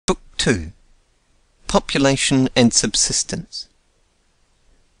2. Population and Subsistence.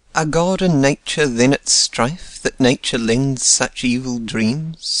 Are God and nature then at strife, that nature lends such evil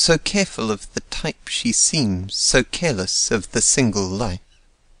dreams, so careful of the type she seems, so careless of the single life?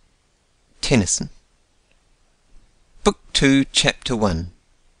 Tennyson. Book 2, Chapter 1.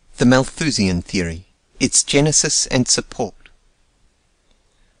 The Malthusian Theory, its Genesis and Support.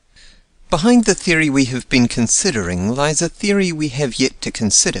 Behind the theory we have been considering lies a theory we have yet to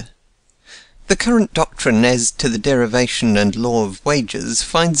consider. The current doctrine as to the derivation and law of wages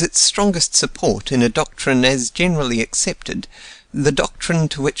finds its strongest support in a doctrine as generally accepted, the doctrine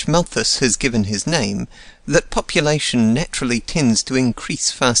to which Malthus has given his name, that population naturally tends to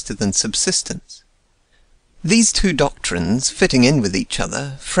increase faster than subsistence. These two doctrines, fitting in with each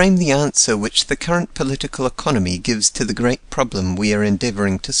other, frame the answer which the current political economy gives to the great problem we are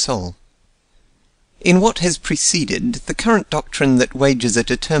endeavouring to solve. In what has preceded, the current doctrine that wages are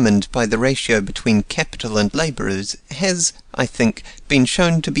determined by the ratio between capital and labourers has, I think, been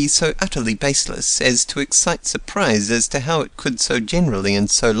shown to be so utterly baseless as to excite surprise as to how it could so generally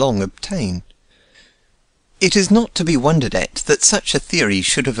and so long obtain. It is not to be wondered at that such a theory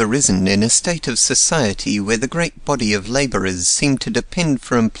should have arisen in a state of society where the great body of labourers seem to depend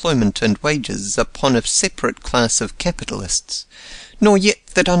for employment and wages upon a separate class of capitalists, nor yet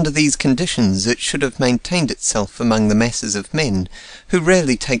that under these conditions it should have maintained itself among the masses of men, who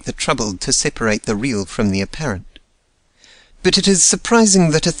rarely take the trouble to separate the real from the apparent. But it is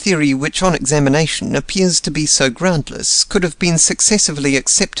surprising that a theory which on examination appears to be so groundless could have been successively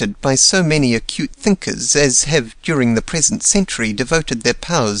accepted by so many acute thinkers as have during the present century devoted their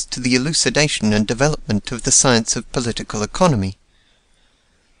powers to the elucidation and development of the science of political economy.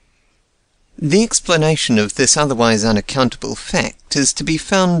 The explanation of this otherwise unaccountable fact is to be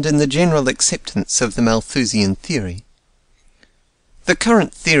found in the general acceptance of the Malthusian theory. The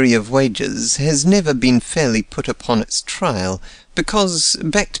current theory of wages has never been fairly put upon its trial, because,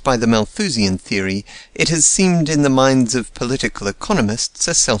 backed by the Malthusian theory, it has seemed in the minds of political economists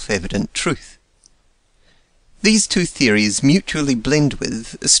a self-evident truth. These two theories mutually blend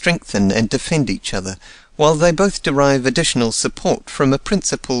with, strengthen and defend each other, while they both derive additional support from a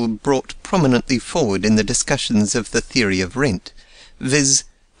principle brought prominently forward in the discussions of the theory of rent, viz.,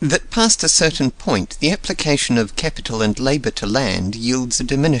 that past a certain point the application of capital and labour to land yields a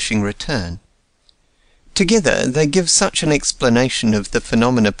diminishing return. Together they give such an explanation of the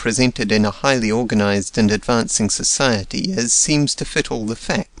phenomena presented in a highly organized and advancing society as seems to fit all the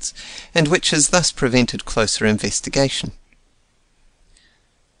facts, and which has thus prevented closer investigation.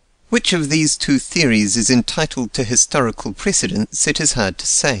 Which of these two theories is entitled to historical precedence, it is hard to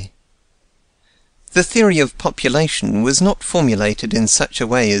say. The theory of population was not formulated in such a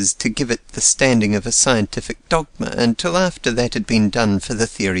way as to give it the standing of a scientific dogma until after that had been done for the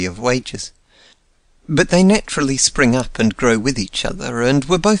theory of wages. But they naturally spring up and grow with each other, and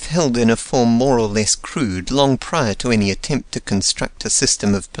were both held in a form more or less crude long prior to any attempt to construct a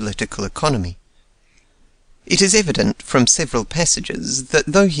system of political economy. It is evident from several passages that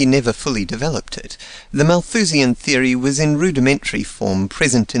though he never fully developed it, the Malthusian theory was in rudimentary form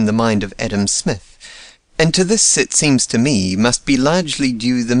present in the mind of Adam Smith, and to this, it seems to me, must be largely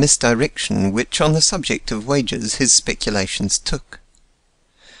due the misdirection which on the subject of wages his speculations took.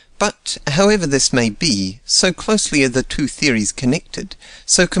 But, however this may be, so closely are the two theories connected,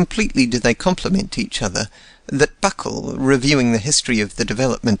 so completely do they complement each other, that Buckle, reviewing the history of the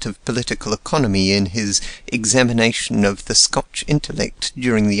development of political economy in his Examination of the Scotch Intellect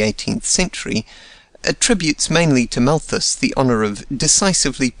during the 18th century, attributes mainly to Malthus the honour of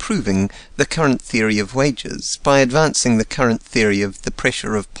decisively proving the current theory of wages by advancing the current theory of the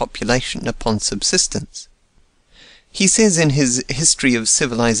pressure of population upon subsistence. He says in his History of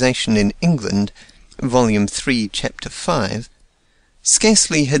Civilization in England, Volume 3, Chapter 5,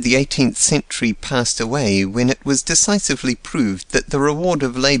 "Scarcely had the 18th century passed away when it was decisively proved that the reward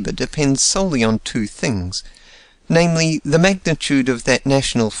of labour depends solely on two things, namely, the magnitude of that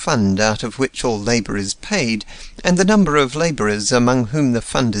national fund out of which all labour is paid, and the number of labourers among whom the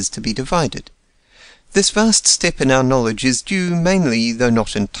fund is to be divided. This vast step in our knowledge is due mainly, though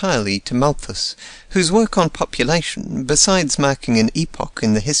not entirely, to Malthus, whose work on population, besides marking an epoch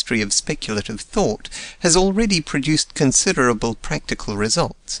in the history of speculative thought, has already produced considerable practical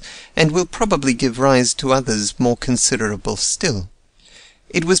results, and will probably give rise to others more considerable still.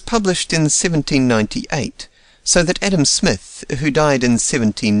 It was published in 1798, so that Adam Smith, who died in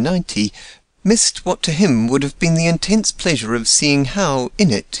 1790, missed what to him would have been the intense pleasure of seeing how, in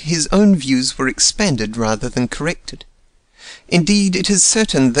it, his own views were expanded rather than corrected. Indeed, it is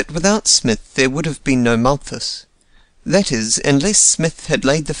certain that without Smith there would have been no Malthus. That is, unless Smith had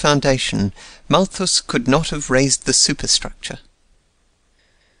laid the foundation, Malthus could not have raised the superstructure.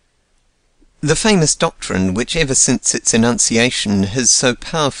 The famous doctrine which ever since its enunciation has so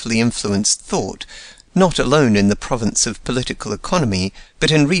powerfully influenced thought, not alone in the province of political economy,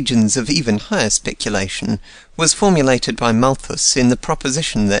 but in regions of even higher speculation, was formulated by Malthus in the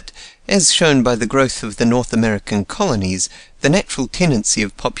proposition that, as shown by the growth of the North American colonies, the natural tendency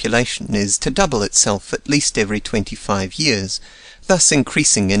of population is to double itself at least every 25 years, thus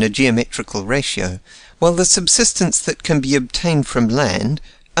increasing in a geometrical ratio, while the subsistence that can be obtained from land,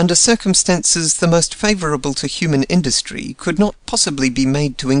 under circumstances the most favourable to human industry, could not possibly be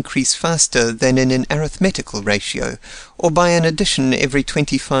made to increase faster than in an arithmetical ratio, or by an addition every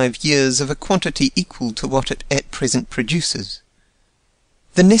 25 years of a quantity equal to what it at present produces.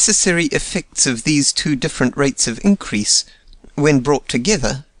 The necessary effects of these two different rates of increase, when brought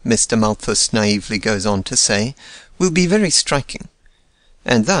together, Mr. Malthus naively goes on to say, will be very striking.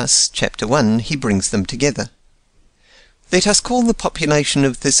 And thus, Chapter 1, he brings them together. Let us call the population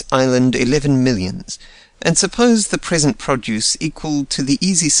of this island 11 millions, and suppose the present produce equal to the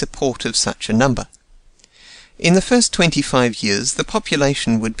easy support of such a number. In the first 25 years the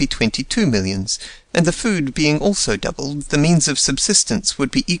population would be 22 millions, and the food being also doubled, the means of subsistence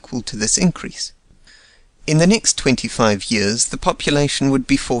would be equal to this increase. In the next 25 years the population would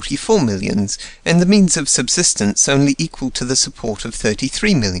be 44 millions, and the means of subsistence only equal to the support of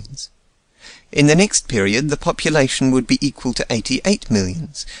 33 millions. In the next period the population would be equal to 88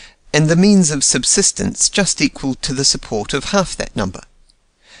 millions, and the means of subsistence just equal to the support of half that number.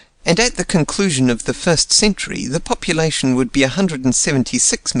 And at the conclusion of the first century the population would be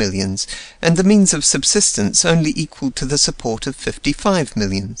 176 millions, and the means of subsistence only equal to the support of 55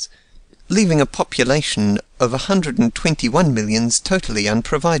 millions, leaving a population of 121 millions totally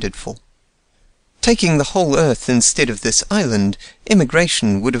unprovided for. Taking the whole earth instead of this island,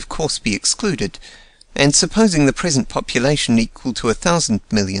 immigration would of course be excluded, and supposing the present population equal to 1,000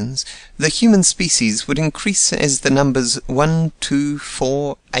 millions, the human species would increase as the numbers 1, 2,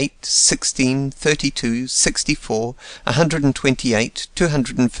 4, 8, 16, 32, 64, 128,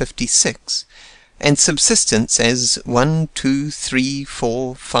 256, and subsistence as 1, 2, 3,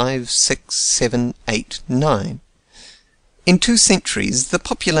 4, 5, 6, 7, 8, 9. In 2 centuries the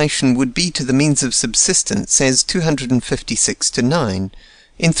population would be to the means of subsistence as 256 to 9,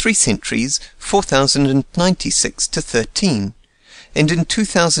 in 3 centuries 4,096 to 13, and in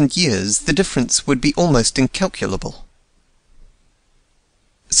 2,000 years the difference would be almost incalculable.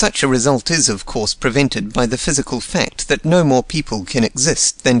 Such a result is of course prevented by the physical fact that no more people can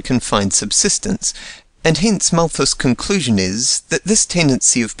exist than can find subsistence, and hence Malthus' conclusion is that this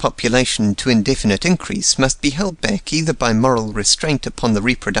tendency of population to indefinite increase must be held back either by moral restraint upon the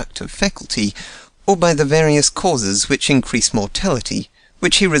reproductive faculty, or by the various causes which increase mortality,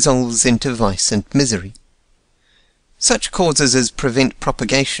 which he resolves into vice and misery. Such causes as prevent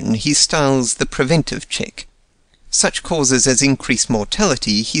propagation he styles the preventive check. Such causes as increase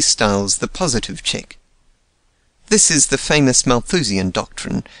mortality he styles the positive check. This is the famous Malthusian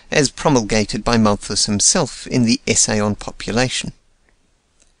doctrine, as promulgated by Malthus himself in the Essay on Population.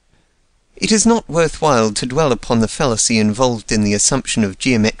 It is not worthwhile to dwell upon the fallacy involved in the assumption of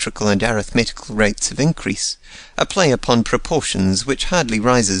geometrical and arithmetical rates of increase, a play upon proportions which hardly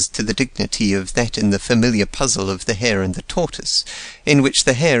rises to the dignity of that in the familiar puzzle of the hare and the tortoise, in which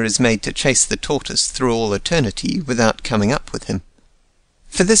the hare is made to chase the tortoise through all eternity without coming up with him.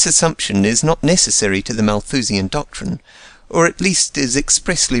 For this assumption is not necessary to the Malthusian doctrine, or at least is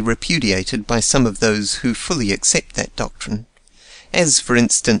expressly repudiated by some of those who fully accept that doctrine, as for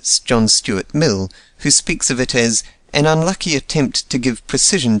instance John Stuart Mill, who speaks of it as an unlucky attempt to give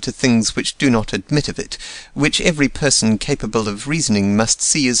precision to things which do not admit of it, which every person capable of reasoning must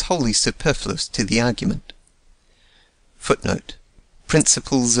see as wholly superfluous to the argument. Footnote: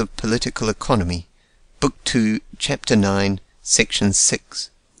 Principles of Political Economy, Book 2, Chapter 9, Section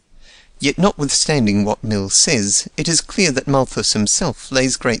 6. Yet notwithstanding what Mill says, it is clear that Malthus himself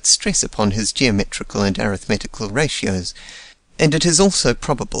lays great stress upon his geometrical and arithmetical ratios, and it is also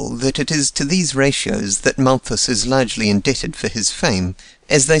probable that it is to these ratios that Malthus is largely indebted for his fame,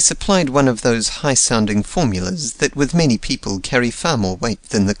 as they supplied one of those high-sounding formulas that with many people carry far more weight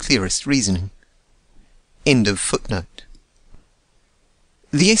than the clearest reasoning. End of footnote.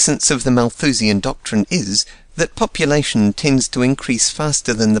 The essence of the Malthusian doctrine is that population tends to increase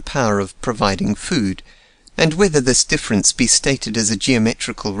faster than the power of providing food, and whether this difference be stated as a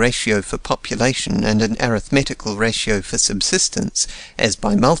geometrical ratio for population and an arithmetical ratio for subsistence, as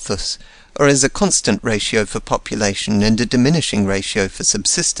by Malthus, or as a constant ratio for population and a diminishing ratio for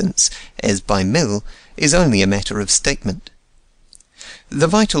subsistence, as by Mill, is only a matter of statement. The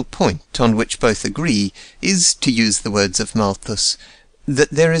vital point on which both agree is, to use the words of Malthus,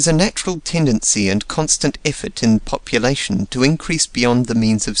 that there is a natural tendency and constant effort in population to increase beyond the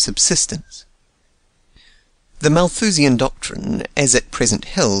means of subsistence. The Malthusian doctrine, as at present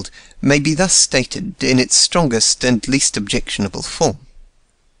held, may be thus stated in its strongest and least objectionable form: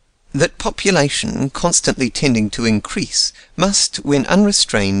 that population, constantly tending to increase, must, when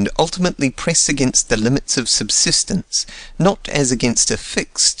unrestrained, ultimately press against the limits of subsistence, not as against a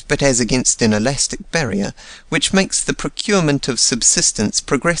fixed, but as against an elastic barrier, which makes the procurement of subsistence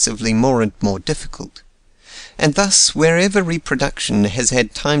progressively more and more difficult. And thus, wherever reproduction has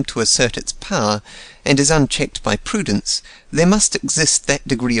had time to assert its power, and is unchecked by prudence, there must exist that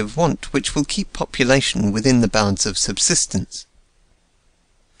degree of want which will keep population within the bounds of subsistence.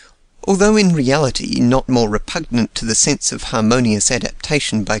 Although in reality not more repugnant to the sense of harmonious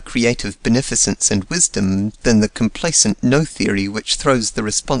adaptation by creative beneficence and wisdom than the complacent no-theory which throws the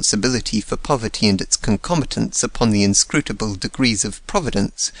responsibility for poverty and its concomitants upon the inscrutable degrees of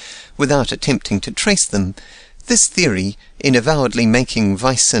Providence, without attempting to trace them, this theory, in avowedly making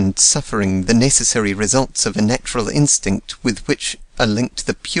vice and suffering the necessary results of a natural instinct with which are linked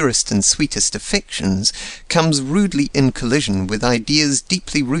the purest and sweetest affections, comes rudely in collision with ideas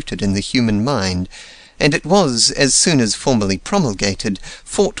deeply rooted in the human mind, and it was, as soon as formally promulgated,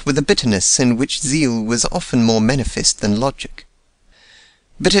 fought with a bitterness in which zeal was often more manifest than logic.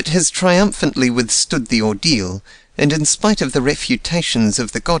 But it has triumphantly withstood the ordeal, and in spite of the refutations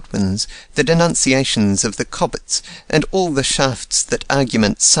of the Godwins, the denunciations of the Cobbetts, and all the shafts that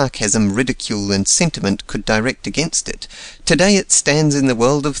argument, sarcasm, ridicule, and sentiment could direct against it, today it stands in the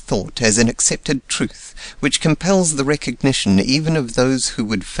world of thought as an accepted truth, which compels the recognition even of those who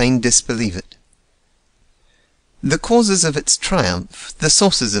would fain disbelieve it. The causes of its triumph, the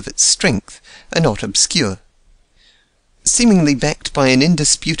sources of its strength, are not obscure. Seemingly backed by an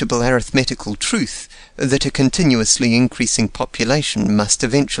indisputable arithmetical truth, that a continuously increasing population must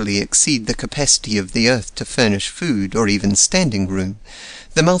eventually exceed the capacity of the earth to furnish food or even standing room,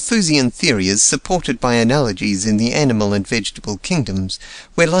 the Malthusian theory is supported by analogies in the animal and vegetable kingdoms,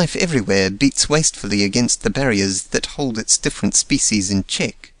 where life everywhere beats wastefully against the barriers that hold its different species in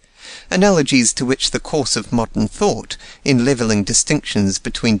check, analogies to which the course of modern thought, in levelling distinctions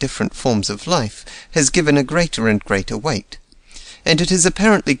between different forms of life, has given a greater and greater weight. And it is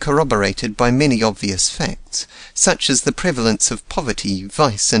apparently corroborated by many obvious facts, such as the prevalence of poverty,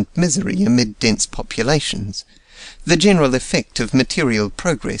 vice, and misery amid dense populations, the general effect of material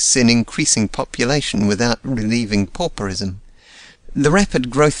progress in increasing population without relieving pauperism, the rapid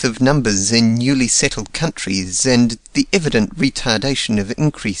growth of numbers in newly settled countries, and the evident retardation of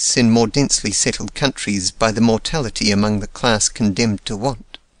increase in more densely settled countries by the mortality among the class condemned to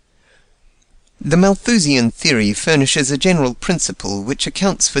want. The Malthusian theory furnishes a general principle which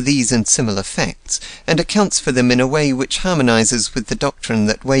accounts for these and similar facts, and accounts for them in a way which harmonizes with the doctrine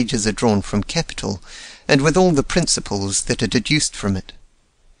that wages are drawn from capital, and with all the principles that are deduced from it.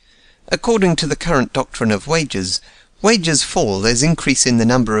 According to the current doctrine of wages, wages fall as increase in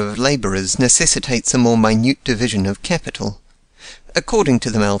the number of labourers necessitates a more minute division of capital. According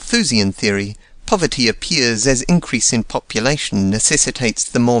to the Malthusian theory, poverty appears as increase in population necessitates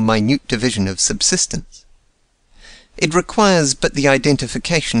the more minute division of subsistence. It requires but the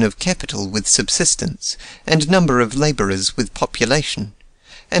identification of capital with subsistence, and number of labourers with population,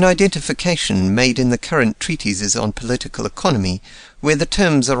 an identification made in the current treatises on political economy, where the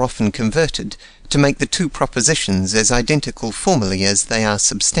terms are often converted, to make the two propositions as identical formally as they are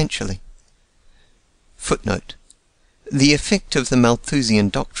substantially. Footnote: the effect of the Malthusian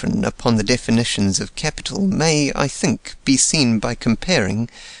doctrine upon the definitions of capital may, I think, be seen by comparing,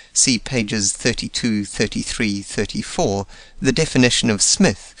 see pages 32, 33, 34, the definition of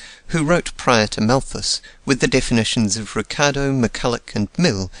Smith, who wrote prior to Malthus, with the definitions of Ricardo, McCulloch, and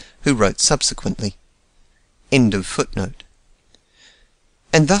Mill, who wrote subsequently. End of footnote.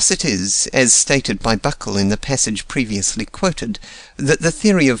 And thus it is, as stated by Buckle in the passage previously quoted, that the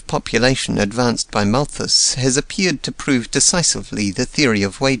theory of population advanced by Malthus has appeared to prove decisively the theory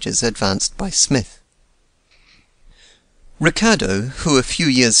of wages advanced by Smith. Ricardo, who a few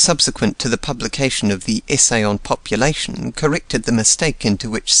years subsequent to the publication of the Essay on Population corrected the mistake into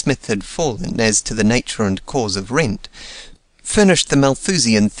which Smith had fallen as to the nature and cause of rent, furnished the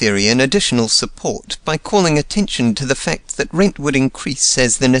Malthusian theory an additional support by calling attention to the fact that rent would increase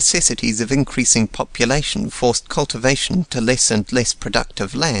as the necessities of increasing population forced cultivation to less and less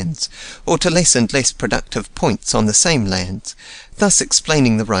productive lands, or to less and less productive points on the same lands, thus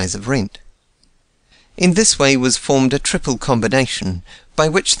explaining the rise of rent. In this way was formed a triple combination, by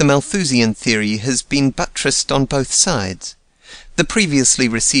which the Malthusian theory has been buttressed on both sides. The previously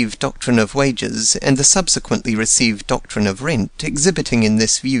received doctrine of wages and the subsequently received doctrine of rent exhibiting in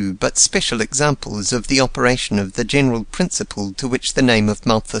this view but special examples of the operation of the general principle to which the name of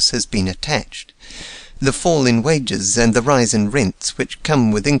Malthus has been attached. The fall in wages and the rise in rents which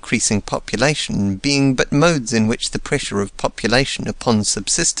come with increasing population being but modes in which the pressure of population upon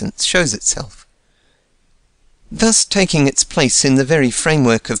subsistence shows itself. Thus taking its place in the very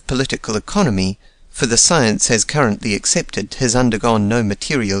framework of political economy, for the science as currently accepted has undergone no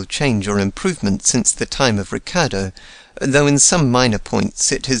material change or improvement since the time of Ricardo, though in some minor points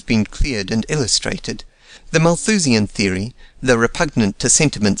it has been cleared and illustrated, the Malthusian theory, though repugnant to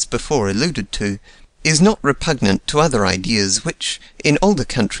sentiments before alluded to, is not repugnant to other ideas which, in older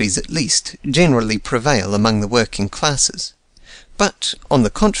countries at least, generally prevail among the working classes, but, on the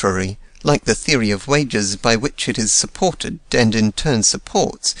contrary, like the theory of wages by which it is supported and in turn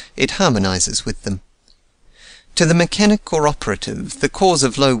supports, it harmonizes with them. To the mechanic or operative, the cause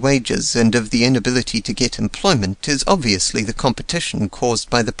of low wages and of the inability to get employment is obviously the competition caused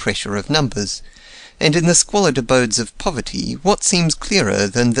by the pressure of numbers, and in the squalid abodes of poverty, what seems clearer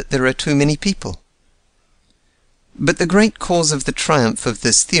than that there are too many people? But the great cause of the triumph of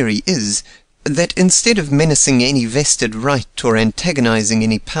this theory is, that instead of menacing any vested right or antagonizing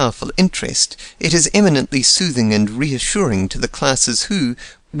any powerful interest, it is eminently soothing and reassuring to the classes who,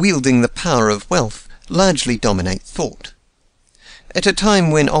 wielding the power of wealth, largely dominate thought. At a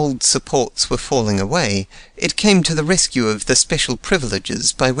time when old supports were falling away, it came to the rescue of the special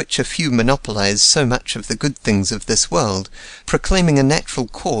privileges by which a few monopolize so much of the good things of this world, proclaiming a natural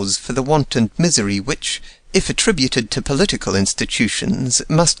cause for the want and misery which, if attributed to political institutions,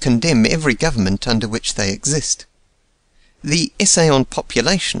 must condemn every government under which they exist. The Essay on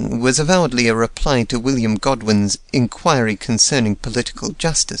Population was avowedly a reply to William Godwin's Inquiry Concerning Political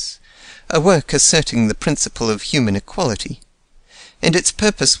Justice, a work asserting the principle of human equality, and its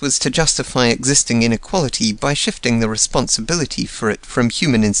purpose was to justify existing inequality by shifting the responsibility for it from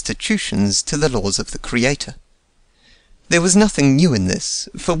human institutions to the laws of the Creator. There was nothing new in this,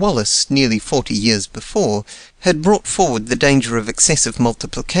 for Wallace, nearly 40 years before, had brought forward the danger of excessive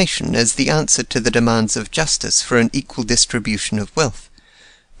multiplication as the answer to the demands of justice for an equal distribution of wealth.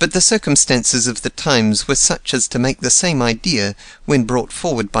 But the circumstances of the times were such as to make the same idea, when brought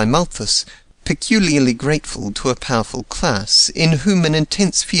forward by Malthus, peculiarly grateful to a powerful class, in whom an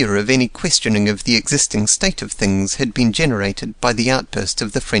intense fear of any questioning of the existing state of things had been generated by the outburst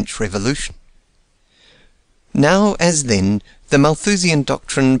of the French Revolution. Now, as then, the Malthusian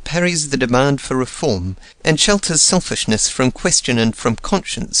doctrine parries the demand for reform, and shelters selfishness from question and from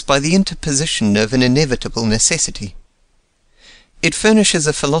conscience by the interposition of an inevitable necessity. It furnishes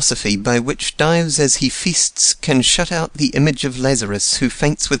a philosophy by which Dives as he feasts can shut out the image of Lazarus who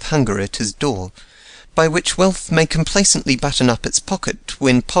faints with hunger at his door, by which wealth may complacently button up its pocket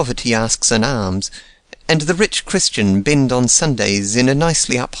when poverty asks an alms, and the rich Christian bend on Sundays in a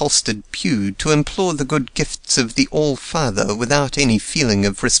nicely upholstered pew to implore the good gifts of the All-Father without any feeling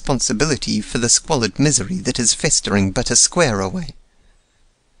of responsibility for the squalid misery that is festering but a square away.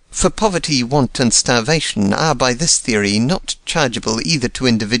 For poverty, want, and starvation are by this theory not chargeable either to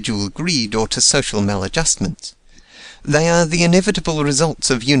individual greed or to social maladjustments. They are the inevitable results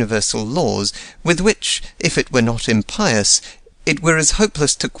of universal laws, with which, if it were not impious, it were as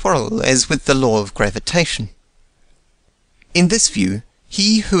hopeless to quarrel as with the law of gravitation. In this view,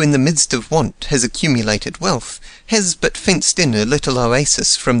 he who in the midst of want has accumulated wealth, has but fenced in a little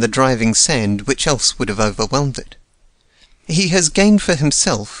oasis from the driving sand which else would have overwhelmed it. He has gained for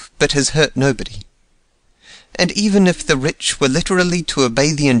himself, but has hurt nobody. And even if the rich were literally to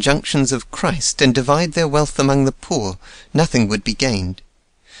obey the injunctions of Christ and divide their wealth among the poor, nothing would be gained.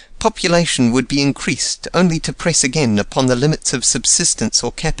 Population would be increased only to press again upon the limits of subsistence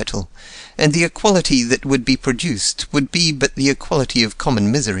or capital, and the equality that would be produced would be but the equality of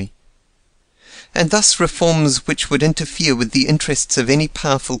common misery. And thus reforms which would interfere with the interests of any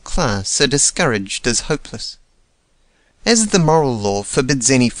powerful class are discouraged as hopeless. As the moral law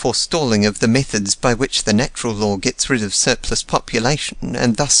forbids any forestalling of the methods by which the natural law gets rid of surplus population,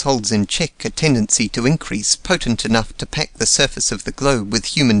 and thus holds in check a tendency to increase potent enough to pack the surface of the globe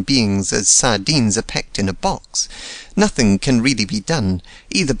with human beings as sardines are packed in a box, nothing can really be done,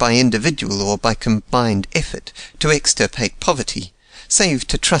 either by individual or by combined effort, to extirpate poverty, save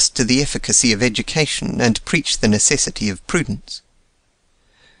to trust to the efficacy of education and preach the necessity of prudence.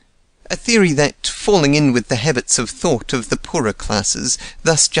 A theory that, falling in with the habits of thought of the poorer classes,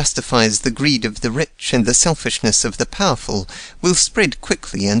 thus justifies the greed of the rich and the selfishness of the powerful, will spread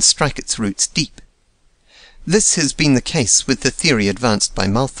quickly and strike its roots deep. This has been the case with the theory advanced by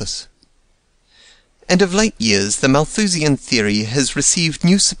Malthus. And of late years the Malthusian theory has received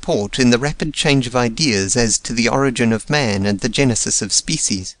new support in the rapid change of ideas as to the origin of man and the genesis of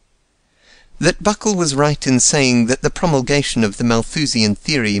species. That Buckle was right in saying that the promulgation of the Malthusian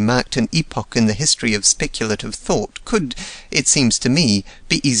theory marked an epoch in the history of speculative thought could, it seems to me,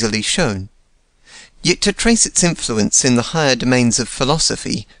 be easily shown. Yet to trace its influence in the higher domains of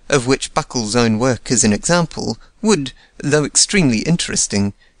philosophy, of which Buckle's own work is an example, would, though extremely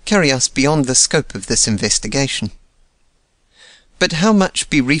interesting, carry us beyond the scope of this investigation. But how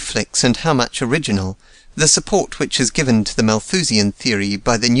much be reflex and how much original, the support which is given to the Malthusian theory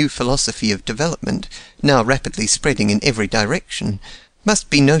by the new philosophy of development, now rapidly spreading in every direction,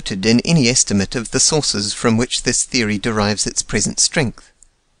 must be noted in any estimate of the sources from which this theory derives its present strength.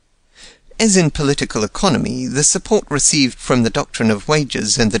 As in political economy, the support received from the doctrine of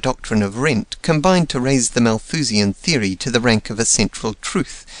wages and the doctrine of rent combined to raise the Malthusian theory to the rank of a central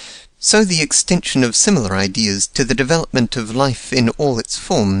truth, so the extension of similar ideas to the development of life in all its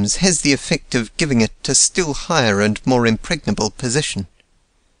forms has the effect of giving it a still higher and more impregnable position.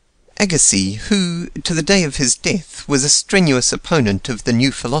 Agassiz, who, to the day of his death, was a strenuous opponent of the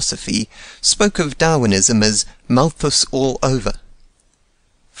new philosophy, spoke of Darwinism as Malthus all over.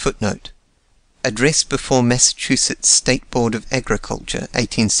 Footnote. Address before Massachusetts State Board of Agriculture,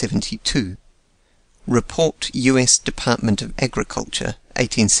 1872. Report U.S. Department of Agriculture,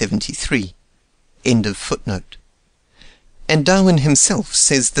 1873. End of footnote. And Darwin himself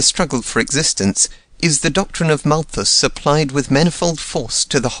says the struggle for existence is the doctrine of Malthus applied with manifold force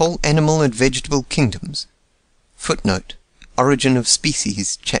to the whole animal and vegetable kingdoms. Footnote. Origin of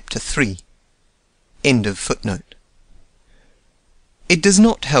Species, Chapter 3. End of footnote. It does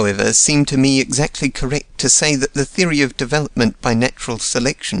not, however, seem to me exactly correct to say that the theory of development by natural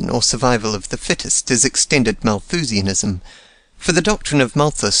selection or survival of the fittest is extended Malthusianism, for the doctrine of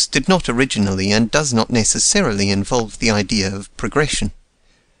Malthus did not originally and does not necessarily involve the idea of progression.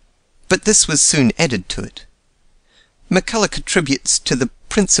 But this was soon added to it. McCulloch attributes to the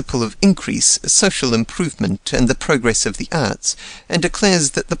principle of increase social improvement and the progress of the arts, and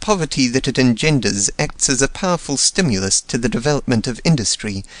declares that the poverty that it engenders acts as a powerful stimulus to the development of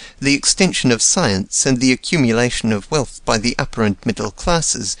industry, the extension of science, and the accumulation of wealth by the upper and middle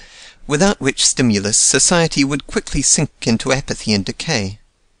classes, without which stimulus society would quickly sink into apathy and decay.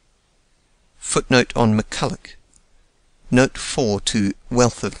 Footnote on McCulloch. Note 4 to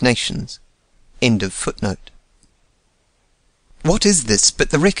Wealth of Nations. End of footnote. What is this but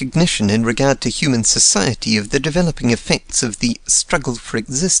the recognition in regard to human society of the developing effects of the struggle for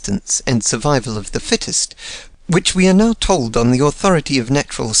existence and survival of the fittest, which we are now told on the authority of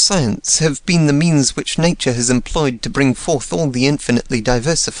natural science have been the means which nature has employed to bring forth all the infinitely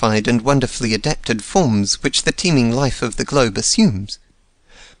diversified and wonderfully adapted forms which the teeming life of the globe assumes?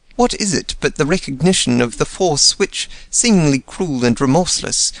 What is it but the recognition of the force which, seemingly cruel and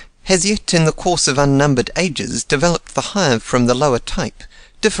remorseless, has yet in the course of unnumbered ages developed the higher from the lower type,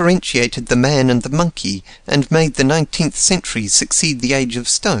 differentiated the man and the monkey, and made the 19th century succeed the age of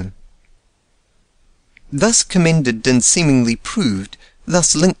stone? Thus commended and seemingly proved,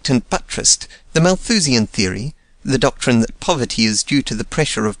 thus linked and buttressed, the Malthusian theory, the doctrine that poverty is due to the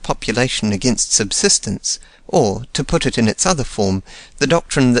pressure of population against subsistence, or, to put it in its other form, the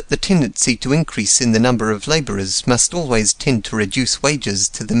doctrine that the tendency to increase in the number of labourers must always tend to reduce wages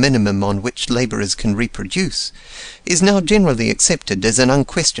to the minimum on which labourers can reproduce, is now generally accepted as an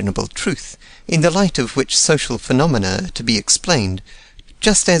unquestionable truth, in the light of which social phenomena are to be explained,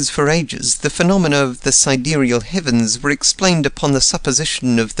 just as for ages the phenomena of the sidereal heavens were explained upon the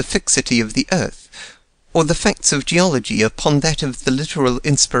supposition of the fixity of the earth, or the facts of geology upon that of the literal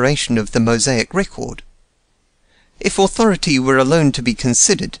inspiration of the Mosaic record. If authority were alone to be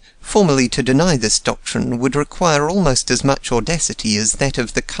considered, formally to deny this doctrine would require almost as much audacity as that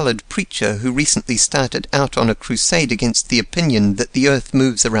of the coloured preacher who recently started out on a crusade against the opinion that the earth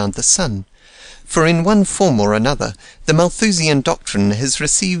moves around the sun. For in one form or another, the Malthusian doctrine has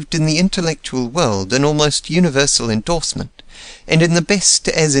received in the intellectual world an almost universal endorsement, and in the best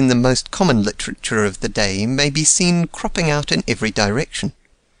as in the most common literature of the day may be seen cropping out in every direction.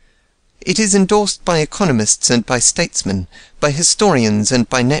 It is endorsed by economists and by statesmen, by historians and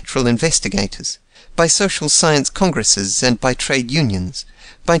by natural investigators, by social science congresses and by trade unions,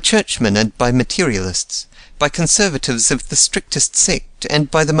 by churchmen and by materialists, by conservatives of the strictest sect and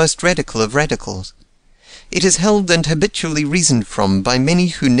by the most radical of radicals. It is held and habitually reasoned from by many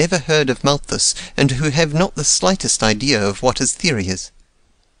who never heard of Malthus and who have not the slightest idea of what his theory is.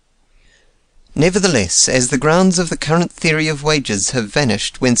 Nevertheless, as the grounds of the current theory of wages have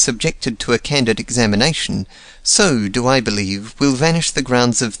vanished when subjected to a candid examination, so, do I believe, will vanish the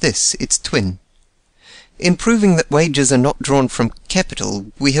grounds of this, its twin. In proving that wages are not drawn from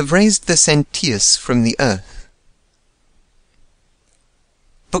capital, we have raised this Antaeus from the earth.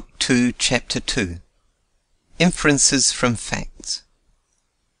 Book 2, Chapter 2. Inferences from Facts.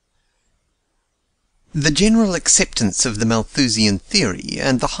 The general acceptance of the Malthusian theory,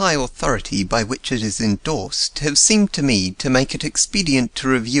 and the high authority by which it is endorsed, have seemed to me to make it expedient to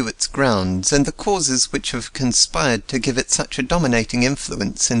review its grounds, and the causes which have conspired to give it such a dominating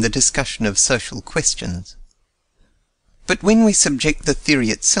influence in the discussion of social questions. But when we subject the theory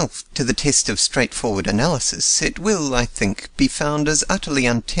itself to the test of straightforward analysis, it will, I think, be found as utterly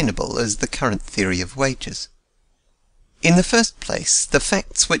untenable as the current theory of wages. In the first place, the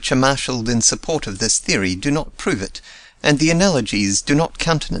facts which are marshalled in support of this theory do not prove it, and the analogies do not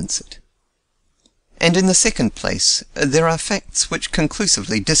countenance it. And in the second place, there are facts which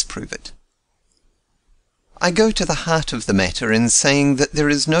conclusively disprove it. I go to the heart of the matter in saying that there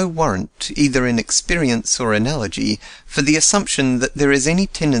is no warrant, either in experience or analogy, for the assumption that there is any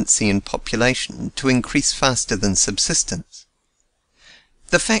tendency in population to increase faster than subsistence.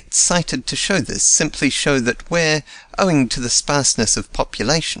 The facts cited to show this simply show that where, owing to the sparseness of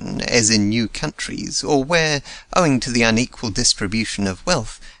population, as in new countries, or where, owing to the unequal distribution of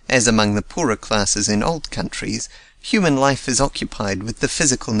wealth, as among the poorer classes in old countries, human life is occupied with the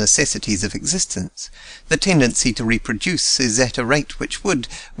physical necessities of existence, the tendency to reproduce is at a rate which would,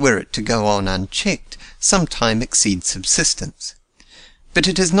 were it to go on unchecked, sometime exceed subsistence. But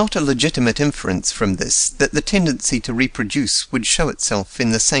it is not a legitimate inference from this that the tendency to reproduce would show itself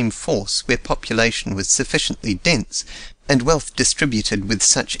in the same force where population was sufficiently dense, and wealth distributed with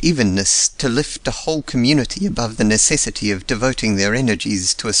such evenness to lift a whole community above the necessity of devoting their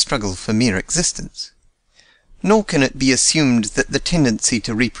energies to a struggle for mere existence. Nor can it be assumed that the tendency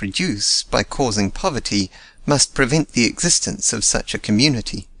to reproduce, by causing poverty, must prevent the existence of such a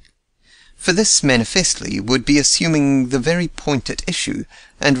community. For this manifestly would be assuming the very point at issue,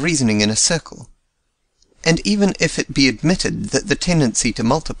 and reasoning in a circle. And even if it be admitted that the tendency to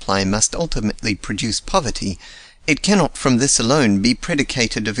multiply must ultimately produce poverty, it cannot from this alone be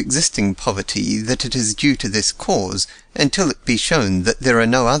predicated of existing poverty that it is due to this cause, until it be shown that there are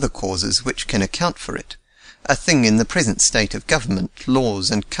no other causes which can account for it, a thing in the present state of government,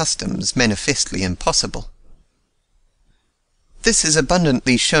 laws, and customs manifestly impossible. This is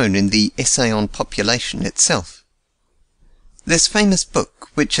abundantly shown in the Essay on Population itself. This famous book,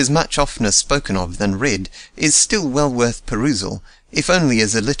 which is much oftener spoken of than read, is still well worth perusal, if only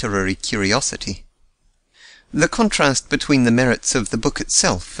as a literary curiosity. The contrast between the merits of the book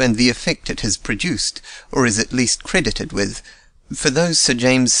itself and the effect it has produced, or is at least credited with, for though Sir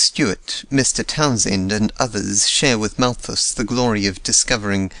James Stewart, Mr. Townsend, and others share with Malthus the glory of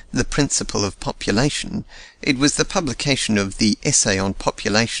discovering the principle of population, it was the publication of the Essay on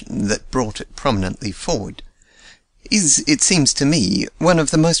Population that brought it prominently forward, is, it seems to me, one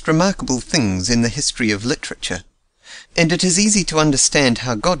of the most remarkable things in the history of literature. And it is easy to understand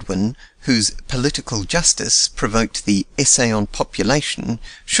how Godwin, whose Political Justice provoked the Essay on Population,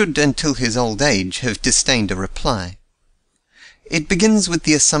 should until his old age have disdained a reply. It begins with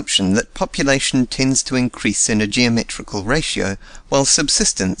the assumption that population tends to increase in a geometrical ratio, while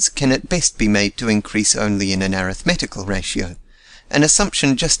subsistence can at best be made to increase only in an arithmetical ratio, an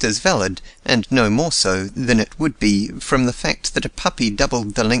assumption just as valid, and no more so, than it would be from the fact that a puppy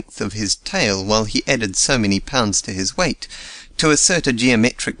doubled the length of his tail while he added so many pounds to his weight, to assert a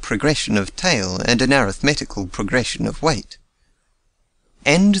geometric progression of tail and an arithmetical progression of weight.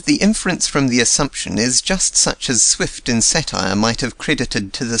 And the inference from the assumption is just such as Swift in satire might have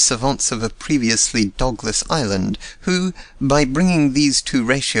credited to the savants of a previously dogless island, who, by bringing these two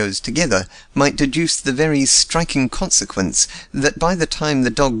ratios together, might deduce the very striking consequence that by the time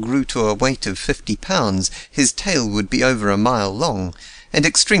the dog grew to a weight of 50 pounds, his tail would be over a mile long, and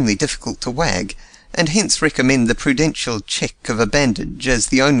extremely difficult to wag, and hence recommend the prudential check of a bandage as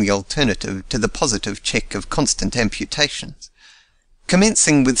the only alternative to the positive check of constant amputations.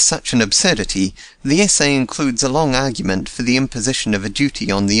 Commencing with such an absurdity, the essay includes a long argument for the imposition of a duty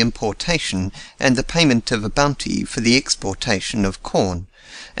on the importation and the payment of a bounty for the exportation of corn,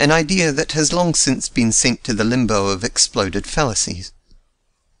 an idea that has long since been sent to the limbo of exploded fallacies.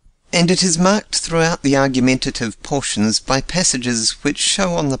 And it is marked throughout the argumentative portions by passages which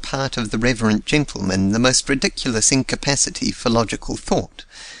show on the part of the reverend gentleman the most ridiculous incapacity for logical thought,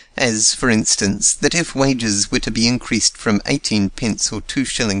 as, for instance, that if wages were to be increased from 18 pence or 2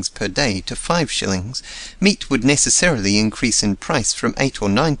 shillings per day to 5 shillings, meat would necessarily increase in price from 8 or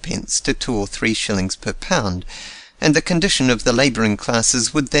 9 pence to 2 or 3 shillings per pound, and the condition of the labouring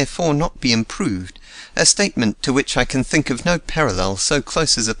classes would therefore not be improved, a statement to which I can think of no parallel so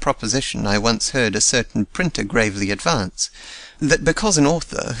close as a proposition I once heard a certain printer gravely advance, that because an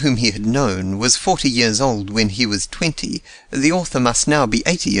author, whom he had known, was 40 years old when he was 20, the author must now be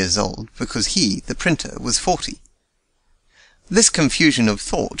 80 years old, because he, the printer, was 40. This confusion of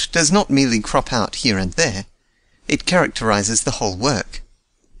thought does not merely crop out here and there. It characterizes the whole work.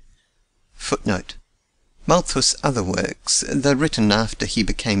 Footnote. Malthus' other works, though written after he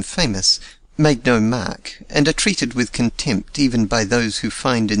became famous, made no mark, and are treated with contempt even by those who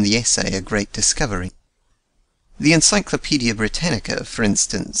find in the essay a great discovery. The Encyclopaedia Britannica, for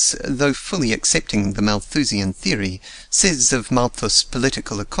instance, though fully accepting the Malthusian theory, says of Malthus'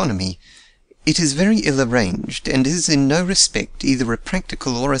 political economy, "It is very ill arranged, and is in no respect either a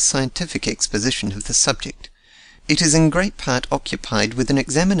practical or a scientific exposition of the subject. It is in great part occupied with an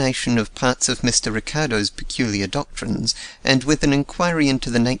examination of parts of Mr. Ricardo's peculiar doctrines, and with an inquiry into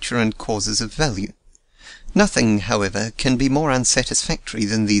the nature and causes of value. Nothing, however, can be more unsatisfactory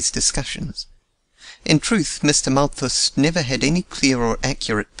than these discussions. In truth, Mr. Malthus never had any clear or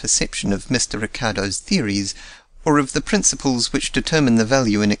accurate perception of Mr. Ricardo's theories, or of the principles which determine the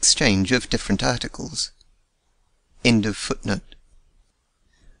value in exchange of different articles." End of footnote.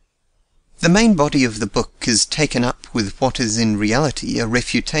 The main body of the book is taken up with what is in reality a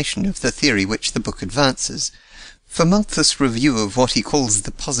refutation of the theory which the book advances, for Malthus' review of what he calls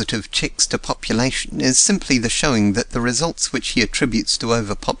the positive checks to population is simply the showing that the results which he attributes to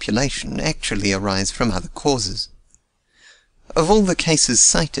overpopulation actually arise from other causes. Of all the cases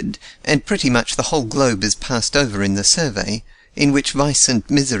cited, and pretty much the whole globe is passed over in the survey, in which vice and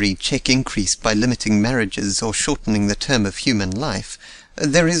misery check increase by limiting marriages or shortening the term of human life,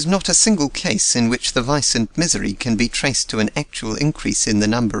 there is not a single case in which the vice and misery can be traced to an actual increase in the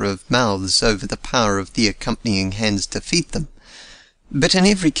number of mouths over the power of the accompanying hands to feed them. But in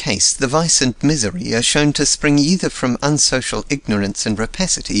every case the vice and misery are shown to spring either from unsocial ignorance and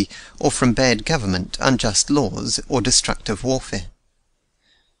rapacity, or from bad government, unjust laws, or destructive warfare.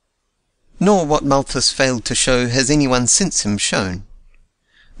 Nor what Malthus failed to show has anyone since him shown.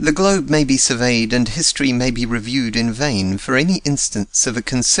 The globe may be surveyed and history may be reviewed in vain for any instance of a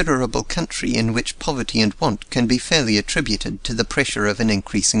considerable country in which poverty and want can be fairly attributed to the pressure of an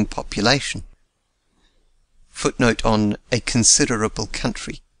increasing population. Footnote on a considerable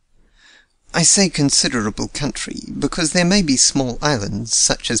country. I say considerable country because there may be small islands,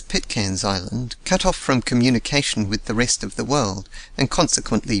 such as Pitcairn's Island, cut off from communication with the rest of the world, and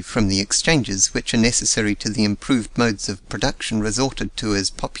consequently from the exchanges which are necessary to the improved modes of production resorted to as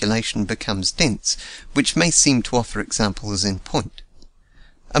population becomes dense, which may seem to offer examples in point.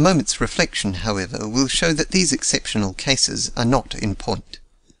 A moment's reflection, however, will show that these exceptional cases are not in point.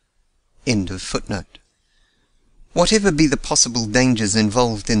 End of footnote. Whatever be the possible dangers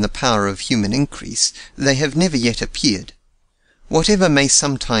involved in the power of human increase, they have never yet appeared. Whatever may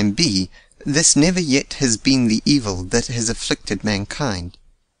sometime be, this never yet has been the evil that has afflicted mankind.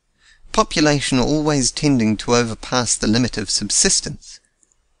 Population always tending to overpass the limit of subsistence.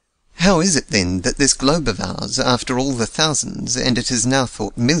 How is it then that this globe of ours, after all the thousands, and it is now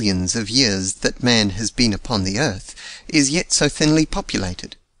thought millions of years that man has been upon the earth, is yet so thinly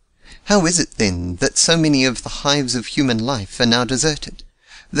populated? How is it, then, that so many of the hives of human life are now deserted,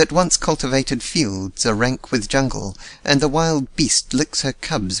 that once cultivated fields are rank with jungle, and the wild beast licks her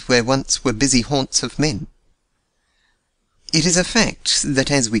cubs where once were busy haunts of men? It is a fact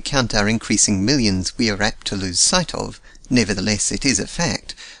that as we count our increasing millions we are apt to lose sight of, nevertheless it is a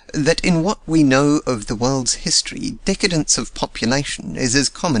fact, that in what we know of the world's history, decadence of population is as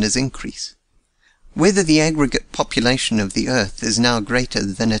common as increase. Whether the aggregate population of the earth is now greater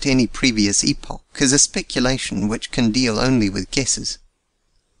than at any previous epoch is a speculation which can deal only with guesses.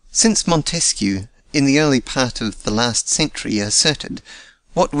 Since Montesquieu, in the early part of the last century, asserted,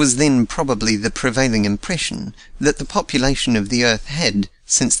 what was then probably the prevailing impression, that the population of the earth had,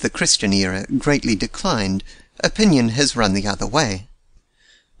 since the Christian era, greatly declined, opinion has run the other way.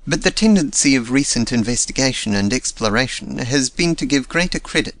 But the tendency of recent investigation and exploration has been to give greater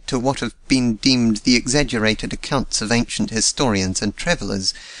credit to what have been deemed the exaggerated accounts of ancient historians and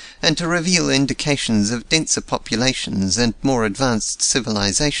travellers, and to reveal indications of denser populations and more advanced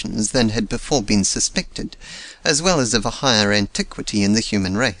civilizations than had before been suspected, as well as of a higher antiquity in the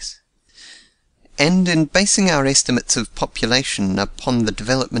human race. and in basing our estimates of population upon the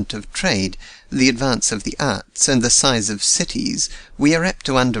development of trade, the advance of the arts, and the size of cities, we are apt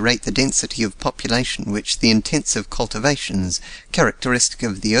to underrate the density of population which the intensive cultivations, characteristic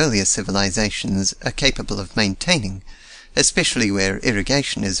of the earlier civilizations, are capable of maintaining, especially where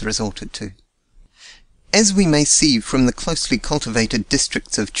irrigation is resorted to. As we may see from the closely cultivated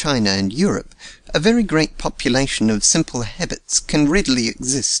districts of China and Europe, a very great population of simple habits can readily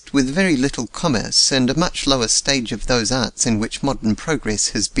exist with very little commerce and a much lower stage of those arts in which modern progress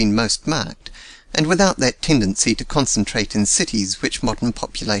has been most marked, and without that tendency to concentrate in cities which modern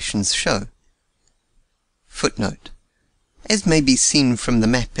populations show. Footnote. As may be seen from the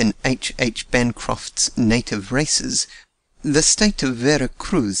map in H. H. Bancroft's Native Races, the state of Vera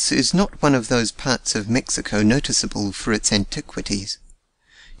Cruz is not one of those parts of Mexico noticeable for its antiquities.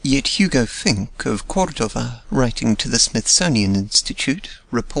 Yet Hugo Fink of Cordova, writing to the Smithsonian Institute,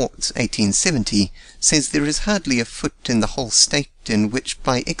 Reports 1870, says there is hardly a foot in the whole state in which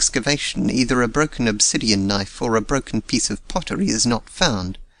by excavation either a broken obsidian knife or a broken piece of pottery is not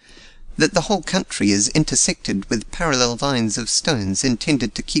found, that the whole country is intersected with parallel lines of stones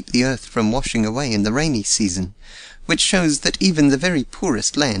intended to keep the earth from washing away in the rainy season, which shows that even the very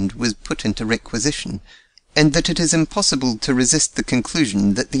poorest land was put into requisition, and that it is impossible to resist the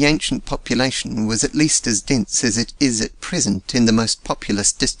conclusion that the ancient population was at least as dense as it is at present in the most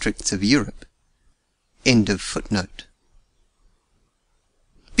populous districts of Europe. End of footnote.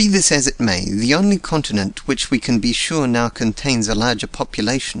 Be this as it may, the only continent which we can be sure now contains a larger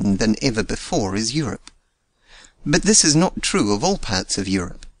population than ever before is Europe. But this is not true of all parts of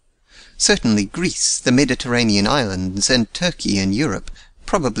Europe. Certainly Greece, the Mediterranean islands, and Turkey in Europe,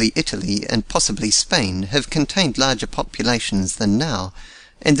 probably Italy, and possibly Spain, have contained larger populations than now,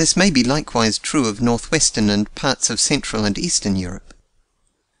 and this may be likewise true of northwestern and parts of Central and Eastern Europe.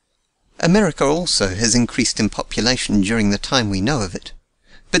 America also has increased in population during the time we know of it,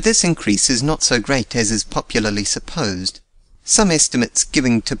 but this increase is not so great as is popularly supposed. Some estimates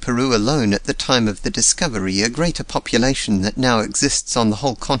giving to Peru alone at the time of the discovery a greater population that now exists on the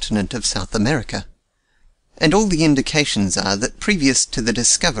whole continent of South America. And all the indications are that previous to the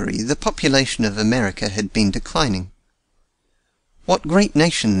discovery the population of America had been declining. What great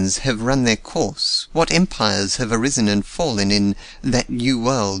nations have run their course, what empires have arisen and fallen in that new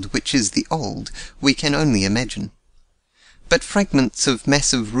world which is the old, we can only imagine. But fragments of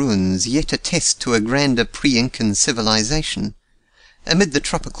massive ruins yet attest to a grander pre-Incan civilization. Amid the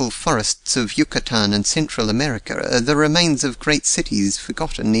tropical forests of Yucatan and Central America are the remains of great cities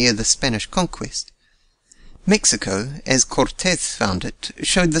forgotten ere the Spanish conquest. Mexico, as Cortés found it,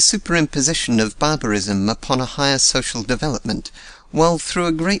 showed the superimposition of barbarism upon a higher social development, while through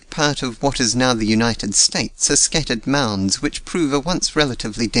a great part of what is now the United States are scattered mounds which prove a once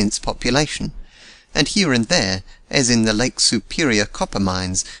relatively dense population, and here and there, as in the Lake Superior copper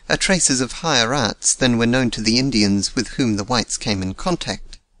mines, are traces of higher arts than were known to the Indians with whom the whites came in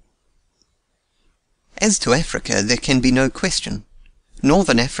contact. As to Africa, there can be no question.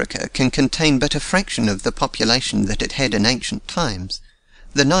 Northern Africa can contain but a fraction of the population that it had in ancient times.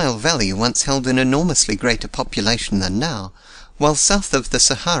 The Nile Valley once held an enormously greater population than now, while south of the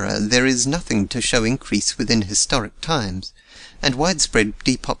Sahara there is nothing to show increase within historic times, and widespread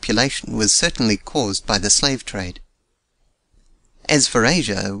depopulation was certainly caused by the slave trade. As for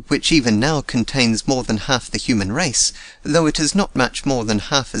Asia, which even now contains more than half the human race, though it is not much more than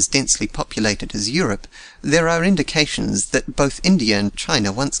half as densely populated as Europe, there are indications that both India and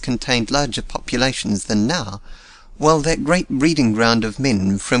China once contained larger populations than now, while that great breeding ground of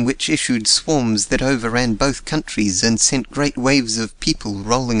men from which issued swarms that overran both countries and sent great waves of people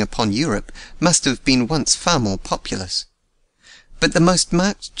rolling upon Europe must have been once far more populous. But the most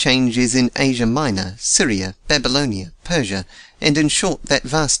marked change is in Asia Minor, Syria, Babylonia, Persia, and in short that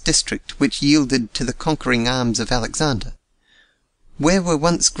vast district which yielded to the conquering arms of Alexander. Where were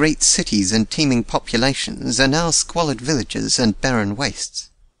once great cities and teeming populations are now squalid villages and barren wastes.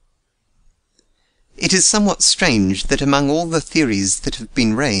 It is somewhat strange that among all the theories that have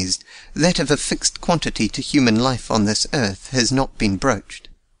been raised, that of a fixed quantity to human life on this earth has not been broached.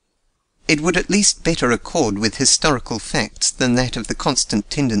 It would at least better accord with historical facts than that of the constant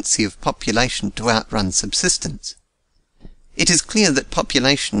tendency of population to outrun subsistence. It is clear that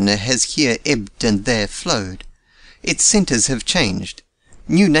population has here ebbed and there flowed. Its centres have changed.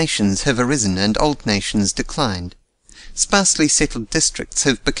 New nations have arisen and old nations declined. Sparsely settled districts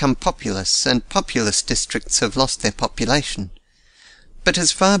have become populous, and populous districts have lost their population. But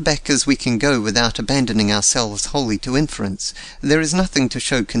as far back as we can go without abandoning ourselves wholly to inference, there is nothing to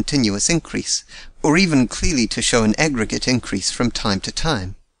show continuous increase, or even clearly to show an aggregate increase from time to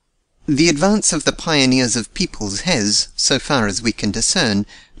time. The advance of the pioneers of peoples has, so far as we can discern,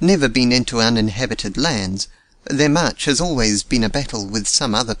 never been into uninhabited lands. Their march has always been a battle with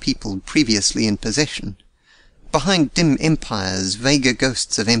some other people previously in possession. Behind dim empires, vaguer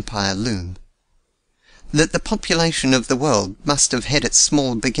ghosts of empire loom. That the population of the world must have had its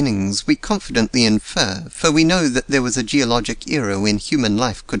small beginnings we confidently infer, for we know that there was a geologic era when human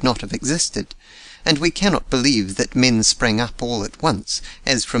life could not have existed, and we cannot believe that men sprang up all at once,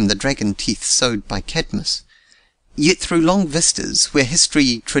 as from the dragon teeth sowed by Cadmus. Yet through long vistas, where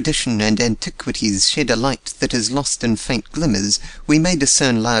history, tradition, and antiquities shed a light that is lost in faint glimmers, we may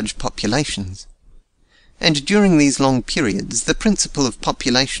discern large populations. And during these long periods, the principle of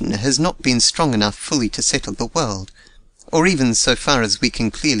population has not been strong enough fully to settle the world, or even, so far as we can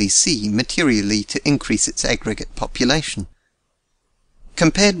clearly see, materially to increase its aggregate population.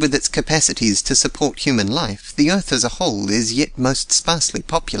 Compared with its capacities to support human life, the earth as a whole is yet most sparsely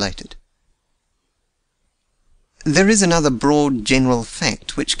populated. There is another broad general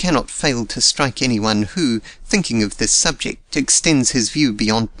fact which cannot fail to strike anyone who, thinking of this subject, extends his view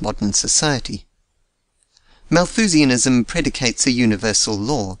beyond modern society. Malthusianism predicates a universal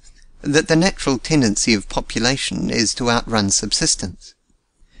law, that the natural tendency of population is to outrun subsistence.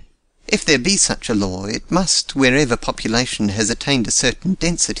 If there be such a law, it must, wherever population has attained a certain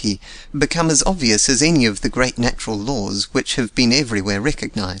density, become as obvious as any of the great natural laws which have been everywhere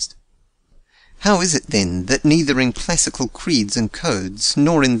recognized. How is it, then, that neither in classical creeds and codes,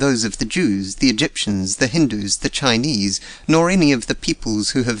 nor in those of the Jews, the Egyptians, the Hindus, the Chinese, nor any of the peoples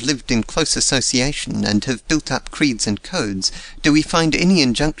who have lived in close association and have built up creeds and codes, do we find any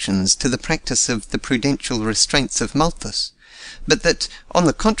injunctions to the practice of the prudential restraints of Malthus, but that, on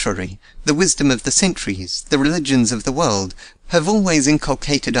the contrary, the wisdom of the centuries, the religions of the world, have always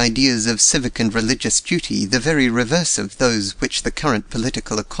inculcated ideas of civic and religious duty the very reverse of those which the current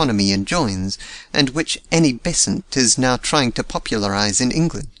political economy enjoins, and which Annie Besant is now trying to popularize in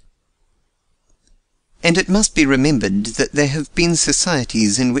England. And it must be remembered that there have been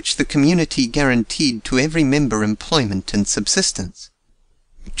societies in which the community guaranteed to every member employment and subsistence.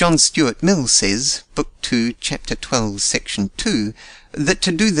 John Stuart Mill says, Book 2, Chapter 12, Section 2, that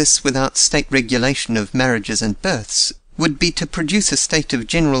to do this without state regulation of marriages and births would be to produce a state of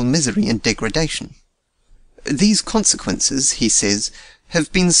general misery and degradation. These consequences, he says,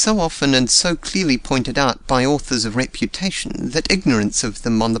 have been so often and so clearly pointed out by authors of reputation that ignorance of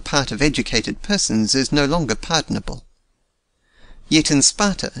them on the part of educated persons is no longer pardonable. Yet in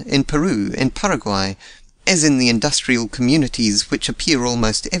Sparta, in Peru, in Paraguay, as in the industrial communities which appear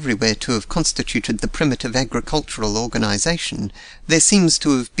almost everywhere to have constituted the primitive agricultural organization, there seems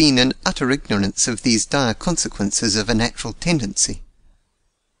to have been an utter ignorance of these dire consequences of a natural tendency.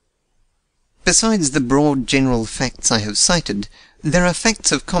 Besides the broad general facts I have cited, there are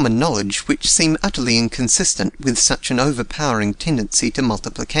facts of common knowledge which seem utterly inconsistent with such an overpowering tendency to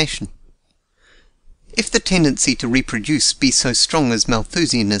multiplication. If the tendency to reproduce be so strong as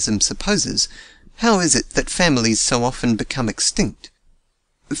Malthusianism supposes, how is it that families so often become extinct?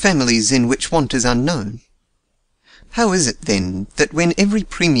 Families in which want is unknown? How is it, then, that when every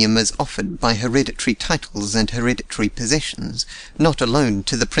premium is offered by hereditary titles and hereditary possessions, not alone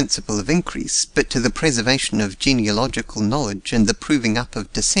to the principle of increase, but to the preservation of genealogical knowledge and the proving up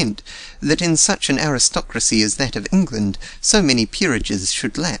of descent, that in such an aristocracy as that of England, so many peerages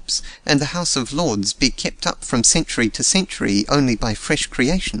should lapse, and the House of Lords be kept up from century to century only by fresh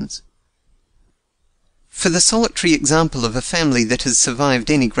creations? For the solitary example of a family that has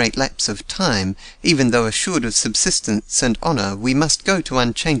survived any great lapse of time, even though assured of subsistence and honour, we must go to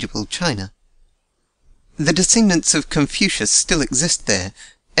unchangeable China. The descendants of Confucius still exist there,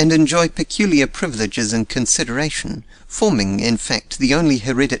 and enjoy peculiar privileges and consideration, forming, in fact, the only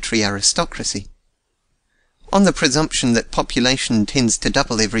hereditary aristocracy. On the presumption that population tends to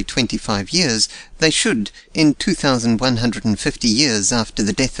double every 25 years, they should, in 2,150 years after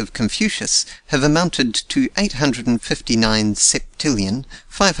the death of Confucius, have amounted to 859 septillion,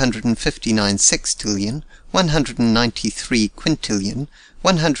 559 sextillion, 193 quintillion,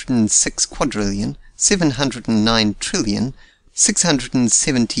 106 quadrillion, 709 trillion,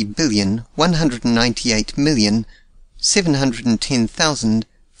 670 billion, 198 million,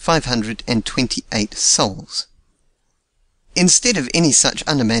 710,528 souls. Instead of any such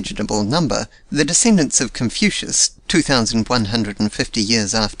unimaginable number, the descendants of Confucius, 2,150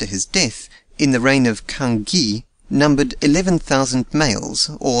 years after his death, in the reign of Kang Yi, numbered 11,000 males,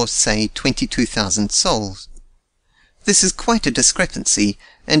 or say 22,000 souls. This is quite a discrepancy,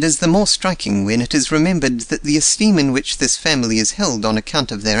 and is the more striking when it is remembered that the esteem in which this family is held on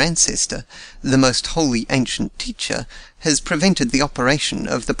account of their ancestor, the most holy ancient teacher, has prevented the operation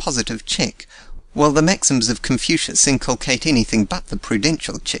of the positive check, while the maxims of Confucius inculcate anything but the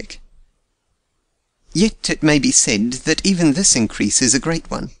prudential check. Yet it may be said that even this increase is a great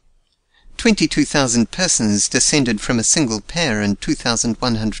one. 22,000 persons descended from a single pair in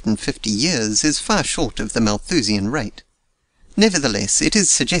 2,150 years is far short of the Malthusian rate. Nevertheless, it is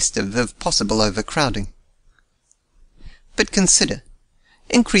suggestive of possible overcrowding. But consider,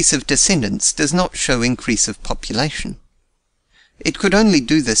 increase of descendants does not show increase of population. It could only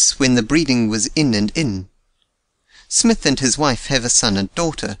do this when the breeding was in and in. Smith and his wife have a son and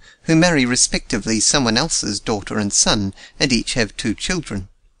daughter, who marry respectively someone else's daughter and son, and each have 2 children.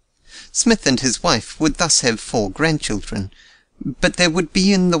 Smith and his wife would thus have 4 grandchildren, but there would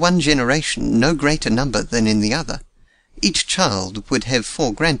be in the one generation no greater number than in the other. Each child would have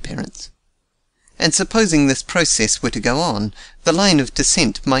 4 grandparents. And supposing this process were to go on, the line of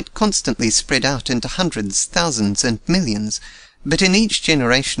descent might constantly spread out into hundreds, thousands, and millions, but in each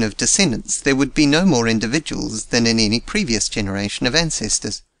generation of descendants there would be no more individuals than in any previous generation of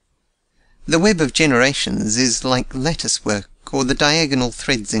ancestors. The web of generations is like lattice work, or the diagonal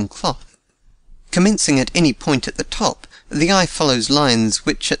threads in cloth. Commencing at any point at the top, the eye follows lines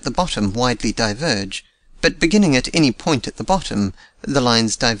which at the bottom widely diverge, but beginning at any point at the bottom, the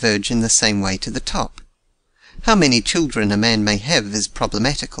lines diverge in the same way to the top. How many children a man may have is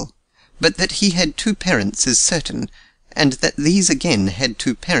problematical, but that he had 2 parents is certain, and that these again had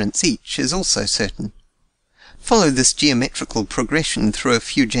 2 parents each is also certain. Follow this geometrical progression through a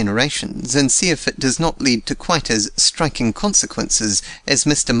few generations, and see if it does not lead to quite as striking consequences as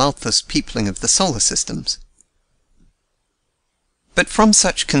Mr. Malthus' peopling of the solar systems. But from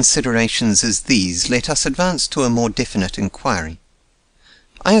such considerations as these, let us advance to a more definite inquiry.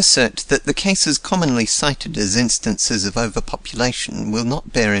 I assert that the cases commonly cited as instances of overpopulation will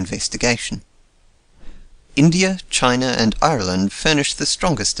not bear investigation. India, China, and Ireland furnish the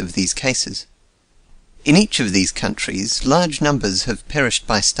strongest of these cases. In each of these countries, large numbers have perished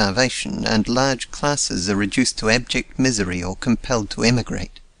by starvation, and large classes are reduced to abject misery or compelled to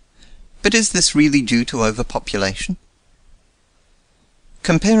emigrate. But is this really due to overpopulation?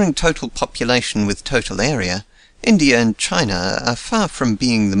 Comparing total population with total area, India and China are far from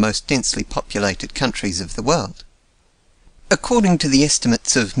being the most densely populated countries of the world. According to the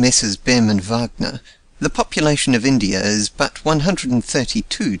estimates of Messrs. Bem and Wagner, the population of India is but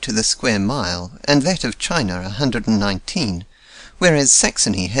 132 to the square mile, and that of China 119, whereas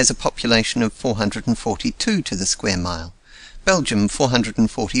Saxony has a population of 442 to the square mile, Belgium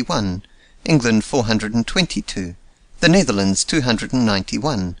 441, England 422, the Netherlands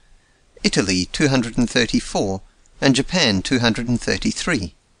 291, Italy 234, and Japan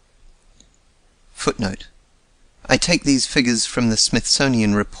 233. Footnote. I take these figures from the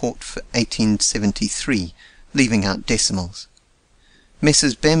Smithsonian Report for 1873, leaving out decimals.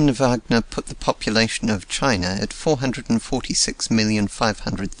 Messrs. Bem and Wagner put the population of China at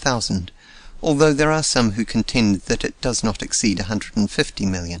 446,500,000, although there are some who contend that it does not exceed 150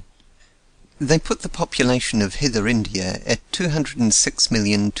 million. They put the population of Hither India at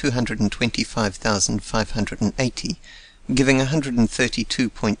 206,225,580, giving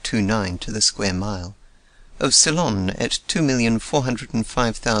 132.29 to the square mile. Of Ceylon at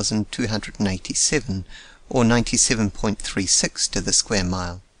 2,405,287, or 97.36 to the square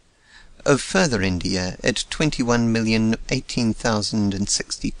mile. Of Further India at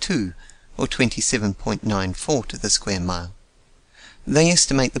 21,018,062, or 27.94 to the square mile. They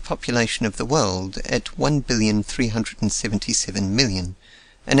estimate the population of the world at 1,377,000,000,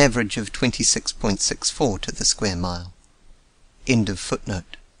 an average of 26.64 to the square mile. End of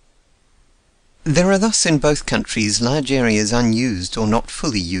footnote. There are thus in both countries large areas unused or not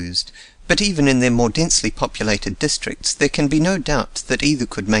fully used, but even in their more densely populated districts there can be no doubt that either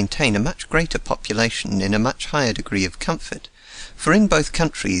could maintain a much greater population in a much higher degree of comfort, for in both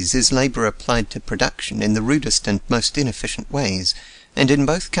countries is labour applied to production in the rudest and most inefficient ways, and in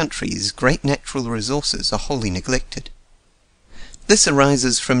both countries great natural resources are wholly neglected. This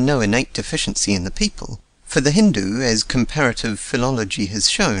arises from no innate deficiency in the people, for the Hindu, as comparative philology has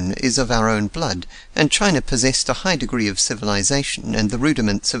shown, is of our own blood, and China possessed a high degree of civilization and the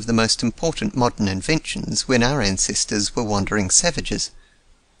rudiments of the most important modern inventions when our ancestors were wandering savages.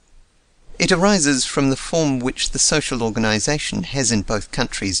 It arises from the form which the social organization has in both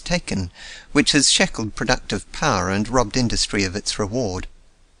countries taken, which has shackled productive power and robbed industry of its reward.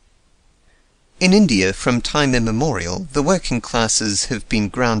 In India, from time immemorial, the working classes have been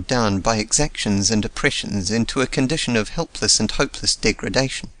ground down by exactions and oppressions into a condition of helpless and hopeless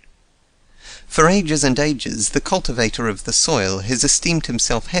degradation. For ages and ages the cultivator of the soil has esteemed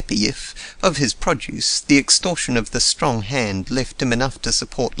himself happy if, of his produce, the extortion of the strong hand left him enough to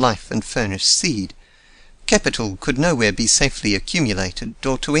support life and furnish seed. Capital could nowhere be safely accumulated,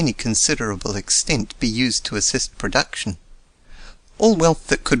 or to any considerable extent be used to assist production. All wealth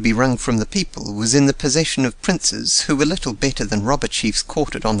that could be wrung from the people was in the possession of princes who were little better than robber chiefs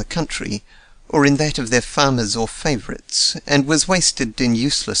quartered on the country, or in that of their farmers or favourites, and was wasted in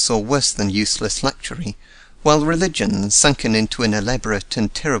useless or worse than useless luxury, while religion, sunken into an elaborate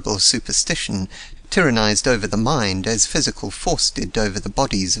and terrible superstition, tyrannized over the mind as physical force did over the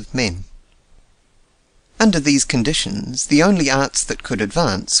bodies of men. Under these conditions, the only arts that could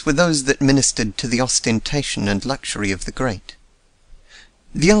advance were those that ministered to the ostentation and luxury of the great.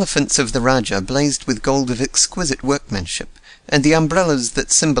 The elephants of the Rajah blazed with gold of exquisite workmanship, and the umbrellas that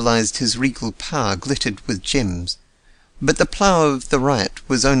symbolized his regal power glittered with gems, but the plough of the Ryot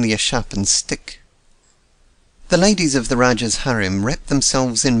was only a sharpened stick. The ladies of the Rajah's harem wrapped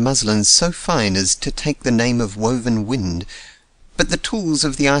themselves in muslins so fine as to take the name of woven wind, but the tools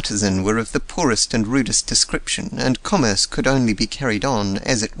of the artisan were of the poorest and rudest description, and commerce could only be carried on,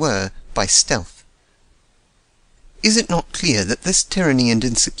 as it were, by stealth. Is it not clear that this tyranny and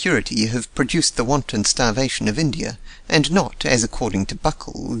insecurity have produced the want and starvation of India, and not, as according to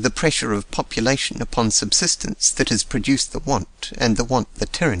Buckle, the pressure of population upon subsistence that has produced the want, and the want the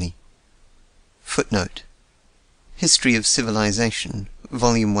tyranny? Footnote: History of Civilization,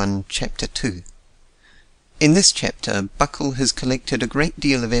 Volume 1, Chapter 2. In this chapter, Buckle has collected a great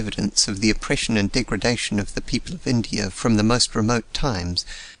deal of evidence of the oppression and degradation of the people of India from the most remote times,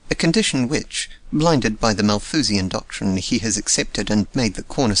 a condition which, blinded by the Malthusian doctrine he has accepted and made the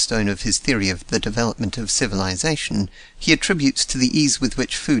cornerstone of his theory of the development of civilization, he attributes to the ease with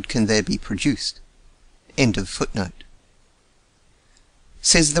which food can there be produced. End of footnote.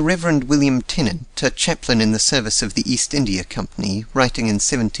 Says the Reverend William Tennant, a chaplain in the service of the East India Company, writing in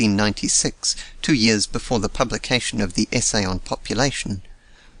 1796, 2 years before the publication of the Essay on Population,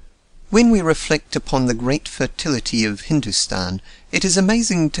 "When we reflect upon the great fertility of Hindustan, it is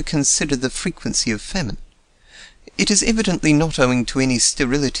amazing to consider the frequency of famine. It is evidently not owing to any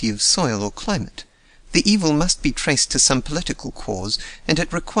sterility of soil or climate. The evil must be traced to some political cause, and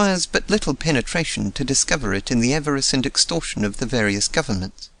it requires but little penetration to discover it in the avarice and extortion of the various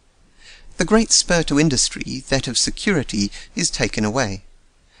governments. The great spur to industry, that of security, is taken away.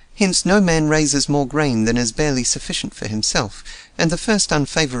 Hence no man raises more grain than is barely sufficient for himself, and the first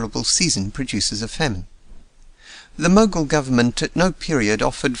unfavourable season produces a famine. The Mogul government at no period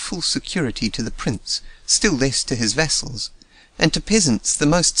offered full security to the prince, still less to his vassals, and to peasants the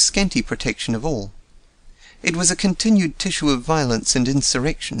most scanty protection of all. It was a continued tissue of violence and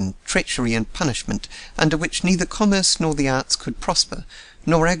insurrection, treachery and punishment, under which neither commerce nor the arts could prosper,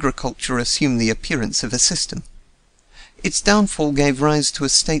 nor agriculture assume the appearance of a system. Its downfall gave rise to a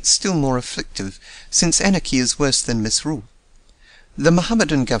state still more afflictive, since anarchy is worse than misrule. The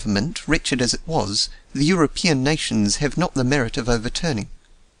Mohammedan government, wretched as it was, the European nations have not the merit of overturning.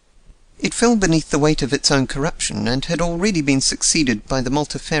 It fell beneath the weight of its own corruption, and had already been succeeded by the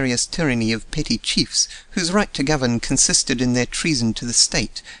multifarious tyranny of petty chiefs, whose right to govern consisted in their treason to the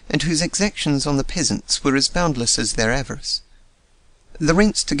state, and whose exactions on the peasants were as boundless as their avarice. The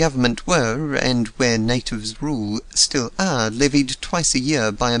rents to government were, and where natives rule, still are, levied twice a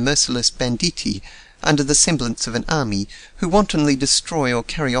year by a merciless banditti, under the semblance of an army, who wantonly destroy or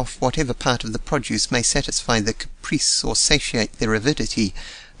carry off whatever part of the produce may satisfy their caprice or satiate their avidity,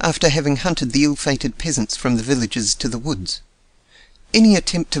 after having hunted the ill-fated peasants from the villages to the woods. Any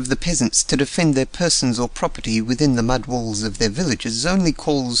attempt of the peasants to defend their persons or property within the mud walls of their villages only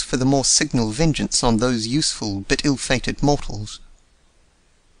calls for the more signal vengeance on those useful but ill-fated mortals.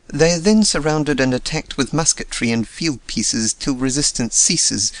 They are then surrounded and attacked with musketry and field pieces till resistance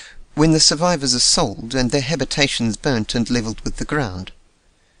ceases, when the survivors are sold, and their habitations burnt and levelled with the ground.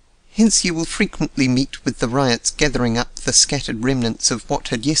 Hence you will frequently meet with the riots gathering up the scattered remnants of what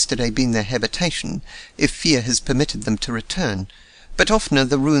had yesterday been their habitation, if fear has permitted them to return, but oftener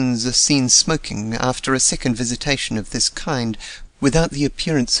the ruins are seen smoking after a second visitation of this kind, without the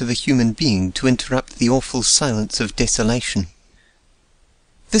appearance of a human being to interrupt the awful silence of desolation.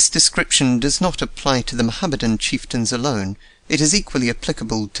 This description does not apply to the Mohammedan chieftains alone, it is equally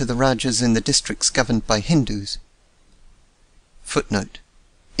applicable to the Rajas in the districts governed by Hindus. Footnote: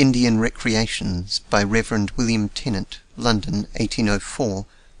 Indian Recreations, by Reverend William Tennant, London, 1804,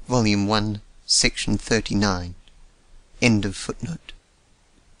 Volume 1, Section 39. End of footnote.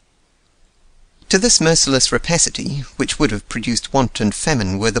 To this merciless rapacity, which would have produced want and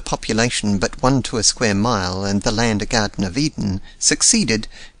famine were the population but 1 to a square mile and the land a Garden of Eden, succeeded,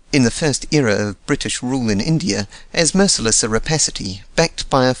 in the first era of British rule in India, as merciless a rapacity, backed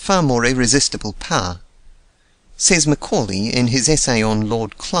by a far more irresistible power. Says Macaulay in his essay on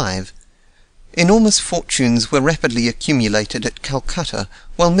Lord Clive, "Enormous fortunes were rapidly accumulated at Calcutta,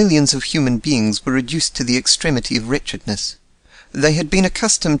 while millions of human beings were reduced to the extremity of wretchedness. They had been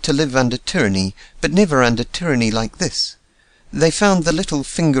accustomed to live under tyranny, but never under tyranny like this. They found the little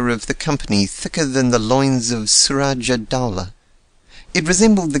finger of the company thicker than the loins of Suraja Dowlah. It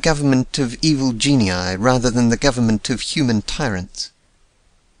resembled the government of evil genii rather than the government of human tyrants.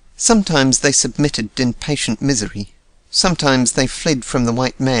 Sometimes they submitted in patient misery. Sometimes they fled from the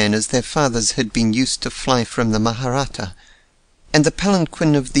white man as their fathers had been used to fly from the Maharatta, and the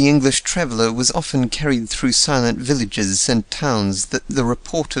palanquin of the English traveller was often carried through silent villages and towns that the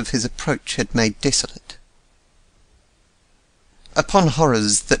report of his approach had made desolate." Upon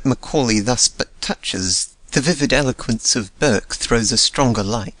horrors that Macaulay thus but touches, the vivid eloquence of Burke throws a stronger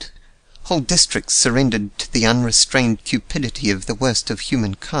light. Whole districts surrendered to the unrestrained cupidity of the worst of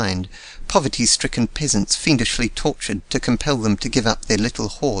humankind, poverty-stricken peasants fiendishly tortured to compel them to give up their little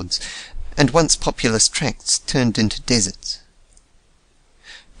hoards, and once populous tracts turned into deserts.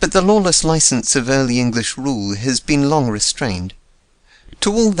 But the lawless license of early English rule has been long restrained.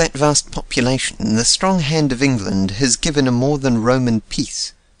 To all that vast population the strong hand of England has given a more than Roman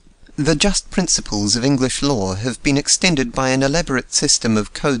peace. The just principles of English law have been extended by an elaborate system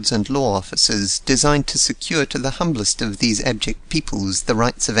of codes and law officers designed to secure to the humblest of these abject peoples the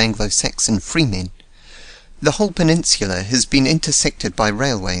rights of Anglo-Saxon freemen. The whole peninsula has been intersected by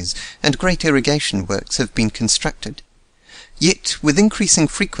railways, and great irrigation works have been constructed. Yet, with increasing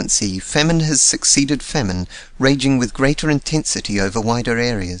frequency, famine has succeeded famine, raging with greater intensity over wider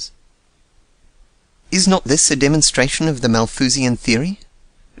areas. Is not this a demonstration of the Malthusian theory?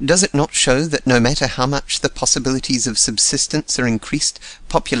 Does it not show that no matter how much the possibilities of subsistence are increased,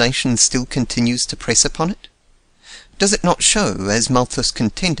 population still continues to press upon it? Does it not show, as Malthus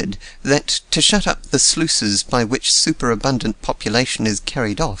contended, that to shut up the sluices by which superabundant population is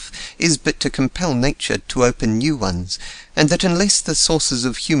carried off is but to compel nature to open new ones, and that unless the sources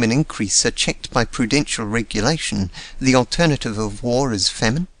of human increase are checked by prudential regulation, the alternative of war is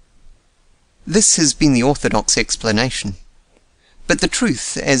famine? This has been the orthodox explanation. But the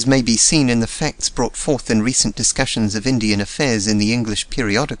truth, as may be seen in the facts brought forth in recent discussions of Indian affairs in the English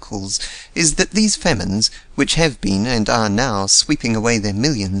periodicals, is that these famines, which have been and are now sweeping away their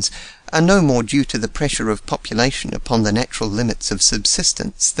millions, are no more due to the pressure of population upon the natural limits of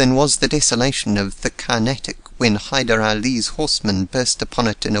subsistence than was the desolation of the Carnatic when Hyder Ali's horsemen burst upon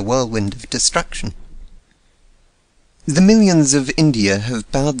it in a whirlwind of destruction. The millions of India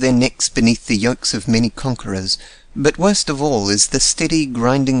have bowed their necks beneath the yokes of many conquerors, but worst of all is the steady,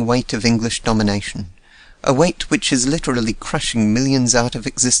 grinding weight of English domination, a weight which is literally crushing millions out of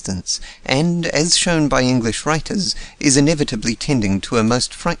existence, and, as shown by English writers, is inevitably tending to a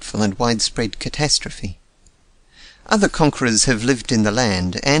most frightful and widespread catastrophe. Other conquerors have lived in the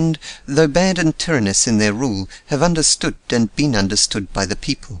land, and, though bad and tyrannous in their rule, have understood and been understood by the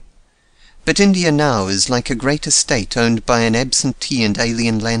people. But India now is like a great estate owned by an absentee and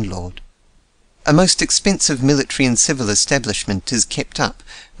alien landlord. A most expensive military and civil establishment is kept up,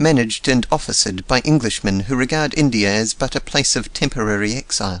 managed and officered by Englishmen who regard India as but a place of temporary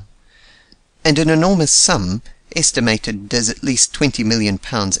exile. And an enormous sum, estimated as at least £20 million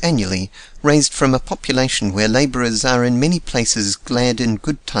annually, raised from a population where labourers are in many places glad in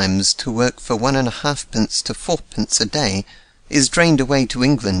good times to work for 1.5 to 4 a day, is drained away to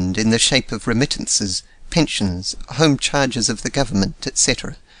England in the shape of remittances, pensions, home charges of the government,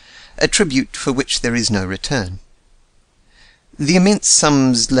 etc., a tribute for which there is no return. The immense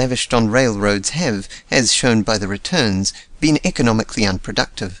sums lavished on railroads have, as shown by the returns, been economically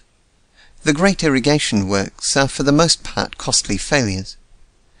unproductive. The great irrigation works are for the most part costly failures.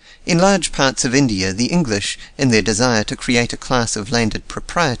 In large parts of India the English, in their desire to create a class of landed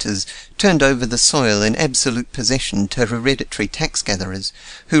proprietors, turned over the soil in absolute possession to hereditary tax-gatherers,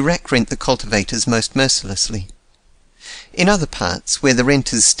 who rack-rent the cultivators most mercilessly. In other parts, where the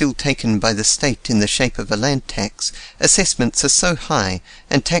rent is still taken by the state in the shape of a land tax, assessments are so high,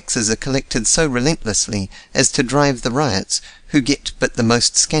 and taxes are collected so relentlessly, as to drive the ryots, who get but the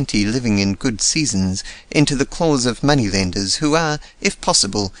most scanty living in good seasons, into the claws of moneylenders, who are, if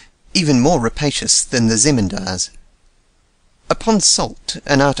possible, even more rapacious than the zemindars. Upon salt,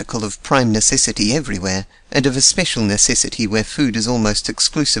 an article of prime necessity everywhere, and of especial necessity where food is almost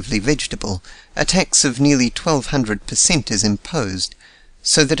exclusively vegetable, a tax of nearly 1200% is imposed,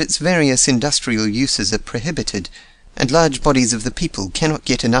 so that its various industrial uses are prohibited, and large bodies of the people cannot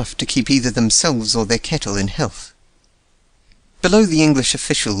get enough to keep either themselves or their cattle in health. Below the English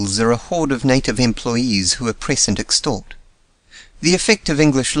officials are a horde of native employees who oppress and extort. The effect of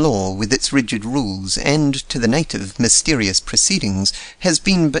English law, with its rigid rules, and, to the native, mysterious proceedings, has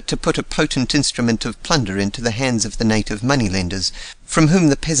been but to put a potent instrument of plunder into the hands of the native moneylenders, from whom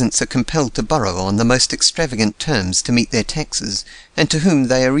the peasants are compelled to borrow on the most extravagant terms to meet their taxes, and to whom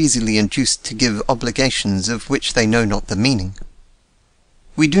they are easily induced to give obligations of which they know not the meaning.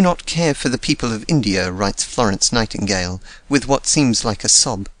 "We do not care for the people of India," writes Florence Nightingale, with what seems like a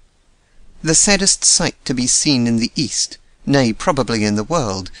sob. "The saddest sight to be seen in the East, nay, probably in the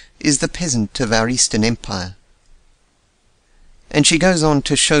world, is the peasant of our Eastern Empire." And she goes on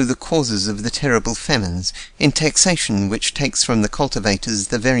to show the causes of the terrible famines, in taxation which takes from the cultivators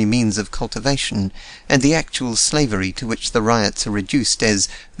the very means of cultivation, and the actual slavery to which the ryots are reduced as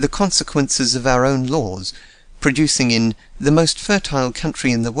the consequences of our own laws, producing in the most fertile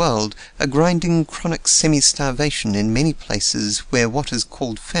country in the world a grinding chronic semi-starvation in many places where what is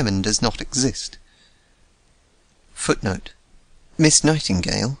called famine does not exist. Footnote. Miss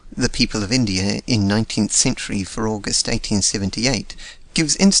Nightingale, The People of India in 19th Century for August 1878,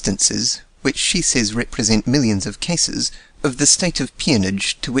 gives instances, which she says represent millions of cases, of the state of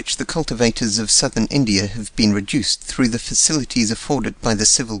peonage to which the cultivators of southern India have been reduced through the facilities afforded by the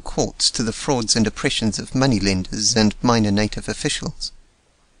civil courts to the frauds and oppressions of moneylenders and minor native officials.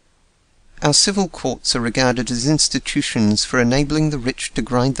 Our civil courts are regarded as institutions for enabling the rich to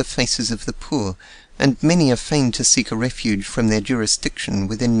grind the faces of the poor, and many are fain to seek a refuge from their jurisdiction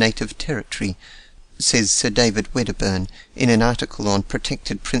within native territory, says Sir David Wedderburn in an article on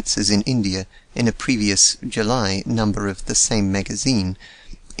protected princes in India in a previous July number of the same magazine,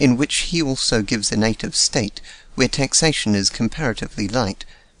 in which he also gives a native state, where taxation is comparatively light,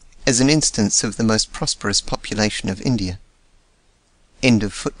 as an instance of the most prosperous population of India. End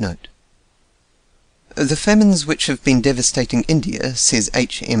of footnote. The famines which have been devastating India, says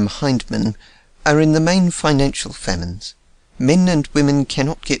H. M. Hindman, are in the main financial famines. Men and women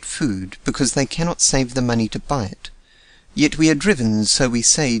cannot get food because they cannot save the money to buy it. Yet we are driven, so we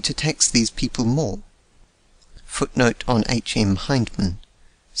say, to tax these people more. Footnote on H. M. Hindman.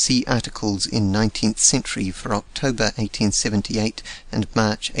 See articles in 19th Century for October 1878 and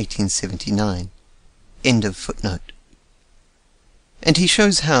March 1879. End of footnote. And he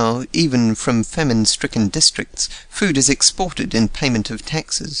shows how, even from famine-stricken districts, food is exported in payment of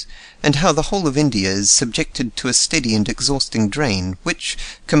taxes, and how the whole of India is subjected to a steady and exhausting drain, which,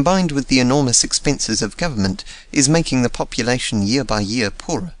 combined with the enormous expenses of government, is making the population year by year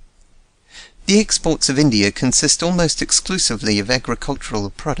poorer. The exports of India consist almost exclusively of agricultural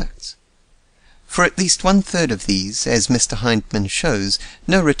products. For at least 1/3 of these, as Mr. Hindman shows,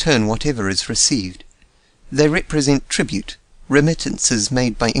 no return whatever is received. They represent tribute, remittances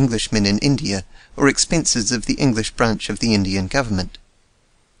made by Englishmen in India, or expenses of the English branch of the Indian government.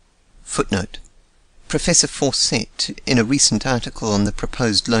 Footnote. Professor Fawcett, in a recent article on the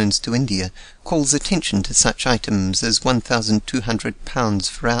proposed loans to India, calls attention to such items as £1,200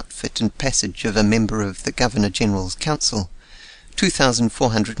 for outfit and passage of a member of the Governor-General's Council,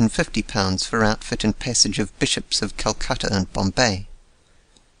 £2,450 for outfit and passage of bishops of Calcutta and Bombay.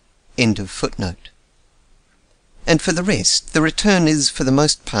 End of footnote. And for the rest, the return is for the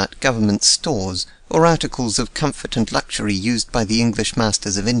most part government stores, or articles of comfort and luxury used by the English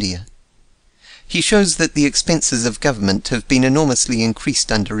masters of India. He shows that the expenses of government have been enormously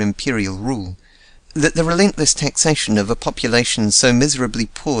increased under imperial rule, that the relentless taxation of a population so miserably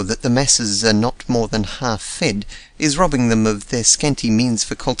poor that the masses are not more than half fed is robbing them of their scanty means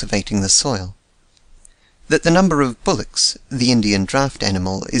for cultivating the soil, that the number of bullocks, the Indian draft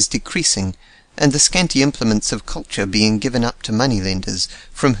animal, is decreasing, and the scanty implements of culture being given up to moneylenders,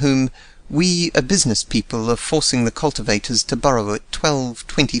 from whom we, a business people, are forcing the cultivators to borrow at 12,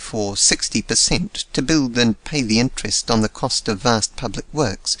 24, 60% to build and pay the interest on the cost of vast public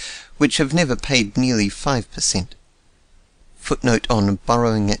works, which have never paid nearly 5%. Footnote on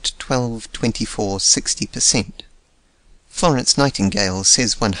borrowing at 12, 24, 60%. Florence Nightingale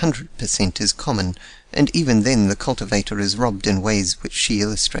says 100% is common, and even then the cultivator is robbed in ways which she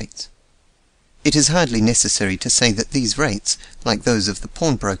illustrates. It is hardly necessary to say that these rates, like those of the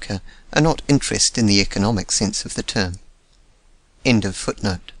pawnbroker, are not interest in the economic sense of the term. End of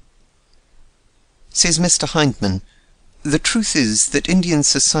footnote. Says Mr. Hindman, "The truth is that Indian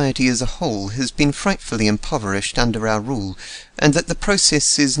society as a whole has been frightfully impoverished under our rule, and that the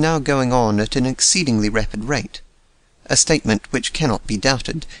process is now going on at an exceedingly rapid rate, a statement which cannot be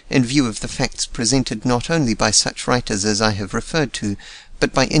doubted, in view of the facts presented not only by such writers as I have referred to,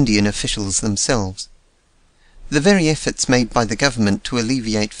 but by Indian officials themselves. The very efforts made by the government to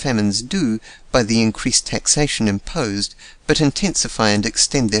alleviate famines do, by the increased taxation imposed, but intensify and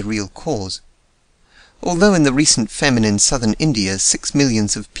extend their real cause. Although in the recent famine in southern India 6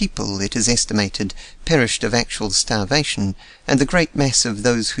 millions of people, it is estimated, perished of actual starvation, and the great mass of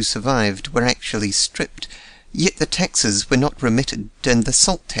those who survived were actually stripped, yet the taxes were not remitted, and the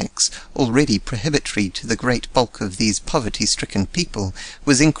salt tax, already prohibitory to the great bulk of these poverty-stricken people,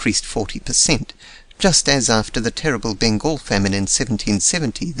 was increased 40%, just as after the terrible Bengal famine in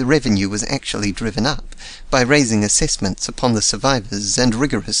 1770 the revenue was actually driven up, by raising assessments upon the survivors and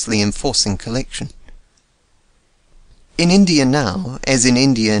rigorously enforcing collection. In India now, as in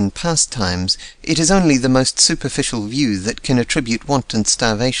India in past times, it is only the most superficial view that can attribute want and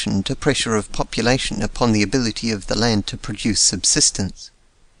starvation to pressure of population upon the ability of the land to produce subsistence.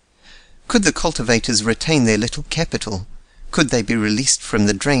 Could the cultivators retain their little capital? Could they be released from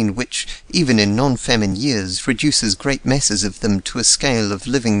the drain which, even in non-famine years, reduces great masses of them to a scale of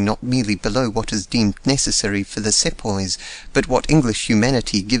living not merely below what is deemed necessary for the sepoys, but what English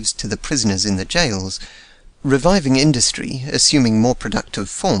humanity gives to the prisoners in the jails, reviving industry, assuming more productive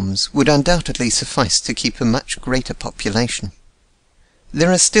forms, would undoubtedly suffice to keep a much greater population.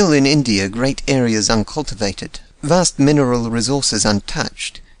 There are still in India great areas uncultivated, vast mineral resources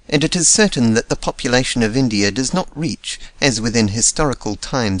untouched, and it is certain that the population of India does not reach, as within historical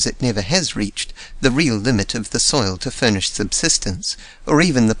times it never has reached, the real limit of the soil to furnish subsistence, or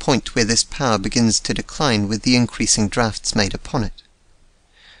even the point where this power begins to decline with the increasing drafts made upon it.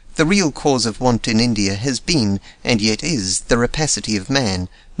 The real cause of want in India has been, and yet is, the rapacity of man,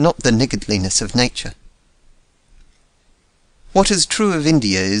 not the niggardliness of nature. What is true of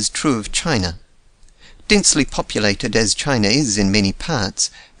India is true of China. Densely populated as China is in many parts,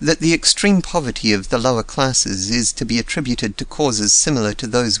 that the extreme poverty of the lower classes is to be attributed to causes similar to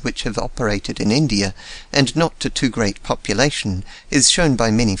those which have operated in India, and not to too great population, is shown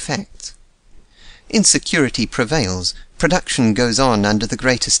by many facts. Insecurity prevails, production goes on under the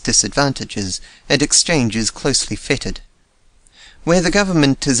greatest disadvantages, and exchange is closely fettered. Where the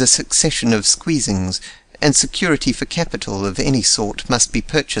government is a succession of squeezings, and security for capital of any sort must be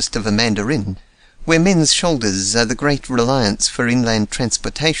purchased of a mandarin, where men's shoulders are the great reliance for inland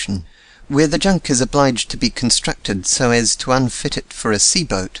transportation, where the junk is obliged to be constructed so as to unfit it for a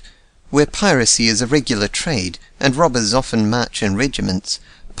sea-boat, where piracy is a regular trade, and robbers often march in regiments,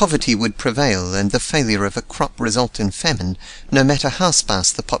 poverty would prevail and the failure of a crop result in famine, no matter how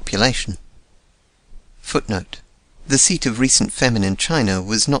sparse the population. Footnote: the seat of recent famine in China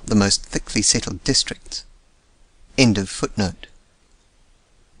was not the most thickly settled districts. End of footnote.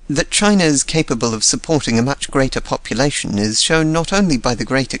 That China is capable of supporting a much greater population is shown not only by the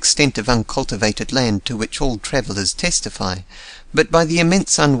great extent of uncultivated land to which all travellers testify, but by the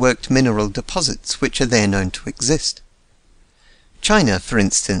immense unworked mineral deposits which are there known to exist. China, for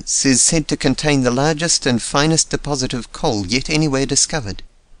instance, is said to contain the largest and finest deposit of coal yet anywhere discovered.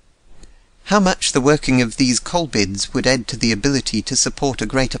 How much the working of these coal beds would add to the ability to support a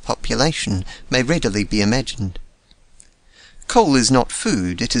greater population may readily be imagined. Coal is not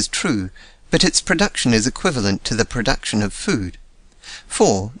food, it is true, but its production is equivalent to the production of food.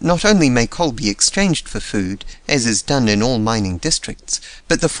 For, not only may coal be exchanged for food, as is done in all mining districts,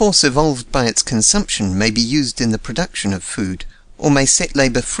 but the force evolved by its consumption may be used in the production of food, or may set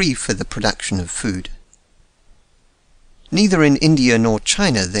labour free for the production of food. Neither in India nor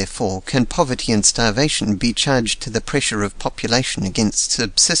China, therefore, can poverty and starvation be charged to the pressure of population against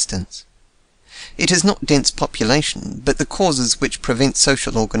subsistence. It is not dense population, but the causes which prevent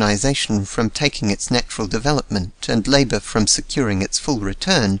social organization from taking its natural development and labour from securing its full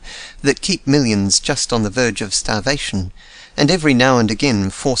return, that keep millions just on the verge of starvation, and every now and again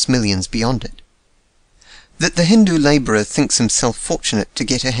force millions beyond it. That the Hindu labourer thinks himself fortunate to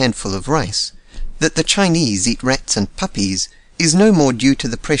get a handful of rice, that the Chinese eat rats and puppies, is no more due to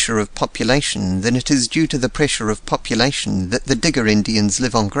the pressure of population than it is due to the pressure of population that the Digger Indians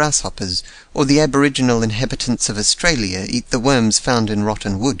live on grasshoppers, or the aboriginal inhabitants of Australia eat the worms found in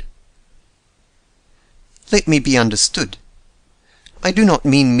rotten wood. Let me be understood. I do not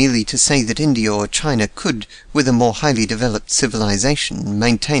mean merely to say that India or China could, with a more highly developed civilization,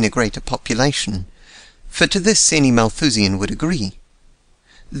 maintain a greater population, for to this any Malthusian would agree.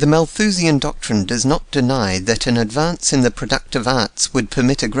 The Malthusian doctrine does not deny that an advance in the productive arts would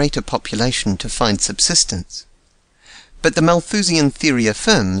permit a greater population to find subsistence. But the Malthusian theory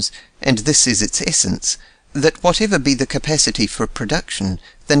affirms, and this is its essence, that whatever be the capacity for production,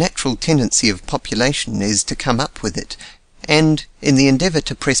 the natural tendency of population is to come up with it, and, in the endeavour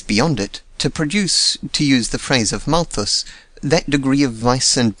to press beyond it, to produce, to use the phrase of Malthus, that degree of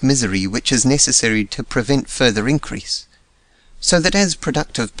vice and misery which is necessary to prevent further increase, so that as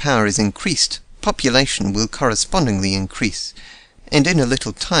productive power is increased, population will correspondingly increase, and in a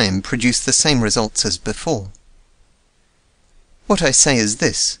little time produce the same results as before. What I say is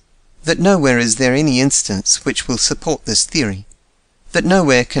this, that nowhere is there any instance which will support this theory, that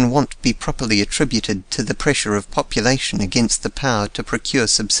nowhere can want be properly attributed to the pressure of population against the power to procure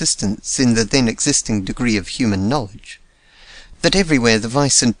subsistence in the then existing degree of human knowledge, that everywhere the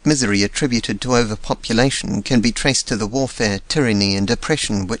vice and misery attributed to overpopulation can be traced to the warfare, tyranny, and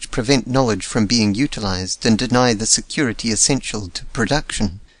oppression which prevent knowledge from being utilized and deny the security essential to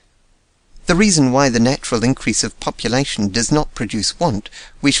production. The reason why the natural increase of population does not produce want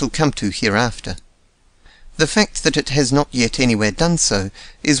we shall come to hereafter. The fact that it has not yet anywhere done so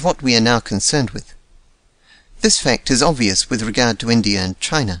is what we are now concerned with. This fact is obvious with regard to India and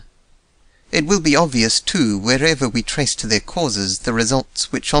China. It will be obvious too wherever we trace to their causes the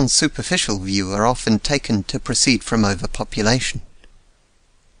results which on superficial view are often taken to proceed from overpopulation.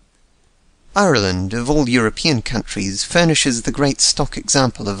 Ireland, of all European countries, furnishes the great stock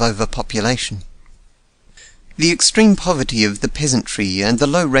example of overpopulation. The extreme poverty of the peasantry and the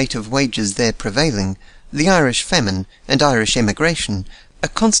low rate of wages there prevailing, the Irish famine, and Irish emigration, are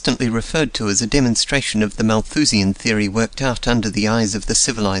constantly referred to as a demonstration of the Malthusian theory worked out under the eyes of the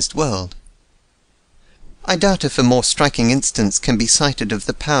civilized world. I doubt if a more striking instance can be cited of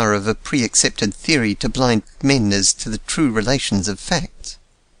the power of a pre-accepted theory to blind men as to the true relations of facts.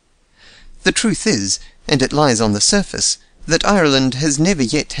 The truth is, and it lies on the surface, that Ireland has never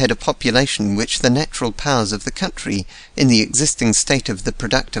yet had a population which the natural powers of the country, in the existing state of the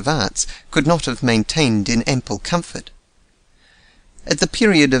productive arts, could not have maintained in ample comfort. At the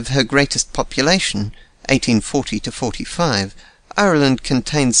period of her greatest population, 1840 to 45, Ireland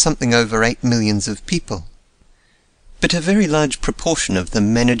contained something over 8 millions of people. But a very large proportion of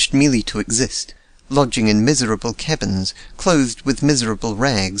them managed merely to exist, lodging in miserable cabins, clothed with miserable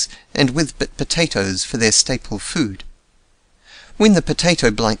rags, and with but potatoes for their staple food. When the potato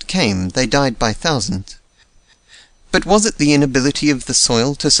blight came, they died by thousands. But was it the inability of the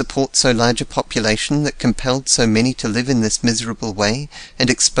soil to support so large a population that compelled so many to live in this miserable way, and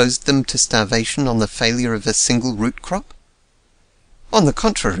exposed them to starvation on the failure of a single root crop? On the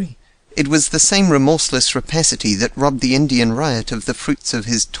contrary, it was the same remorseless rapacity that robbed the Indian ryot of the fruits of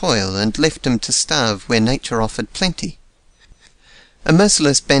his toil and left him to starve where nature offered plenty. A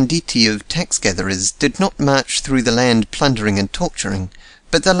merciless banditti of tax-gatherers did not march through the land plundering and torturing,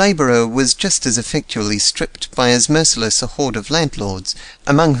 but the labourer was just as effectually stripped by as merciless a horde of landlords,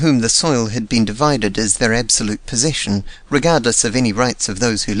 among whom the soil had been divided as their absolute possession, regardless of any rights of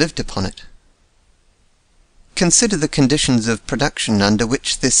those who lived upon it. Consider the conditions of production under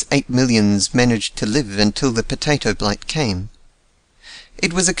which this 8 millions managed to live until the potato blight came.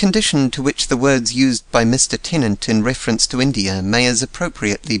 It was a condition to which the words used by Mr. Tennant in reference to India may as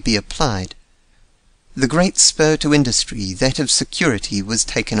appropriately be applied. The great spur to industry, that of security, was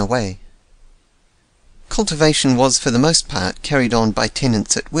taken away. Cultivation was for the most part carried on by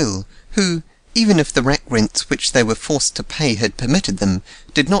tenants at will, who, even if the rack rents which they were forced to pay had permitted them,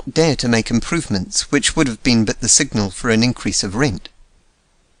 did not dare to make improvements which would have been but the signal for an increase of rent.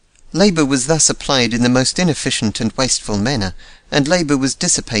 Labour was thus applied in the most inefficient and wasteful manner, and labour was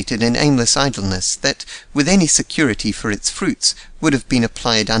dissipated in aimless idleness that, with any security for its fruits, would have been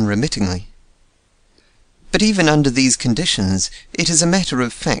applied unremittingly. But even under these conditions, it is a matter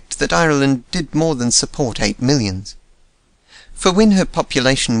of fact that Ireland did more than support 8 millions. For when her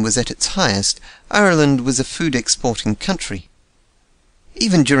population was at its highest, Ireland was a food-exporting country.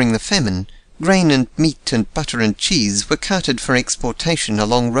 Even during the famine, grain and meat and butter and cheese were carted for exportation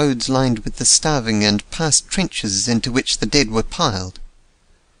along roads lined with the starving and past trenches into which the dead were piled.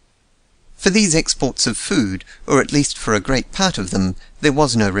 For these exports of food, or at least for a great part of them, there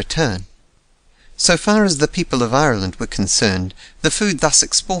was no return. So far as the people of Ireland were concerned, the food thus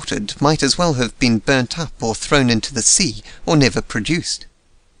exported might as well have been burnt up or thrown into the sea, or never produced.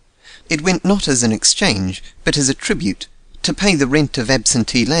 It went not as an exchange, but as a tribute, to pay the rent of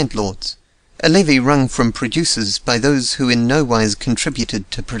absentee landlords, a levy wrung from producers by those who in no wise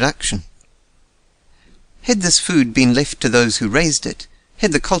contributed to production. Had this food been left to those who raised it,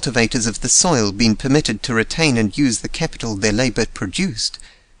 had the cultivators of the soil been permitted to retain and use the capital their labour produced,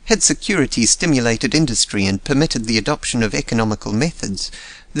 had security stimulated industry and permitted the adoption of economical methods,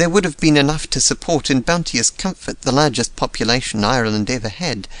 there would have been enough to support in bounteous comfort the largest population Ireland ever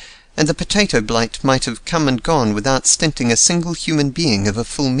had, and the potato blight might have come and gone without stinting a single human being of a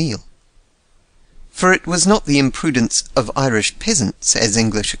full meal. For it was not the imprudence of Irish peasants, as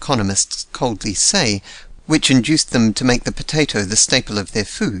English economists coldly say, which induced them to make the potato the staple of their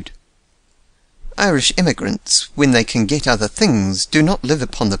food. Irish immigrants, when they can get other things, do not live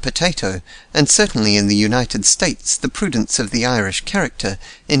upon the potato, and certainly in the United States the prudence of the Irish character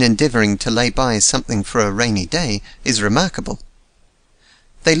in endeavouring to lay by something for a rainy day is remarkable.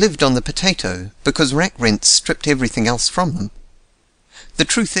 They lived on the potato because rack rents stripped everything else from them. The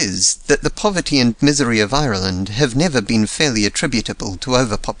truth is that the poverty and misery of Ireland have never been fairly attributable to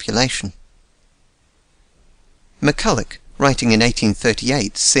overpopulation. McCulloch, writing in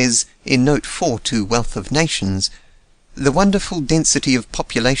 1838, says, in Note 4 to Wealth of Nations, "The wonderful density of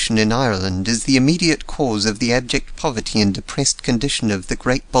population in Ireland is the immediate cause of the abject poverty and depressed condition of the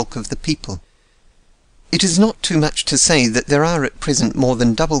great bulk of the people. It is not too much to say that there are at present more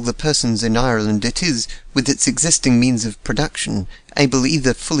than double the persons in Ireland it is, with its existing means of production, able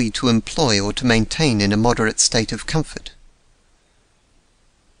either fully to employ or to maintain in a moderate state of comfort."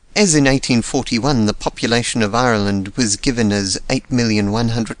 As in 1841 the population of Ireland was given as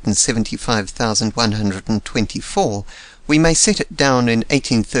 8,175,124, we may set it down in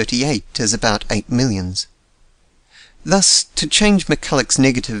 1838 as about 8 millions. Thus, to change McCulloch's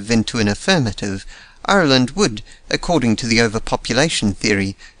negative into an affirmative, Ireland would, according to the overpopulation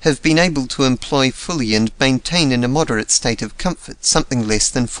theory, have been able to employ fully and maintain in a moderate state of comfort something less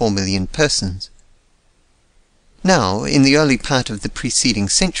than 4 million persons. Now, in the early part of the preceding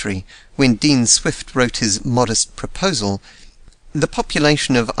century, when Dean Swift wrote his modest proposal, the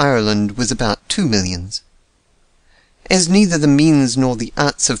population of Ireland was about 2 millions. As neither the means nor the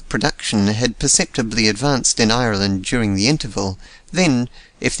arts of production had perceptibly advanced in Ireland during the interval, then,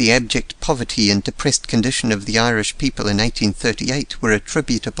 if the abject poverty and depressed condition of the Irish people in 1838 were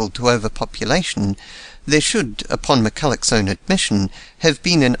attributable to overpopulation, there should, upon McCulloch's own admission, have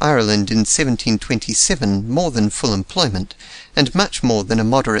been in Ireland in 1727 more than full employment, and much more than a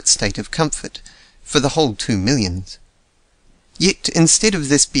moderate state of comfort, for the whole 2 millions. Yet, instead of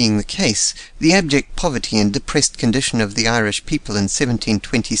this being the case, the abject poverty and depressed condition of the Irish people in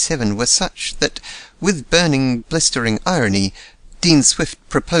 1727 were such that, with burning, blistering irony, Dean Swift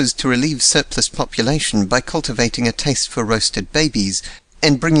proposed to relieve surplus population by cultivating a taste for roasted babies,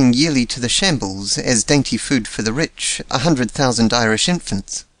 and bringing yearly to the shambles, as dainty food for the rich, 100,000 Irish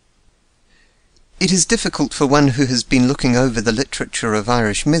infants. It is difficult for one who has been looking over the literature of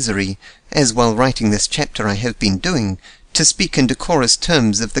Irish misery, as while writing this chapter I have been doing, to speak in decorous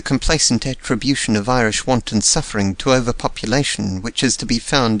terms of the complacent attribution of Irish want and suffering to overpopulation which is to be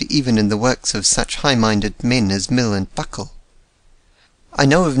found even in the works of such high-minded men as Mill and Buckle. I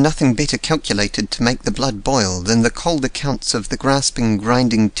know of nothing better calculated to make the blood boil than the cold accounts of the grasping,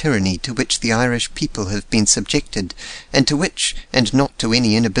 grinding tyranny to which the Irish people have been subjected, and to which, and not to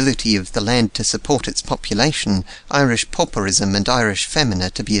any inability of the land to support its population, Irish pauperism and Irish famine are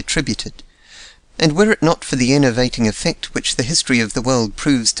to be attributed. And were it not for the enervating effect which the history of the world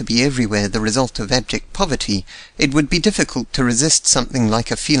proves to be everywhere the result of abject poverty, it would be difficult to resist something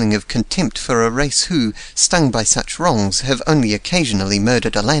like a feeling of contempt for a race who, stung by such wrongs, have only occasionally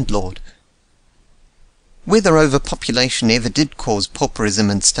murdered a landlord. Whether overpopulation ever did cause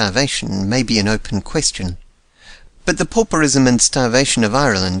pauperism and starvation may be an open question. But the pauperism and starvation of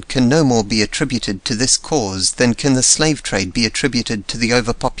Ireland can no more be attributed to this cause than can the slave trade be attributed to the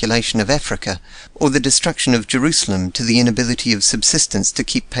overpopulation of Africa, or the destruction of Jerusalem to the inability of subsistence to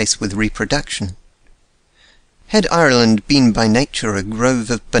keep pace with reproduction. Had Ireland been by nature a grove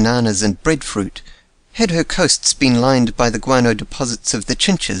of bananas and breadfruit, had her coasts been lined by the guano deposits of the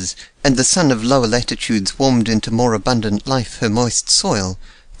Chinchas, and the sun of lower latitudes warmed into more abundant life her moist soil,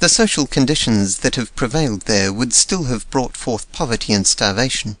 the social conditions that have prevailed there would still have brought forth poverty and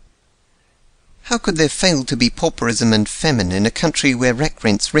starvation. How could there fail to be pauperism and famine in a country where rack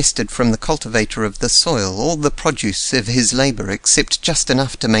rents wrested from the cultivator of the soil all the produce of his labour except just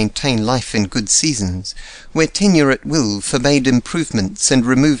enough to maintain life in good seasons, where tenure at will forbade improvements and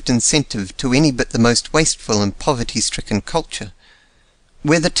removed incentive to any but the most wasteful and poverty-stricken culture,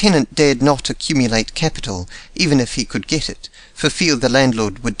 where the tenant dared not accumulate capital, even if he could get it, for fear the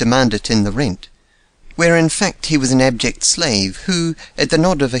landlord would demand it in the rent, where in fact he was an abject slave, who, at the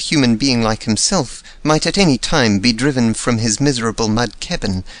nod of a human being like himself, might at any time be driven from his miserable mud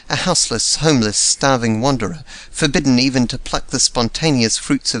cabin, a houseless, homeless, starving wanderer, forbidden even to pluck the spontaneous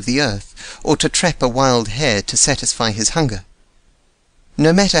fruits of the earth, or to trap a wild hare to satisfy his hunger.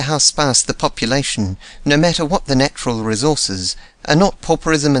 No matter how sparse the population, no matter what the natural resources, Are not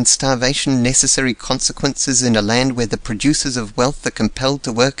pauperism and starvation necessary consequences in a land where the producers of wealth are compelled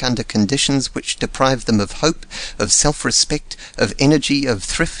to work under conditions which deprive them of hope, of self-respect, of energy, of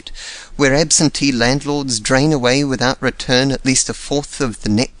thrift, where absentee landlords drain away without return at least a fourth of the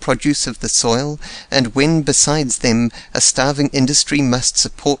net produce of the soil, and when, besides them, a starving industry must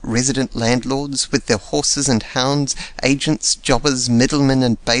support resident landlords with their horses and hounds, agents, jobbers, middlemen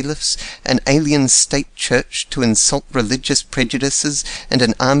and bailiffs, an alien state church to insult religious prejudices, and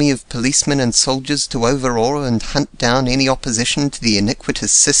an army of policemen and soldiers to overawe and hunt down any opposition to the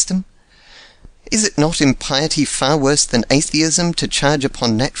iniquitous system? Is it not impiety far worse than atheism to charge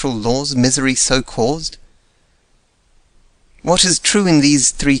upon natural laws misery so caused? What is true in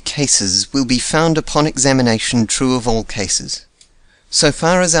these three cases will be found upon examination true of all cases. So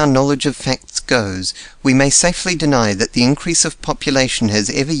far as our knowledge of facts goes, we may safely deny that the increase of population has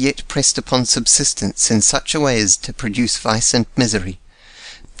ever yet pressed upon subsistence in such a way as to produce vice and misery,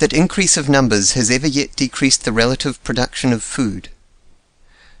 that increase of numbers has ever yet decreased the relative production of food.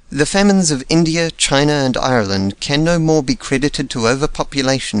 The famines of India, China, and Ireland can no more be credited to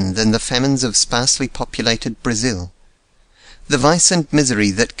overpopulation than the famines of sparsely populated Brazil. The vice and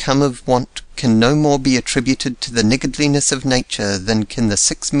misery that come of want can no more be attributed to the niggardliness of nature than can the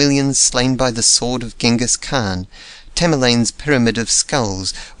 6 millions slain by the sword of Genghis Khan, Tamerlane's pyramid of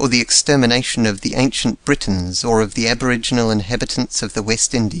skulls, or the extermination of the ancient Britons, or of the aboriginal inhabitants of the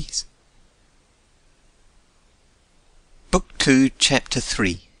West Indies. Book 2, Chapter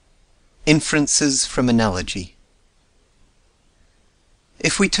 3. Inferences from Analogy.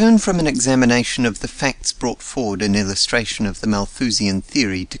 If we turn from an examination of the facts brought forward in illustration of the Malthusian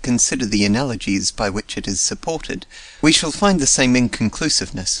theory to consider the analogies by which it is supported, we shall find the same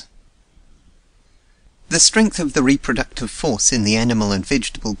inconclusiveness. The strength of the reproductive force in the animal and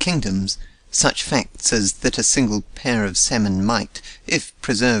vegetable kingdoms, such facts as that a single pair of salmon might, if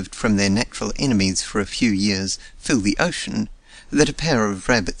preserved from their natural enemies for a few years, fill the ocean, that a pair of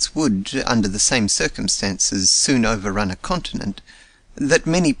rabbits would, under the same circumstances, soon overrun a continent, that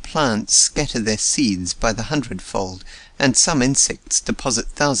many plants scatter their seeds by the hundredfold, and some insects deposit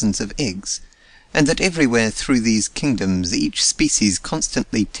thousands of eggs, and that everywhere through these kingdoms each species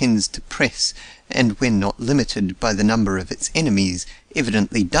constantly tends to press, and when not limited by the number of its enemies,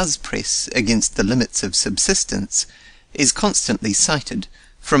 evidently does press against the limits of subsistence, is constantly cited,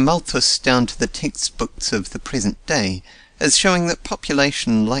 from Malthus down to the textbooks of the present day, as showing that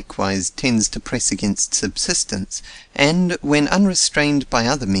population likewise tends to press against subsistence, and, when unrestrained by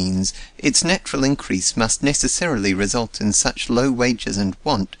other means, its natural increase must necessarily result in such low wages and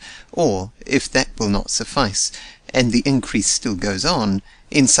want, or, if that will not suffice, and the increase still goes on,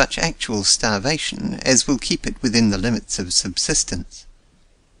 in such actual starvation as will keep it within the limits of subsistence.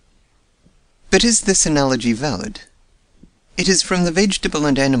 But is this analogy valid? It is from the vegetable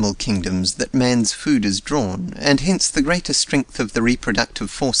and animal kingdoms that man's food is drawn, and hence the greater strength of the reproductive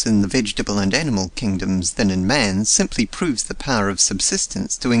force in the vegetable and animal kingdoms than in man simply proves the power of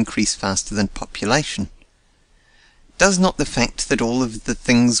subsistence to increase faster than population. Does not the fact that all of the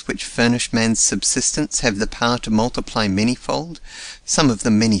things which furnish man's subsistence have the power to multiply manyfold, some of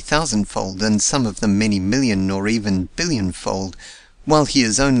them many thousandfold, and some of them many million or even billionfold, while he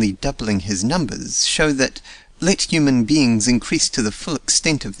is only doubling his numbers, show that, let human beings increase to the full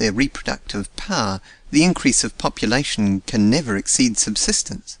extent of their reproductive power, the increase of population can never exceed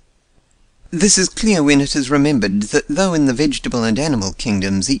subsistence? This is clear when it is remembered that though in the vegetable and animal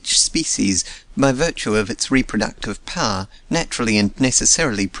kingdoms each species, by virtue of its reproductive power, naturally and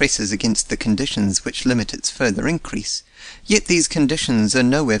necessarily presses against the conditions which limit its further increase, yet these conditions are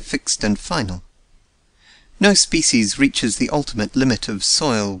nowhere fixed and final. No species reaches the ultimate limit of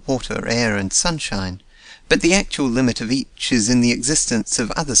soil, water, air, and sunshine, but the actual limit of each is in the existence of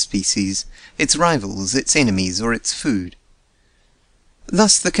other species, its rivals, its enemies, or its food.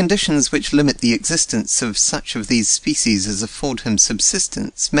 Thus the conditions which limit the existence of such of these species as afford him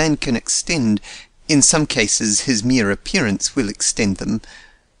subsistence, man can extend, in some cases his mere appearance will extend them,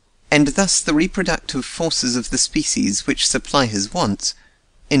 and thus the reproductive forces of the species which supply his wants,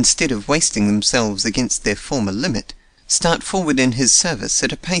 instead of wasting themselves against their former limit, start forward in his service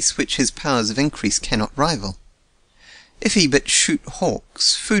at a pace which his powers of increase cannot rival. If he but shoot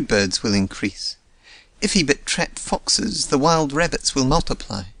hawks, food birds will increase. If he but trap foxes, the wild rabbits will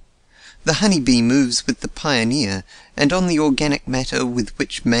multiply. The honey-bee moves with the pioneer, and on the organic matter with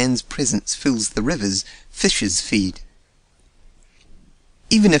which man's presence fills the rivers, fishes feed.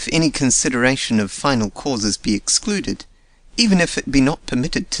 Even if any consideration of final causes be excluded, even if it be not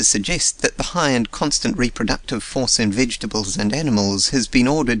permitted to suggest that the high and constant reproductive force in vegetables and animals has been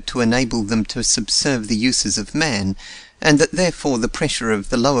ordered to enable them to subserve the uses of man, and that therefore the pressure of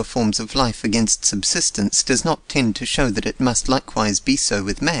the lower forms of life against subsistence does not tend to show that it must likewise be so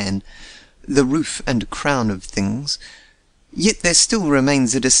with man, the roof and crown of things, yet there still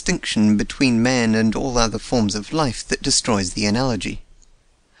remains a distinction between man and all other forms of life that destroys the analogy.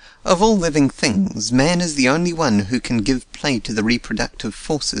 Of all living things, man is the only one who can give play to the reproductive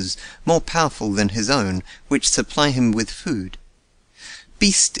forces, more powerful than his own, which supply him with food.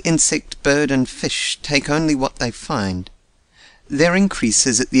 Beast, insect, bird, and fish take only what they find. Their increase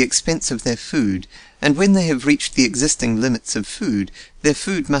is at the expense of their food, and when they have reached the existing limits of food, their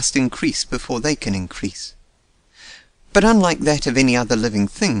food must increase before they can increase. But unlike that of any other living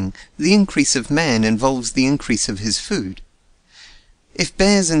thing, the increase of man involves the increase of his food. If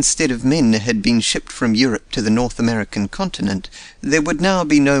bears instead of men had been shipped from Europe to the North American continent, there would now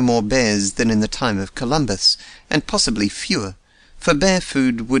be no more bears than in the time of Columbus, and possibly fewer, for bear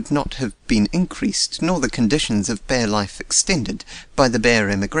food would not have been increased, nor the conditions of bear life extended, by the bear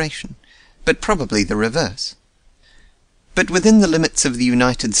emigration, but probably the reverse. But within the limits of the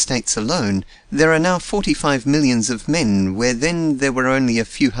United States alone, there are now 45 millions of men, where then there were only a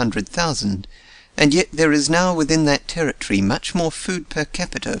few 100,000, and yet there is now within that territory much more food per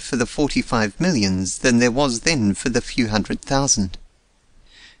capita for the 45 millions than there was then for the few 100,000.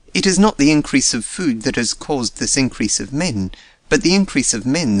 It is not the increase of food that has caused this increase of men, but the increase of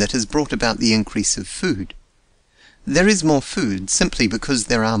men that has brought about the increase of food. There is more food simply because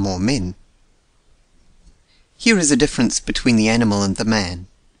there are more men. Here is a difference between the animal and the man.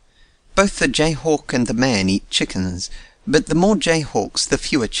 Both the jayhawk and the man eat chickens, but the more jayhawks the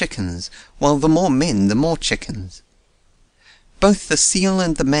fewer chickens, while the more men the more chickens. Both the seal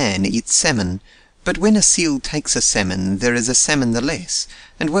and the man eat salmon, but when a seal takes a salmon there is a salmon the less,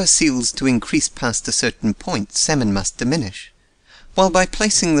 and were seals to increase past a certain point, salmon must diminish. While by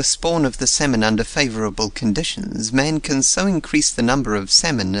placing the spawn of the salmon under favourable conditions, man can so increase the number of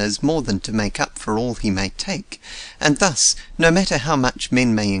salmon as more than to make up for all he may take, and thus, no matter how much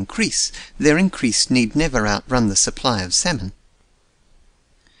men may increase, their increase need never outrun the supply of salmon.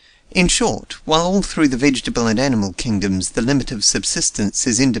 In short, while all through the vegetable and animal kingdoms the limit of subsistence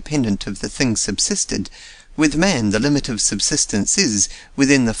is independent of the thing subsisted, with man the limit of subsistence is,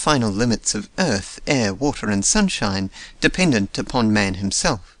 within the final limits of earth, air, water, and sunshine, dependent upon man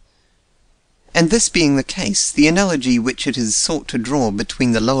himself. And this being the case, the analogy which it is sought to draw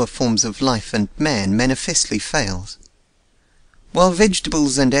between the lower forms of life and man manifestly fails. While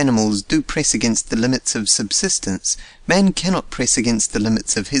vegetables and animals do press against the limits of subsistence, man cannot press against the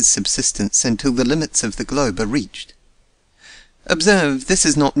limits of his subsistence until the limits of the globe are reached. Observe, this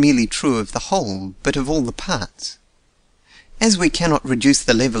is not merely true of the whole, but of all the parts. As we cannot reduce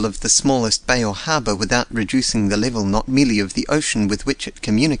the level of the smallest bay or harbour without reducing the level not merely of the ocean with which it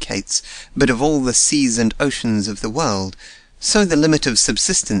communicates, but of all the seas and oceans of the world, so the limit of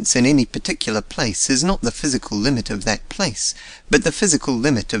subsistence in any particular place is not the physical limit of that place, but the physical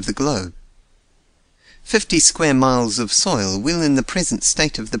limit of the globe. 50 square miles of soil will in the present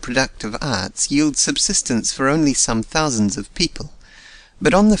state of the productive arts yield subsistence for only some thousands of people,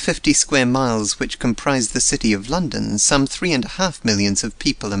 but on the 50 square miles which comprise the city of London some 3.5 millions of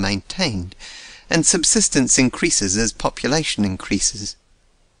people are maintained, and subsistence increases as population increases.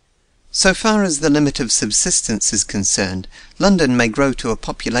 So far as the limit of subsistence is concerned, London may grow to a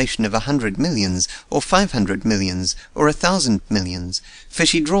population of 100 millions, or 500 millions, or 1,000 millions, for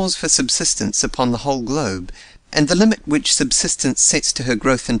she draws for subsistence upon the whole globe, and the limit which subsistence sets to her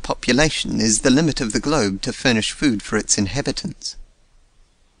growth in population is the limit of the globe to furnish food for its inhabitants.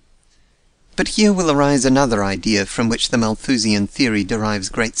 But here will arise another idea from which the Malthusian theory derives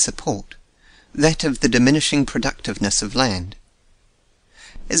great support, that of the diminishing productiveness of land.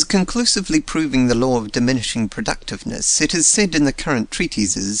 As conclusively proving the law of diminishing productiveness, it is said in the current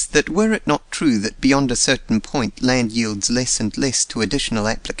treatises that were it not true that beyond a certain point land yields less and less to additional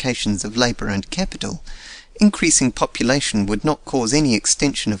applications of labour and capital, increasing population would not cause any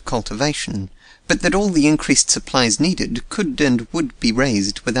extension of cultivation, but that all the increased supplies needed could and would be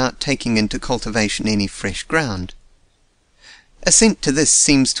raised without taking into cultivation any fresh ground. Assent to this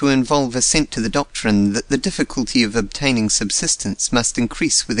seems to involve assent to the doctrine that the difficulty of obtaining subsistence must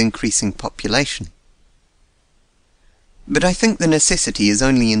increase with increasing population. But I think the necessity is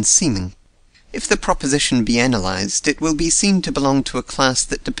only in seeming. If the proposition be analysed, it will be seen to belong to a class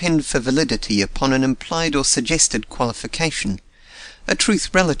that depend for validity upon an implied or suggested qualification, a truth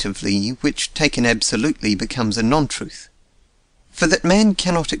relatively, which taken absolutely becomes a non-truth. For that man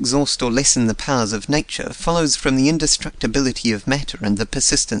cannot exhaust or lessen the powers of nature follows from the indestructibility of matter and the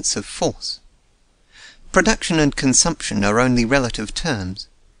persistence of force. Production and consumption are only relative terms.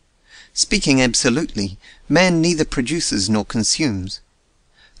 Speaking absolutely, man neither produces nor consumes.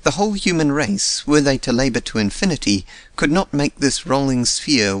 The whole human race, were they to labour to infinity, could not make this rolling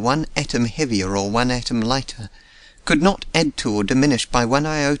sphere 1 atom heavier or 1 atom lighter, could not add to or diminish by 1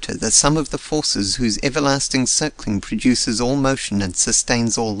 iota the sum of the forces whose everlasting circling produces all motion and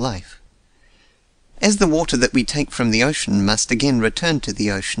sustains all life. As the water that we take from the ocean must again return to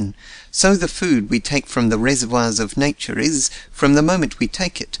the ocean, so the food we take from the reservoirs of nature is, from the moment we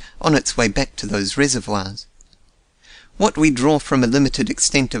take it, on its way back to those reservoirs. What we draw from a limited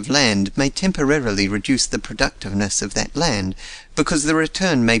extent of land may temporarily reduce the productiveness of that land, because the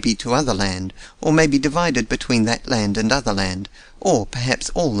return may be to other land, or may be divided between that land and other land, or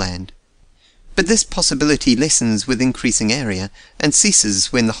perhaps all land. But this possibility lessens with increasing area, and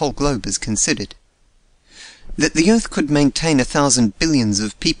ceases when the whole globe is considered. That the earth could maintain 1,000 billions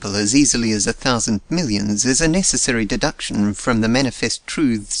of people as easily as 1,000 millions is a necessary deduction from the manifest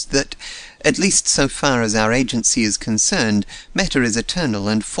truths that, at least so far as our agency is concerned, matter is eternal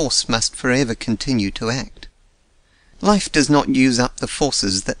and force must forever continue to act. Life does not use up the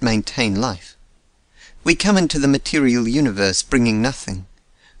forces that maintain life. We come into the material universe bringing nothing.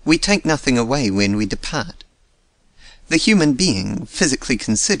 We take nothing away when we depart. The human being, physically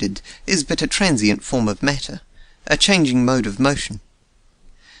considered, is but a transient form of matter, a changing mode of motion.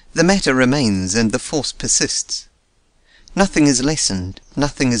 The matter remains and the force persists. Nothing is lessened,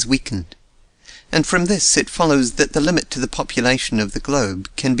 nothing is weakened. And from this it follows that the limit to the population of the globe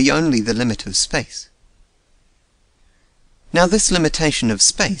can be only the limit of space. Now this limitation of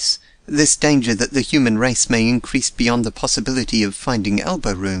space, this danger that the human race may increase beyond the possibility of finding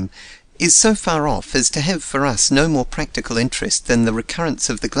elbow room, is so far off as to have for us no more practical interest than the recurrence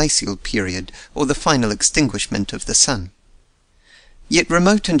of the glacial period or the final extinguishment of the sun. Yet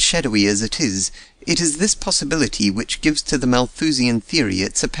remote and shadowy as it is this possibility which gives to the Malthusian theory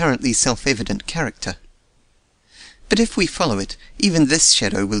its apparently self-evident character. But if we follow it, even this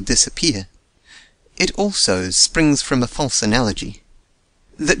shadow will disappear. It also springs from a false analogy.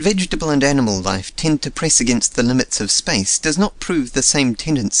 That vegetable and animal life tend to press against the limits of space does not prove the same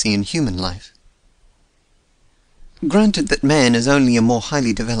tendency in human life. Granted that man is only a more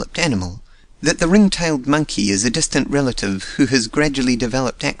highly developed animal, that the ring-tailed monkey is a distant relative who has gradually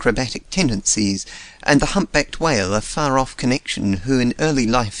developed acrobatic tendencies, and the humpbacked whale a far-off connection who in early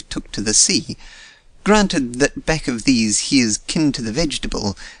life took to the sea, granted that back of these he is kin to the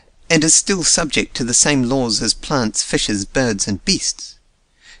vegetable, and is still subject to the same laws as plants, fishes, birds, and beasts,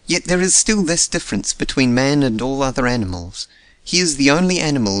 yet there is still this difference between man and all other animals. He is the only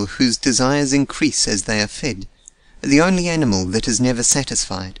animal whose desires increase as they are fed, the only animal that is never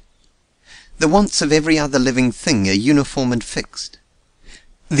satisfied. The wants of every other living thing are uniform and fixed.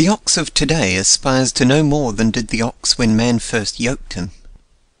 The ox of today aspires to no more than did the ox when man first yoked him.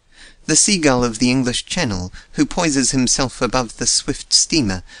 The seagull of the English Channel, who poises himself above the swift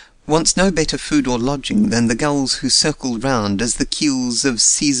steamer, wants no better food or lodging than the gulls who circled round as the keels of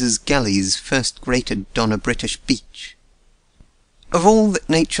Caesar's galleys first grated on a British beach. Of all that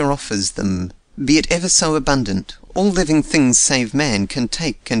nature offers them, be it ever so abundant, all living things save man can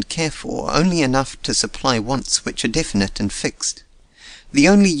take and care for only enough to supply wants which are definite and fixed. The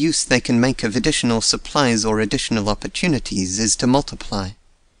only use they can make of additional supplies or additional opportunities is to multiply.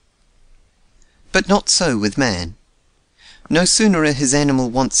 But not so with man. No sooner are his animal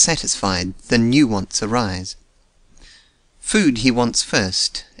wants satisfied than new wants arise. Food he wants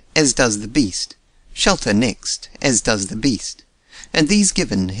first, as does the beast; shelter next, as does the beast; and these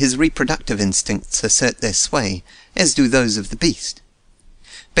given, his reproductive instincts assert their sway, as do those of the beast.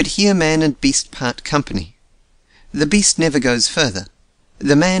 But here man and beast part company. The beast never goes further.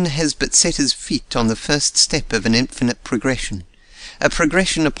 The man has but set his feet on the first step of an infinite progression, a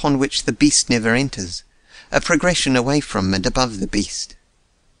progression upon which the beast never enters, a progression away from and above the beast.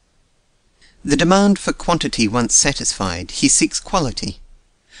 The demand for quantity once satisfied, he seeks quality.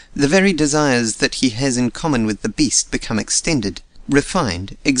 The very desires that he has in common with the beast become extended,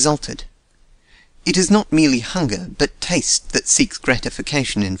 refined, exalted. It is not merely hunger, but taste that seeks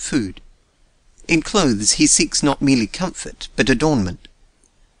gratification in food. In clothes he seeks not merely comfort, but adornment.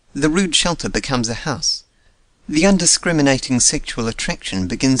 The rude shelter becomes a house. The undiscriminating sexual attraction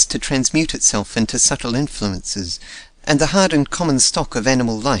begins to transmute itself into subtle influences, and the hard and common stock of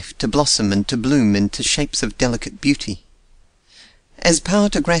animal life to blossom and to bloom into shapes of delicate beauty. As power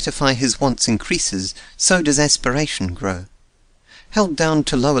to gratify his wants increases, so does aspiration grow. Held down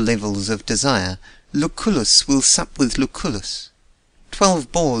to lower levels of desire, Lucullus will sup with Lucullus,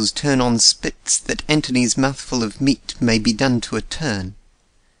 12 boars turn on spits that Antony's mouthful of meat may be done to a turn.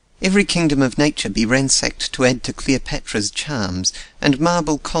 Every kingdom of nature be ransacked to add to Cleopatra's charms, and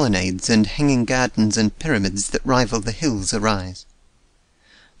marble colonnades and hanging gardens and pyramids that rival the hills arise.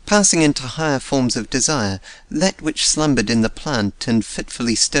 Passing into higher forms of desire, that which slumbered in the plant and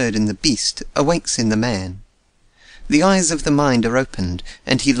fitfully stirred in the beast awakes in the man. The eyes of the mind are opened,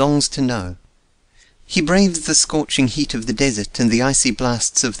 and he longs to know. He braves the scorching heat of the desert and the icy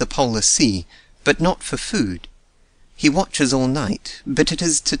blasts of the polar sea, but not for food. He watches all night, but it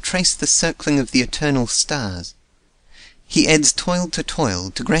is to trace the circling of the eternal stars. He adds toil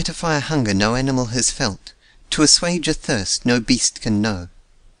to gratify a hunger no animal has felt, to assuage a thirst no beast can know.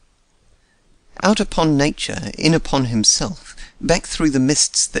 Out upon nature, in upon himself, back through the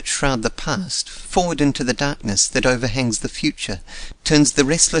mists that shroud the past, forward into the darkness that overhangs the future, turns the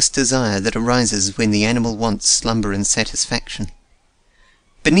restless desire that arises when the animal wants slumber and satisfaction.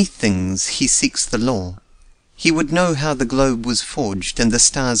 Beneath things he seeks the law. He would know how the globe was forged and the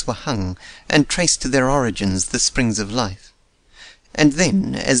stars were hung, and trace to their origins the springs of life. And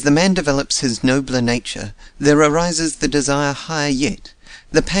then, as the man develops his nobler nature, there arises the desire higher yet,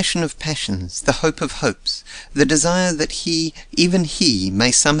 the passion of passions, the hope of hopes, the desire that he, even he, may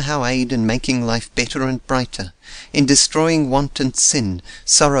somehow aid in making life better and brighter, in destroying want and sin,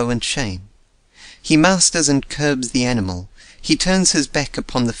 sorrow and shame. He masters and curbs the animal. He turns his back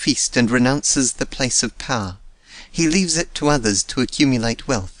upon the feast and renounces the place of power. He leaves it to others to accumulate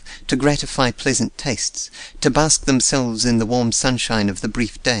wealth, to gratify pleasant tastes, to bask themselves in the warm sunshine of the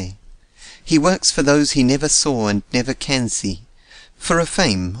brief day. He works for those he never saw and never can see, for a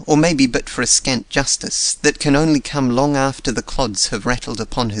fame, or maybe but for a scant justice, that can only come long after the clods have rattled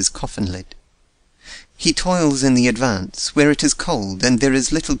upon his coffin-lid. He toils in the advance, where it is cold, and there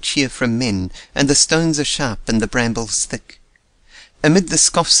is little cheer from men, and the stones are sharp and the brambles thick. Amid the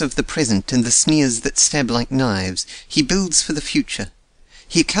scoffs of the present and the sneers that stab like knives, he builds for the future.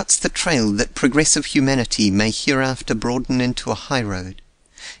 He cuts the trail that progressive humanity may hereafter broaden into a high road.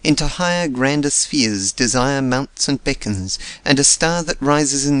 Into higher, grander spheres desire mounts and beckons, and a star that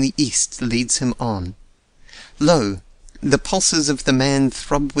rises in the east leads him on. Lo, the pulses of the man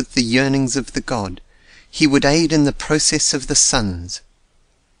throb with the yearnings of the god. He would aid in the process of the suns.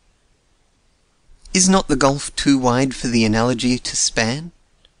 Is not the gulf too wide for the analogy to span?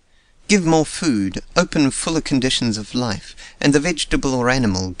 Give more food, open fuller conditions of life, and the vegetable or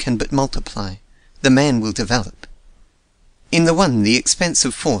animal can but multiply. The man will develop. In the one, the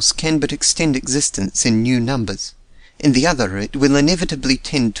expansive force can but extend existence in new numbers. In the other, it will inevitably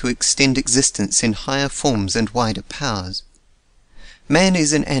tend to extend existence in higher forms and wider powers. Man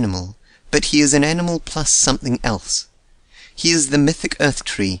is an animal, but he is an animal plus something else. He is the mythic earth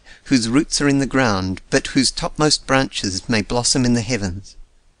tree, whose roots are in the ground, but whose topmost branches may blossom in the heavens.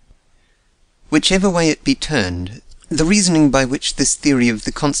 Whichever way it be turned, the reasoning by which this theory of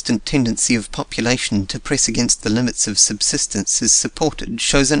the constant tendency of population to press against the limits of subsistence is supported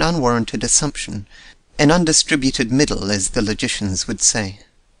shows an unwarranted assumption, an undistributed middle, as the logicians would say.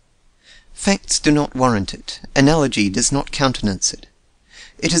 Facts do not warrant it, analogy does not countenance it.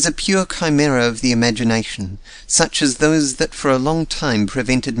 It is a pure chimera of the imagination, such as those that for a long time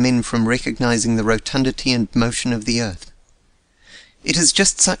prevented men from recognizing the rotundity and motion of the earth. It is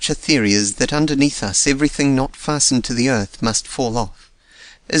just such a theory as that underneath us everything not fastened to the earth must fall off,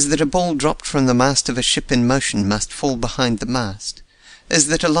 as that a ball dropped from the mast of a ship in motion must fall behind the mast, as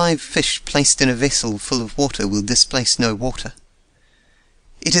that a live fish placed in a vessel full of water will displace no water.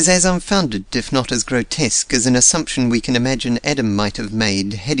 It is as unfounded, if not as grotesque, as an assumption we can imagine Adam might have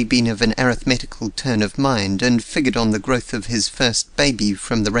made had he been of an arithmetical turn of mind and figured on the growth of his first baby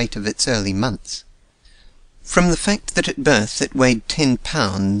from the rate of its early months. From the fact that at birth it weighed 10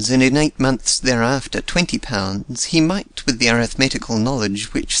 pounds, and in 8 months thereafter 20 pounds, he might, with the arithmetical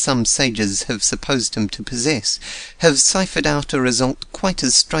knowledge which some sages have supposed him to possess, have ciphered out a result quite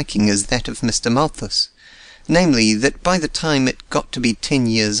as striking as that of Mr. Malthus, namely, that by the time it got to be 10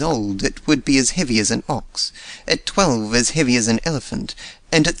 years old it would be as heavy as an ox, at 12 as heavy as an elephant,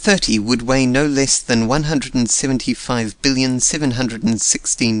 and at 30 would weigh no less than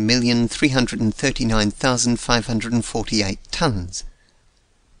 175,716,339,548 tons.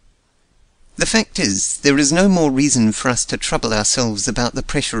 The fact is, there is no more reason for us to trouble ourselves about the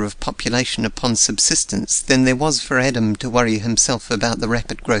pressure of population upon subsistence than there was for Adam to worry himself about the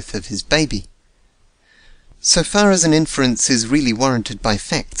rapid growth of his baby. So far as an inference is really warranted by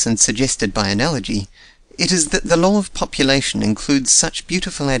facts and suggested by analogy, It is that the law of population includes such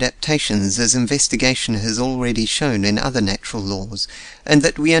beautiful adaptations as investigation has already shown in other natural laws, and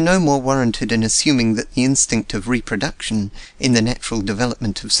that we are no more warranted in assuming that the instinct of reproduction, in the natural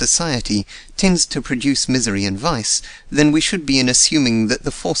development of society, tends to produce misery and vice, than we should be in assuming that the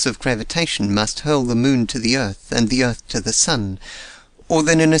force of gravitation must hurl the moon to the earth and the earth to the sun, or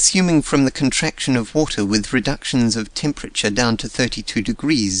than in assuming from the contraction of water with reductions of temperature down to 32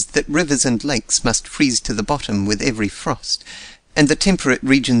 degrees that rivers and lakes must freeze to the bottom with every frost, and the temperate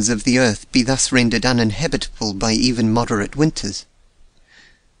regions of the earth be thus rendered uninhabitable by even moderate winters.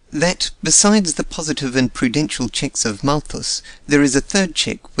 That, besides the positive and prudential checks of Malthus, there is a third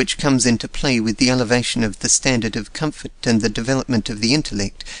check which comes into play with the elevation of the standard of comfort and the development of the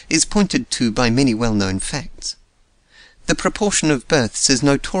intellect, is pointed to by many well-known facts. The proportion of births is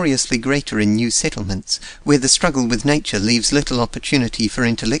notoriously greater in new settlements, where the struggle with nature leaves little opportunity for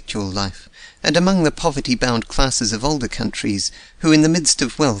intellectual life, and among the poverty-bound classes of older countries, who in the midst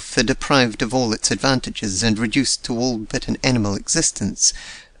of wealth are deprived of all its advantages and reduced to all but an animal existence,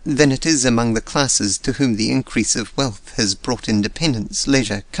 than it is among the classes to whom the increase of wealth has brought independence,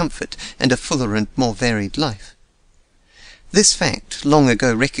 leisure, comfort, and a fuller and more varied life. This fact, long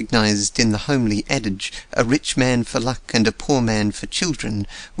ago recognized in the homely adage, "A rich man for luck and a poor man for children,"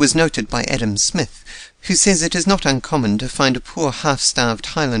 was noted by Adam Smith, who says it is not uncommon to find a poor half-starved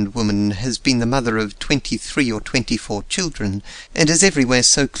Highland woman has been the mother of 23 or 24 children, and is everywhere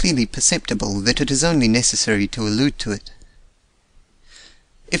so clearly perceptible that it is only necessary to allude to it.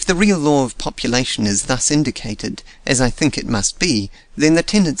 If the real law of population is thus indicated, as I think it must be, then the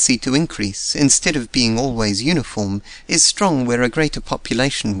tendency to increase, instead of being always uniform, is strong where a greater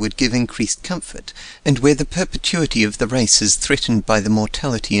population would give increased comfort, and where the perpetuity of the race is threatened by the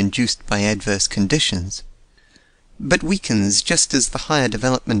mortality induced by adverse conditions, but weakens just as the higher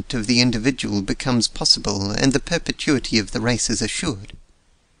development of the individual becomes possible and the perpetuity of the race is assured.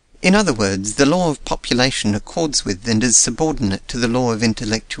 In other words, the law of population accords with and is subordinate to the law of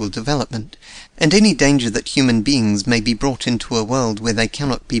intellectual development, and any danger that human beings may be brought into a world where they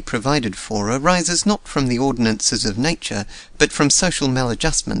cannot be provided for arises not from the ordinances of nature, but from social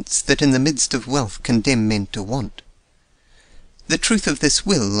maladjustments that in the midst of wealth condemn men to want. The truth of this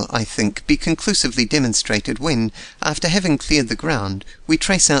will, I think, be conclusively demonstrated when, after having cleared the ground, we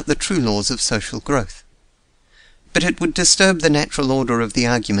trace out the true laws of social growth. But it would disturb the natural order of the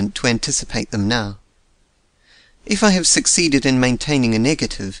argument to anticipate them now. If I have succeeded in maintaining a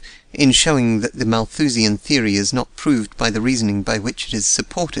negative, in showing that the Malthusian theory is not proved by the reasoning by which it is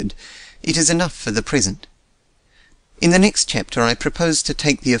supported, it is enough for the present. In the next chapter I propose to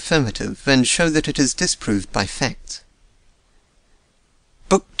take the affirmative, and show that it is disproved by facts.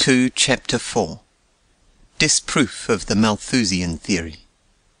 Book 2, Chapter 4. Disproof of the Malthusian theory.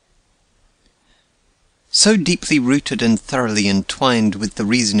 So deeply rooted and thoroughly entwined with the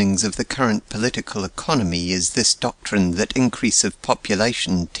reasonings of the current political economy is this doctrine that increase of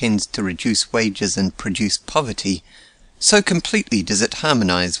population tends to reduce wages and produce poverty, so completely does it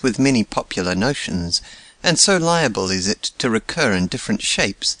harmonize with many popular notions, and so liable is it to recur in different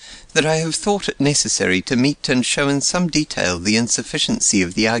shapes, that I have thought it necessary to meet and show in some detail the insufficiency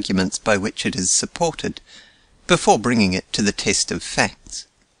of the arguments by which it is supported, before bringing it to the test of facts.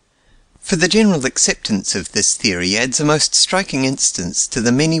 For the general acceptance of this theory adds a most striking instance to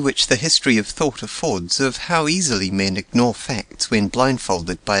the many which the history of thought affords of how easily men ignore facts when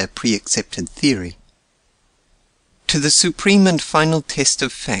blindfolded by a pre-accepted theory. To the supreme and final test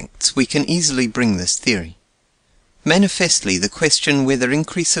of facts we can easily bring this theory. Manifestly the question whether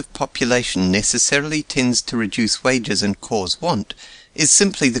increase of population necessarily tends to reduce wages and cause want is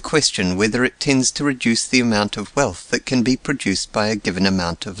simply the question whether it tends to reduce the amount of wealth that can be produced by a given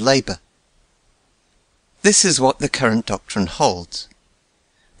amount of labor. This is what the current doctrine holds.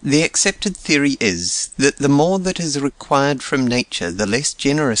 The accepted theory is that the more that is required from nature, the less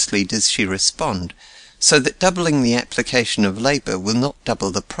generously does she respond, so that doubling the application of labor will not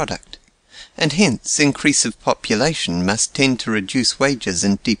double the product, and hence increase of population must tend to reduce wages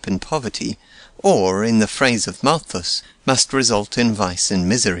and deepen poverty, or, in the phrase of Malthus, must result in vice and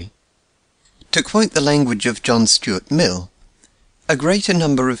misery. To quote the language of John Stuart Mill, a greater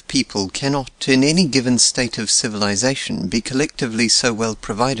number of people cannot, in any given state of civilization, be collectively so well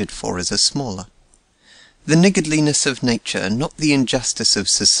provided for as a smaller. The niggardliness of nature, not the injustice of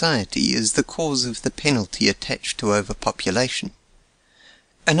society, is the cause of the penalty attached to overpopulation.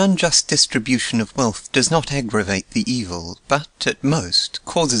 An unjust distribution of wealth does not aggravate the evil, but, at most,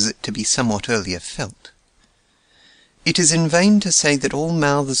 causes it to be somewhat earlier felt. It is in vain to say that all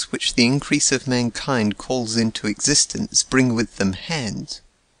mouths which the increase of mankind calls into existence bring with them hands.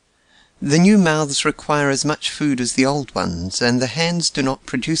 The new mouths require as much food as the old ones, and the hands do not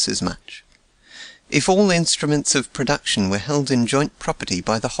produce as much. If all instruments of production were held in joint property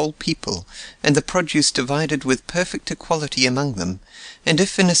by the whole people, and the produce divided with perfect equality among them, and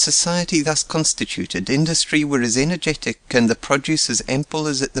if in a society thus constituted industry were as energetic and the produce as ample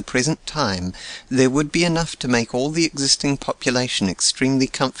as at the present time, there would be enough to make all the existing population extremely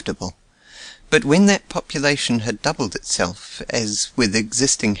comfortable. But when that population had doubled itself, as with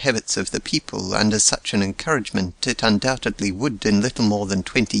existing habits of the people, under such an encouragement it undoubtedly would in little more than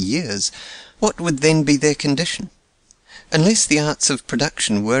 20 years, what would then be their condition? Unless the arts of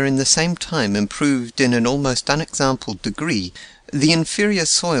production were in the same time improved in an almost unexampled degree, the inferior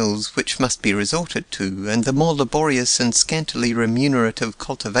soils which must be resorted to, and the more laborious and scantily remunerative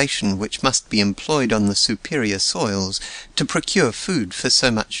cultivation which must be employed on the superior soils, to procure food for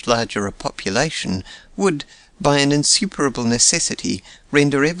so much larger a population, would, by an insuperable necessity,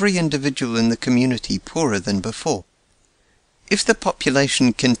 render every individual in the community poorer than before. If the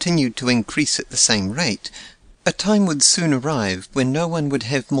population continued to increase at the same rate, a time would soon arrive when no one would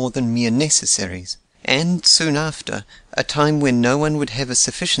have more than mere necessaries, and, soon after, a time when no one would have a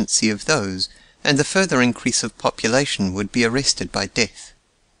sufficiency of those, and the further increase of population would be arrested by death.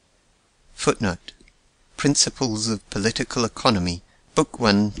 Footnote: Principles of Political Economy, Book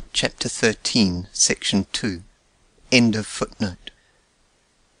 1, Chapter 13, Section 2. End of footnote.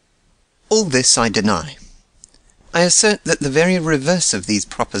 All this I deny. I assert that the very reverse of these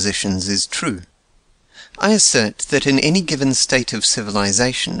propositions is true. I assert that in any given state of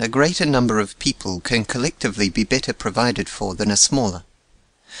civilization a greater number of people can collectively be better provided for than a smaller.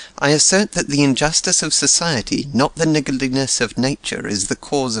 I assert that the injustice of society, not the niggardliness of nature, is the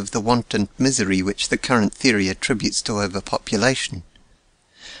cause of the want and misery which the current theory attributes to overpopulation.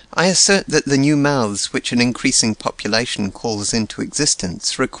 I assert that the new mouths which an increasing population calls into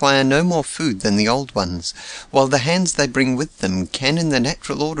existence require no more food than the old ones, while the hands they bring with them can in the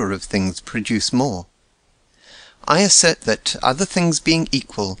natural order of things produce more. I assert that, other things being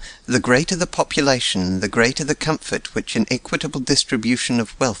equal, the greater the population, the greater the comfort which an equitable distribution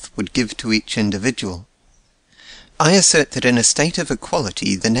of wealth would give to each individual. I assert that in a state of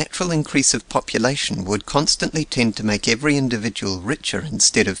equality the natural increase of population would constantly tend to make every individual richer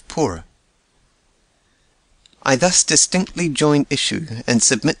instead of poorer. I thus distinctly join issue and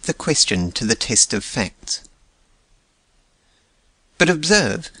submit the question to the test of facts. But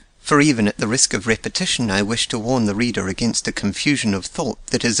observe, for even at the risk of repetition I wish to warn the reader against a confusion of thought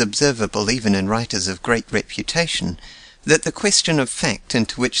that is observable even in writers of great reputation, that the question of fact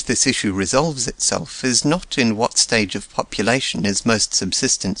into which this issue resolves itself is not in what stage of population is most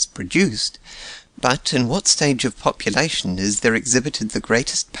subsistence produced, but in what stage of population is there exhibited the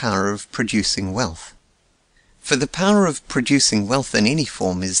greatest power of producing wealth. For the power of producing wealth in any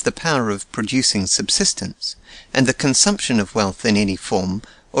form is the power of producing subsistence, and the consumption of wealth in any form,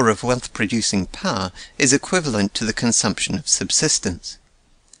 or of wealth-producing power, is equivalent to the consumption of subsistence.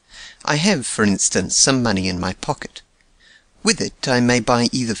 I have, for instance, some money in my pocket. With it I may buy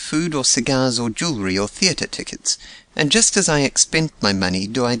either food or cigars or jewellery or theatre tickets, and just as I expend my money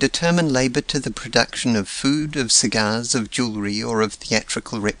do I determine labour to the production of food, of cigars, of jewellery, or of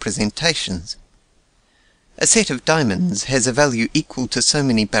theatrical representations. A set of diamonds has a value equal to so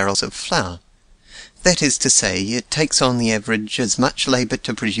many barrels of flour. That is to say, it takes on the average as much labour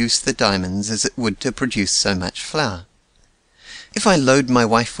to produce the diamonds as it would to produce so much flour. If I load my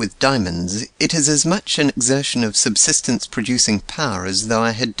wife with diamonds, it is as much an exertion of subsistence-producing power as though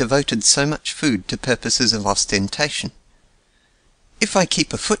I had devoted so much food to purposes of ostentation. If I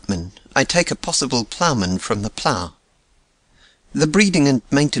keep a footman, I take a possible ploughman from the plough. The breeding and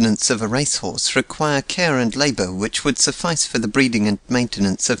maintenance of a racehorse require care and labour which would suffice for the breeding and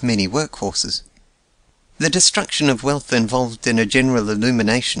maintenance of many workhorses. The destruction of wealth involved in a general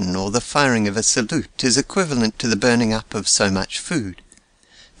illumination or the firing of a salute is equivalent to the burning up of so much food.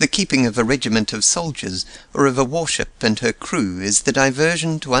 The keeping of a regiment of soldiers, or of a warship and her crew, is the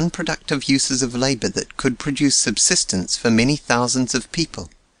diversion to unproductive uses of labour that could produce subsistence for many thousands of people.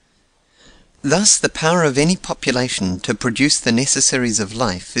 Thus the power of any population to produce the necessaries of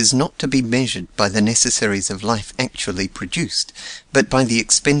life is not to be measured by the necessaries of life actually produced, but by the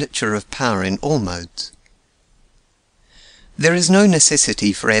expenditure of power in all modes. There is no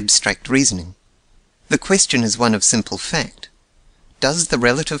necessity for abstract reasoning. The question is one of simple fact. Does the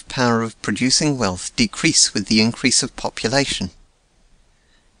relative power of producing wealth decrease with the increase of population?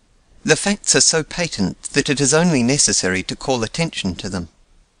 The facts are so patent that it is only necessary to call attention to them.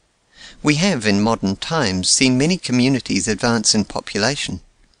 We have, in modern times, seen many communities advance in population.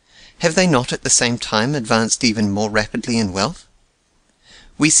 Have they not at the same time advanced even more rapidly in wealth?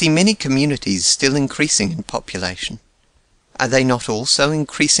 We see many communities still increasing in population. Are they not also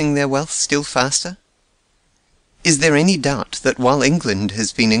increasing their wealth still faster? Is there any doubt that while England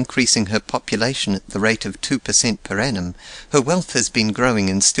has been increasing her population at the rate of 2% per annum, her wealth has been growing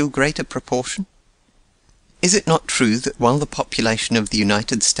in still greater proportion? Is it not true that while the population of the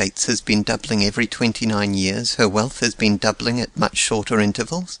United States has been doubling every 29 years, her wealth has been doubling at much shorter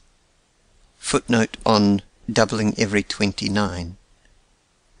intervals? Footnote on doubling every 29.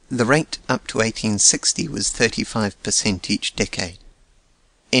 The rate up to 1860 was 35% each decade.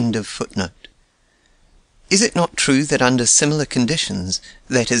 End of footnote. Is it not true that under similar conditions,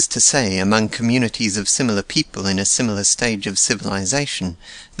 that is to say, among communities of similar people in a similar stage of civilization,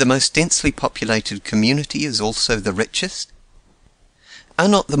 the most densely populated community is also the richest? Are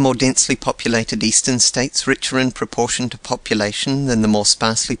not the more densely populated eastern states richer in proportion to population than the more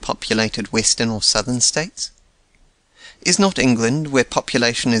sparsely populated western or southern states? Is not England, where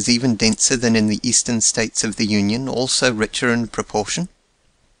population is even denser than in the eastern states of the Union, also richer in proportion?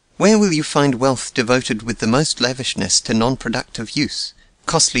 Where will you find wealth devoted with the most lavishness to non-productive use,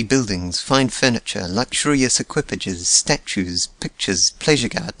 costly buildings, fine furniture, luxurious equipages, statues, pictures, pleasure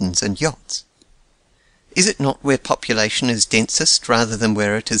gardens, and yachts? Is it not where population is densest rather than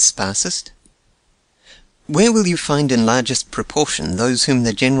where it is sparsest? Where will you find in largest proportion those whom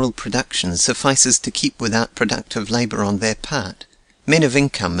the general production suffices to keep without productive labour on their part, men of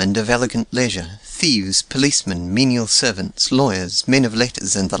income and of elegant leisure, thieves, policemen, menial servants, lawyers, men of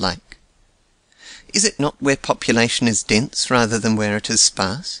letters, and the like? Is it not where population is dense rather than where it is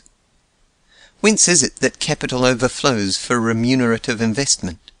sparse? Whence is it that capital overflows for remunerative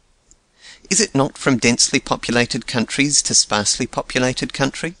investment? Is it not from densely populated countries to sparsely populated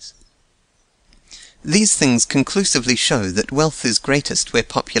countries? These things conclusively show that wealth is greatest where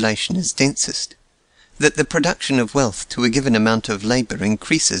population is densest, that the production of wealth to a given amount of labour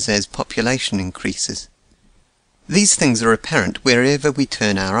increases as population increases. These things are apparent wherever we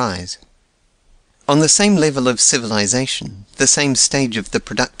turn our eyes. On the same level of civilization, the same stage of the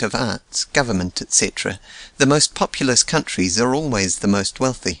productive arts, government, etc., the most populous countries are always the most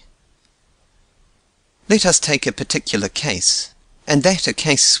wealthy. Let us take a particular case, and that a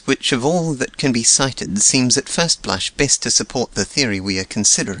case which of all that can be cited seems at first blush best to support the theory we are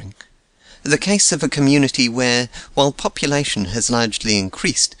considering. The case of a community where, while population has largely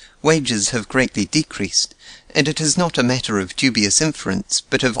increased, wages have greatly decreased, and it is not a matter of dubious inference,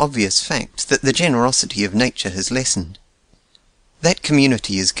 but of obvious fact, that the generosity of nature has lessened. That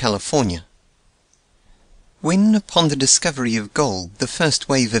community is California. When, upon the discovery of gold, the first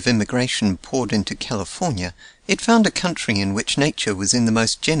wave of immigration poured into California, it found a country in which nature was in the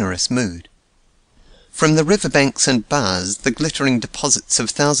most generous mood. From the riverbanks and bars, the glittering deposits of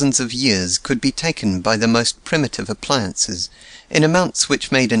thousands of years could be taken by the most primitive appliances, in amounts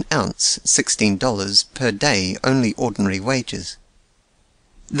which made an ounce, $16, per day only ordinary wages.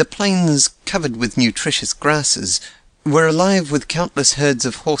 The plains, covered with nutritious grasses, were alive with countless herds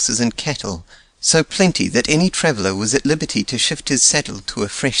of horses and cattle, so plenty that any traveller was at liberty to shift his saddle to a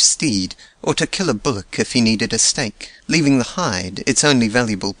fresh steed, or to kill a bullock if he needed a steak, leaving the hide, its only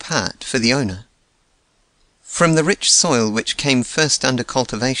valuable part, for the owner. From the rich soil which came first under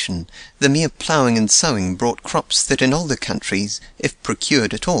cultivation, the mere ploughing and sowing brought crops that in older countries, if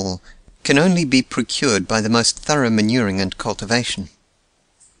procured at all, can only be procured by the most thorough manuring and cultivation.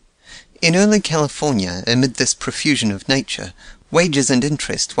 In early California, amid this profusion of nature, wages and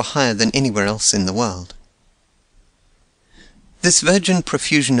interest were higher than anywhere else in the world. This virgin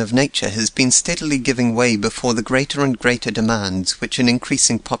profusion of nature has been steadily giving way before the greater and greater demands which an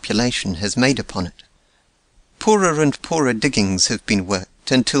increasing population has made upon it. Poorer and poorer diggings have been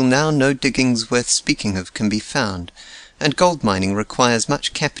worked, until now no diggings worth speaking of can be found, and gold mining requires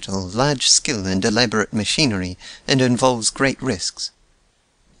much capital, large skill, and elaborate machinery, and involves great risks.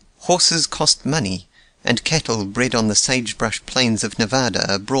 Horses cost money, and cattle bred on the sagebrush plains of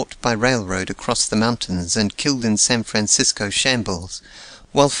Nevada are brought by railroad across the mountains and killed in San Francisco shambles,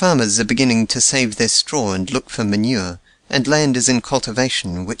 while farmers are beginning to save their straw and look for manure, and land is in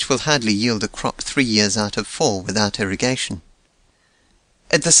cultivation which will hardly yield a crop 3 years out of 4 without irrigation.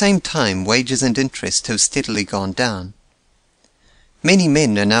 At the same time, wages and interest have steadily gone down. Many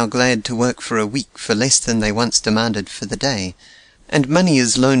men are now glad to work for a week for less than they once demanded for the day, and money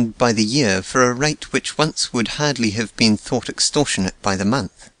is loaned by the year for a rate which once would hardly have been thought extortionate by the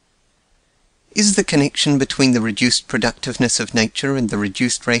month. Is the connection between the reduced productiveness of nature and the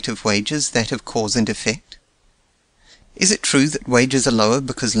reduced rate of wages that of cause and effect? Is it true that wages are lower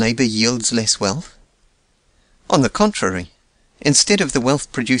because labour yields less wealth? On the contrary, Instead of the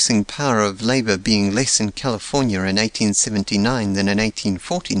wealth-producing power of labor being less in California in 1879 than in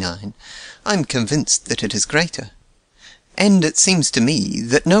 1849, I'm convinced that it is greater. And it seems to me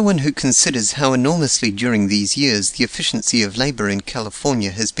that no one who considers how enormously during these years the efficiency of labor in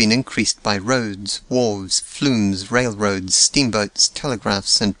California has been increased by roads, wharves, flumes, railroads, steamboats,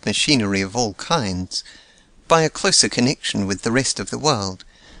 telegraphs, and machinery of all kinds, by a closer connection with the rest of the world,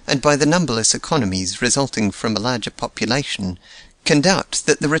 and by the numberless economies resulting from a larger population, can doubt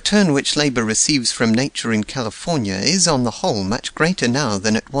that the return which labor receives from nature in California is on the whole much greater now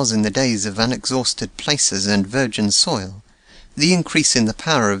than it was in the days of unexhausted places and virgin soil, the increase in the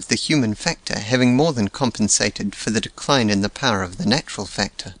power of the human factor having more than compensated for the decline in the power of the natural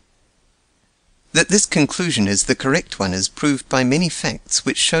factor. That this conclusion is the correct one is proved by many facts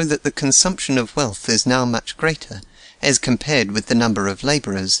which show that the consumption of wealth is now much greater, as compared with the number of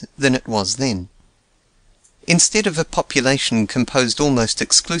laborers, than it was then. Instead of a population composed almost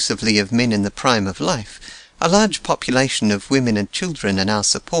exclusively of men in the prime of life, a large population of women and children are now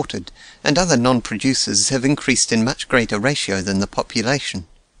supported, and other non-producers have increased in much greater ratio than the population.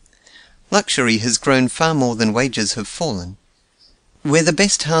 Luxury has grown far more than wages have fallen. Where the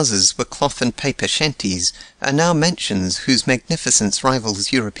best houses were cloth and paper shanties, are now mansions whose magnificence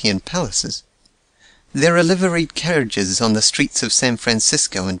rivals European palaces. There are liveried carriages on the streets of San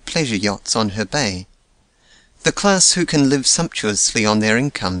Francisco and pleasure yachts on her bay. The class who can live sumptuously on their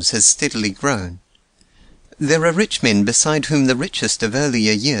incomes has steadily grown. There are rich men beside whom the richest of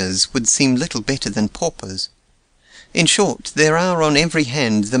earlier years would seem little better than paupers. In short, there are on every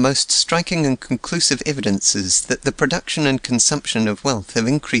hand the most striking and conclusive evidences that the production and consumption of wealth have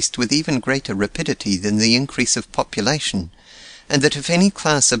increased with even greater rapidity than the increase of population, and that if any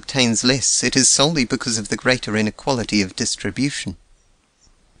class obtains less, it is solely because of the greater inequality of distribution.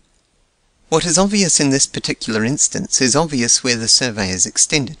 What is obvious in this particular instance is obvious where the survey is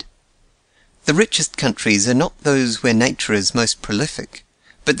extended. The richest countries are not those where nature is most prolific,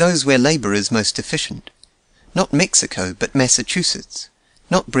 but those where labor is most efficient. Not Mexico, but Massachusetts.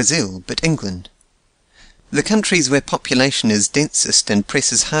 Not Brazil, but England. The countries where population is densest and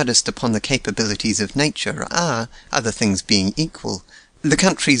presses hardest upon the capabilities of nature are, other things being equal, the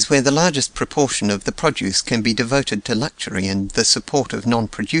countries where the largest proportion of the produce can be devoted to luxury and the support of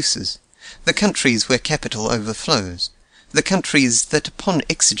non-producers, the countries where capital overflows, the countries that upon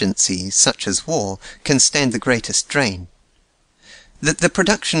exigency, such as war, can stand the greatest drain. That the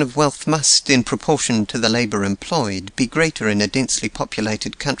production of wealth must, in proportion to the labour employed, be greater in a densely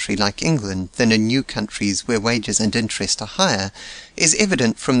populated country like England than in new countries where wages and interest are higher, is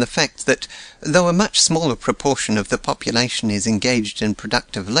evident from the fact that, though a much smaller proportion of the population is engaged in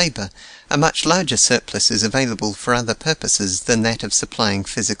productive labour, a much larger surplus is available for other purposes than that of supplying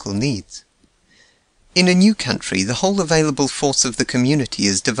physical needs. In a new country, the whole available force of the community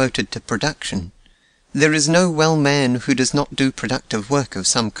is devoted to production. There is no well man who does not do productive work of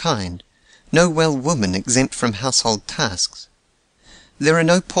some kind, no well woman exempt from household tasks. There are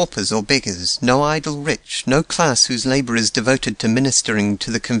no paupers or beggars, no idle rich, no class whose labour is devoted to ministering to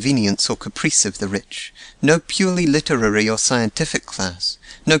the convenience or caprice of the rich, no purely literary or scientific class,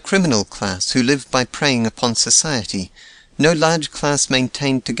 no criminal class who live by preying upon society, no large class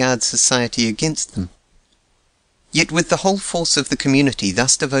maintained to guard society against them. Yet with the whole force of the community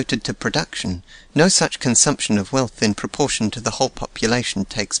thus devoted to production, no such consumption of wealth in proportion to the whole population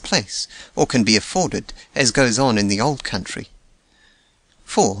takes place, or can be afforded, as goes on in the old country.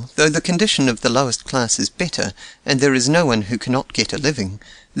 For, though the condition of the lowest class is better, and there is no one who cannot get a living,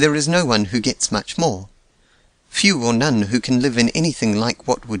 there is no one who gets much more. Few or none who can live in anything like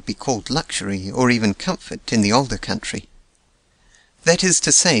what would be called luxury, or even comfort, in the older country. That is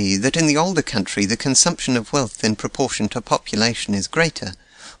to say, that in the older country the consumption of wealth in proportion to population is greater,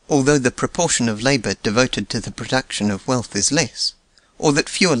 although the proportion of labour devoted to the production of wealth is less, or that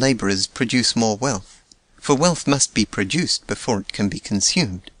fewer labourers produce more wealth, for wealth must be produced before it can be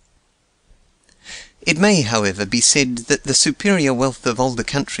consumed. It may, however, be said that the superior wealth of older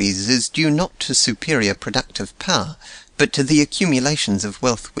countries is due not to superior productive power, but to the accumulations of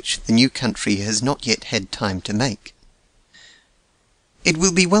wealth which the new country has not yet had time to make. It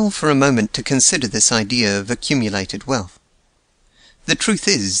will be well for a moment to consider this idea of accumulated wealth. The truth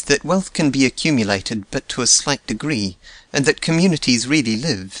is that wealth can be accumulated but to a slight degree, and that communities really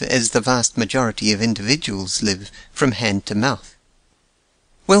live, as the vast majority of individuals live, from hand to mouth.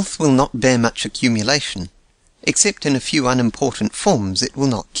 Wealth will not bear much accumulation. Except in a few unimportant forms it will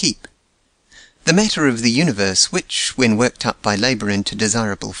not keep. The matter of the universe which, when worked up by labour into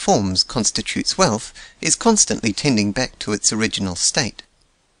desirable forms, constitutes wealth, is constantly tending back to its original state.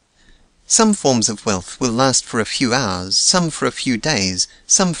 Some forms of wealth will last for a few hours, some for a few days,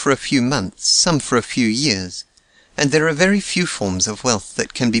 some for a few months, some for a few years, and there are very few forms of wealth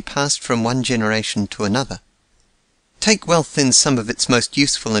that can be passed from one generation to another. Take wealth in some of its most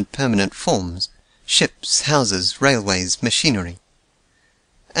useful and permanent forms: ships, houses, railways, machinery.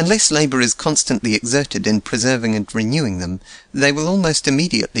 Unless labour is constantly exerted in preserving and renewing them, they will almost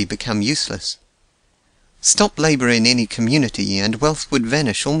immediately become useless. Stop labour in any community, and wealth would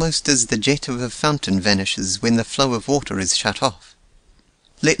vanish almost as the jet of a fountain vanishes when the flow of water is shut off.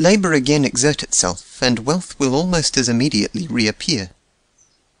 Let labour again exert itself, and wealth will almost as immediately reappear.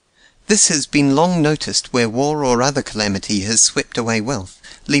 This has been long noticed where war or other calamity has swept away wealth,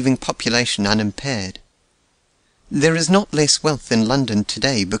 leaving population unimpaired. There is not less wealth in London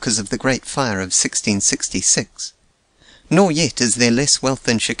today because of the Great Fire of 1666. Nor yet is there less wealth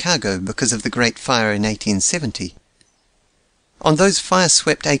in Chicago because of the Great Fire in 1870. On those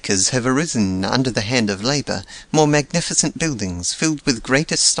fire-swept acres have arisen, under the hand of labour, more magnificent buildings filled with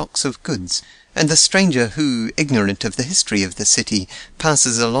greater stocks of goods, and the stranger who, ignorant of the history of the city,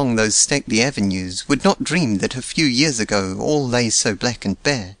 passes along those stately avenues, would not dream that a few years ago all lay so black and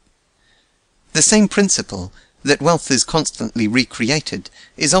bare. The same principle, that wealth is constantly recreated,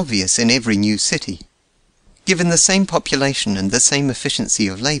 is obvious in every new city. Given the same population and the same efficiency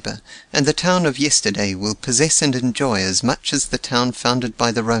of labour, and the town of yesterday will possess and enjoy as much as the town founded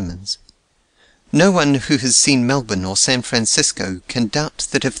by the Romans. No one who has seen Melbourne or San Francisco can doubt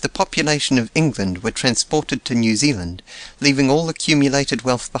that if the population of England were transported to New Zealand, leaving all accumulated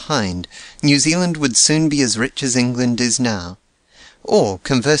wealth behind, New Zealand would soon be as rich as England is now. Or,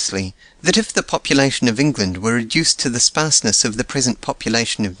 conversely, that if the population of England were reduced to the sparseness of the present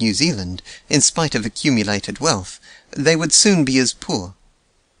population of New Zealand, in spite of accumulated wealth, they would soon be as poor.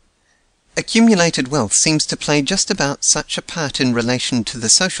 Accumulated wealth seems to play just about such a part in relation to the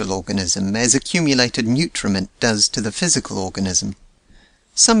social organism as accumulated nutriment does to the physical organism.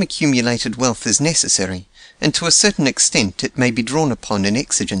 Some accumulated wealth is necessary, and to a certain extent it may be drawn upon in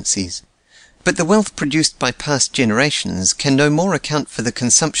exigencies. But the wealth produced by past generations can no more account for the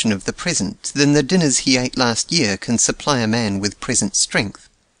consumption of the present than the dinners he ate last year can supply a man with present strength.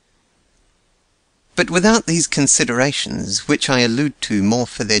 But without these considerations, which I allude to more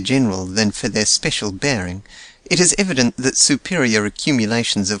for their general than for their special bearing, it is evident that superior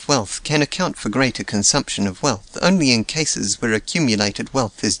accumulations of wealth can account for greater consumption of wealth only in cases where accumulated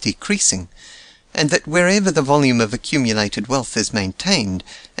wealth is decreasing, and that wherever the volume of accumulated wealth is maintained,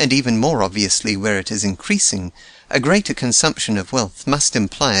 and even more obviously where it is increasing, a greater consumption of wealth must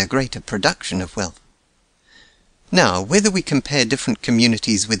imply a greater production of wealth. Now, whether we compare different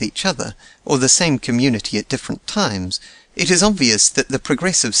communities with each other, or the same community at different times, it is obvious that the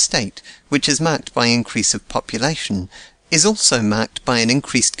progressive state, which is marked by increase of population, is also marked by an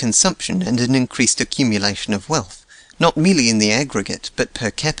increased consumption and an increased accumulation of wealth, not merely in the aggregate but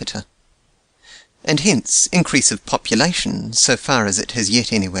per capita. And hence, increase of population, so far as it has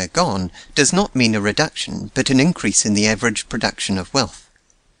yet anywhere gone, does not mean a reduction, but an increase in the average production of wealth.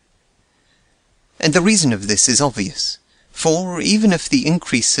 And the reason of this is obvious, for even if the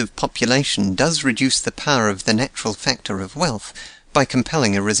increase of population does reduce the power of the natural factor of wealth, by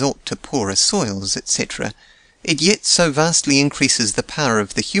compelling a resort to poorer soils, etc., it yet so vastly increases the power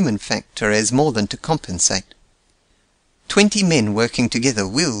of the human factor as more than to compensate. 20 men working together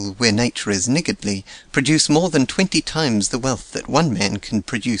will, where nature is niggardly, produce more than 20 times the wealth that one man can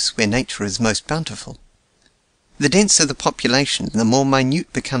produce where nature is most bountiful. The denser the population, the more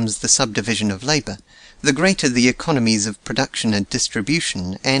minute becomes the subdivision of labour, the greater the economies of production and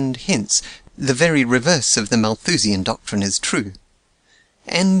distribution, and, hence, the very reverse of the Malthusian doctrine is true.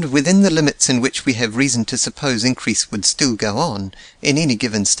 And, within the limits in which we have reason to suppose increase would still go on, in any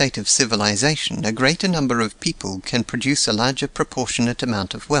given state of civilization a greater number of people can produce a larger proportionate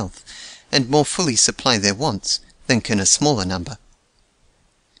amount of wealth, and more fully supply their wants, than can a smaller number.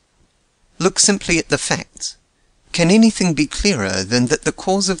 Look simply at the facts. Can anything be clearer than that the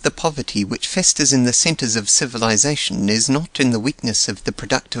cause of the poverty which festers in the centres of civilization is not in the weakness of the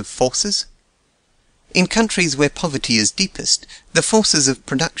productive forces? In countries where poverty is deepest, the forces of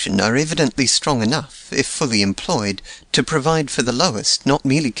production are evidently strong enough, if fully employed, to provide for the lowest not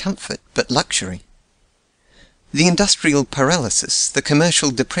merely comfort but luxury. The industrial paralysis, the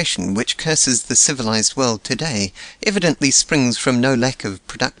commercial depression which curses the civilized world today, evidently springs from no lack of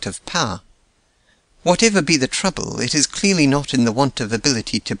productive power. Whatever be the trouble, it is clearly not in the want of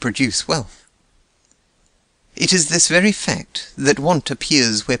ability to produce wealth. It is this very fact, that want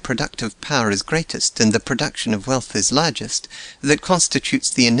appears where productive power is greatest and the production of wealth is largest, that constitutes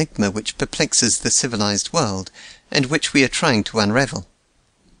the enigma which perplexes the civilized world, and which we are trying to unravel.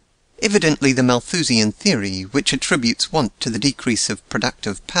 Evidently the Malthusian theory, which attributes want to the decrease of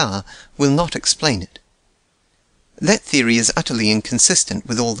productive power, will not explain it. That theory is utterly inconsistent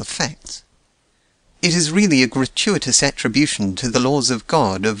with all the facts. It is really a gratuitous attribution to the laws of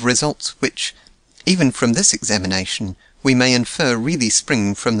God of results which, even from this examination, we may infer really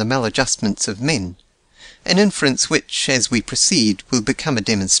spring from the maladjustments of men, an inference which, as we proceed, will become a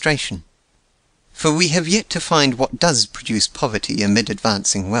demonstration. For we have yet to find what does produce poverty amid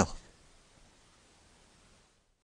advancing wealth.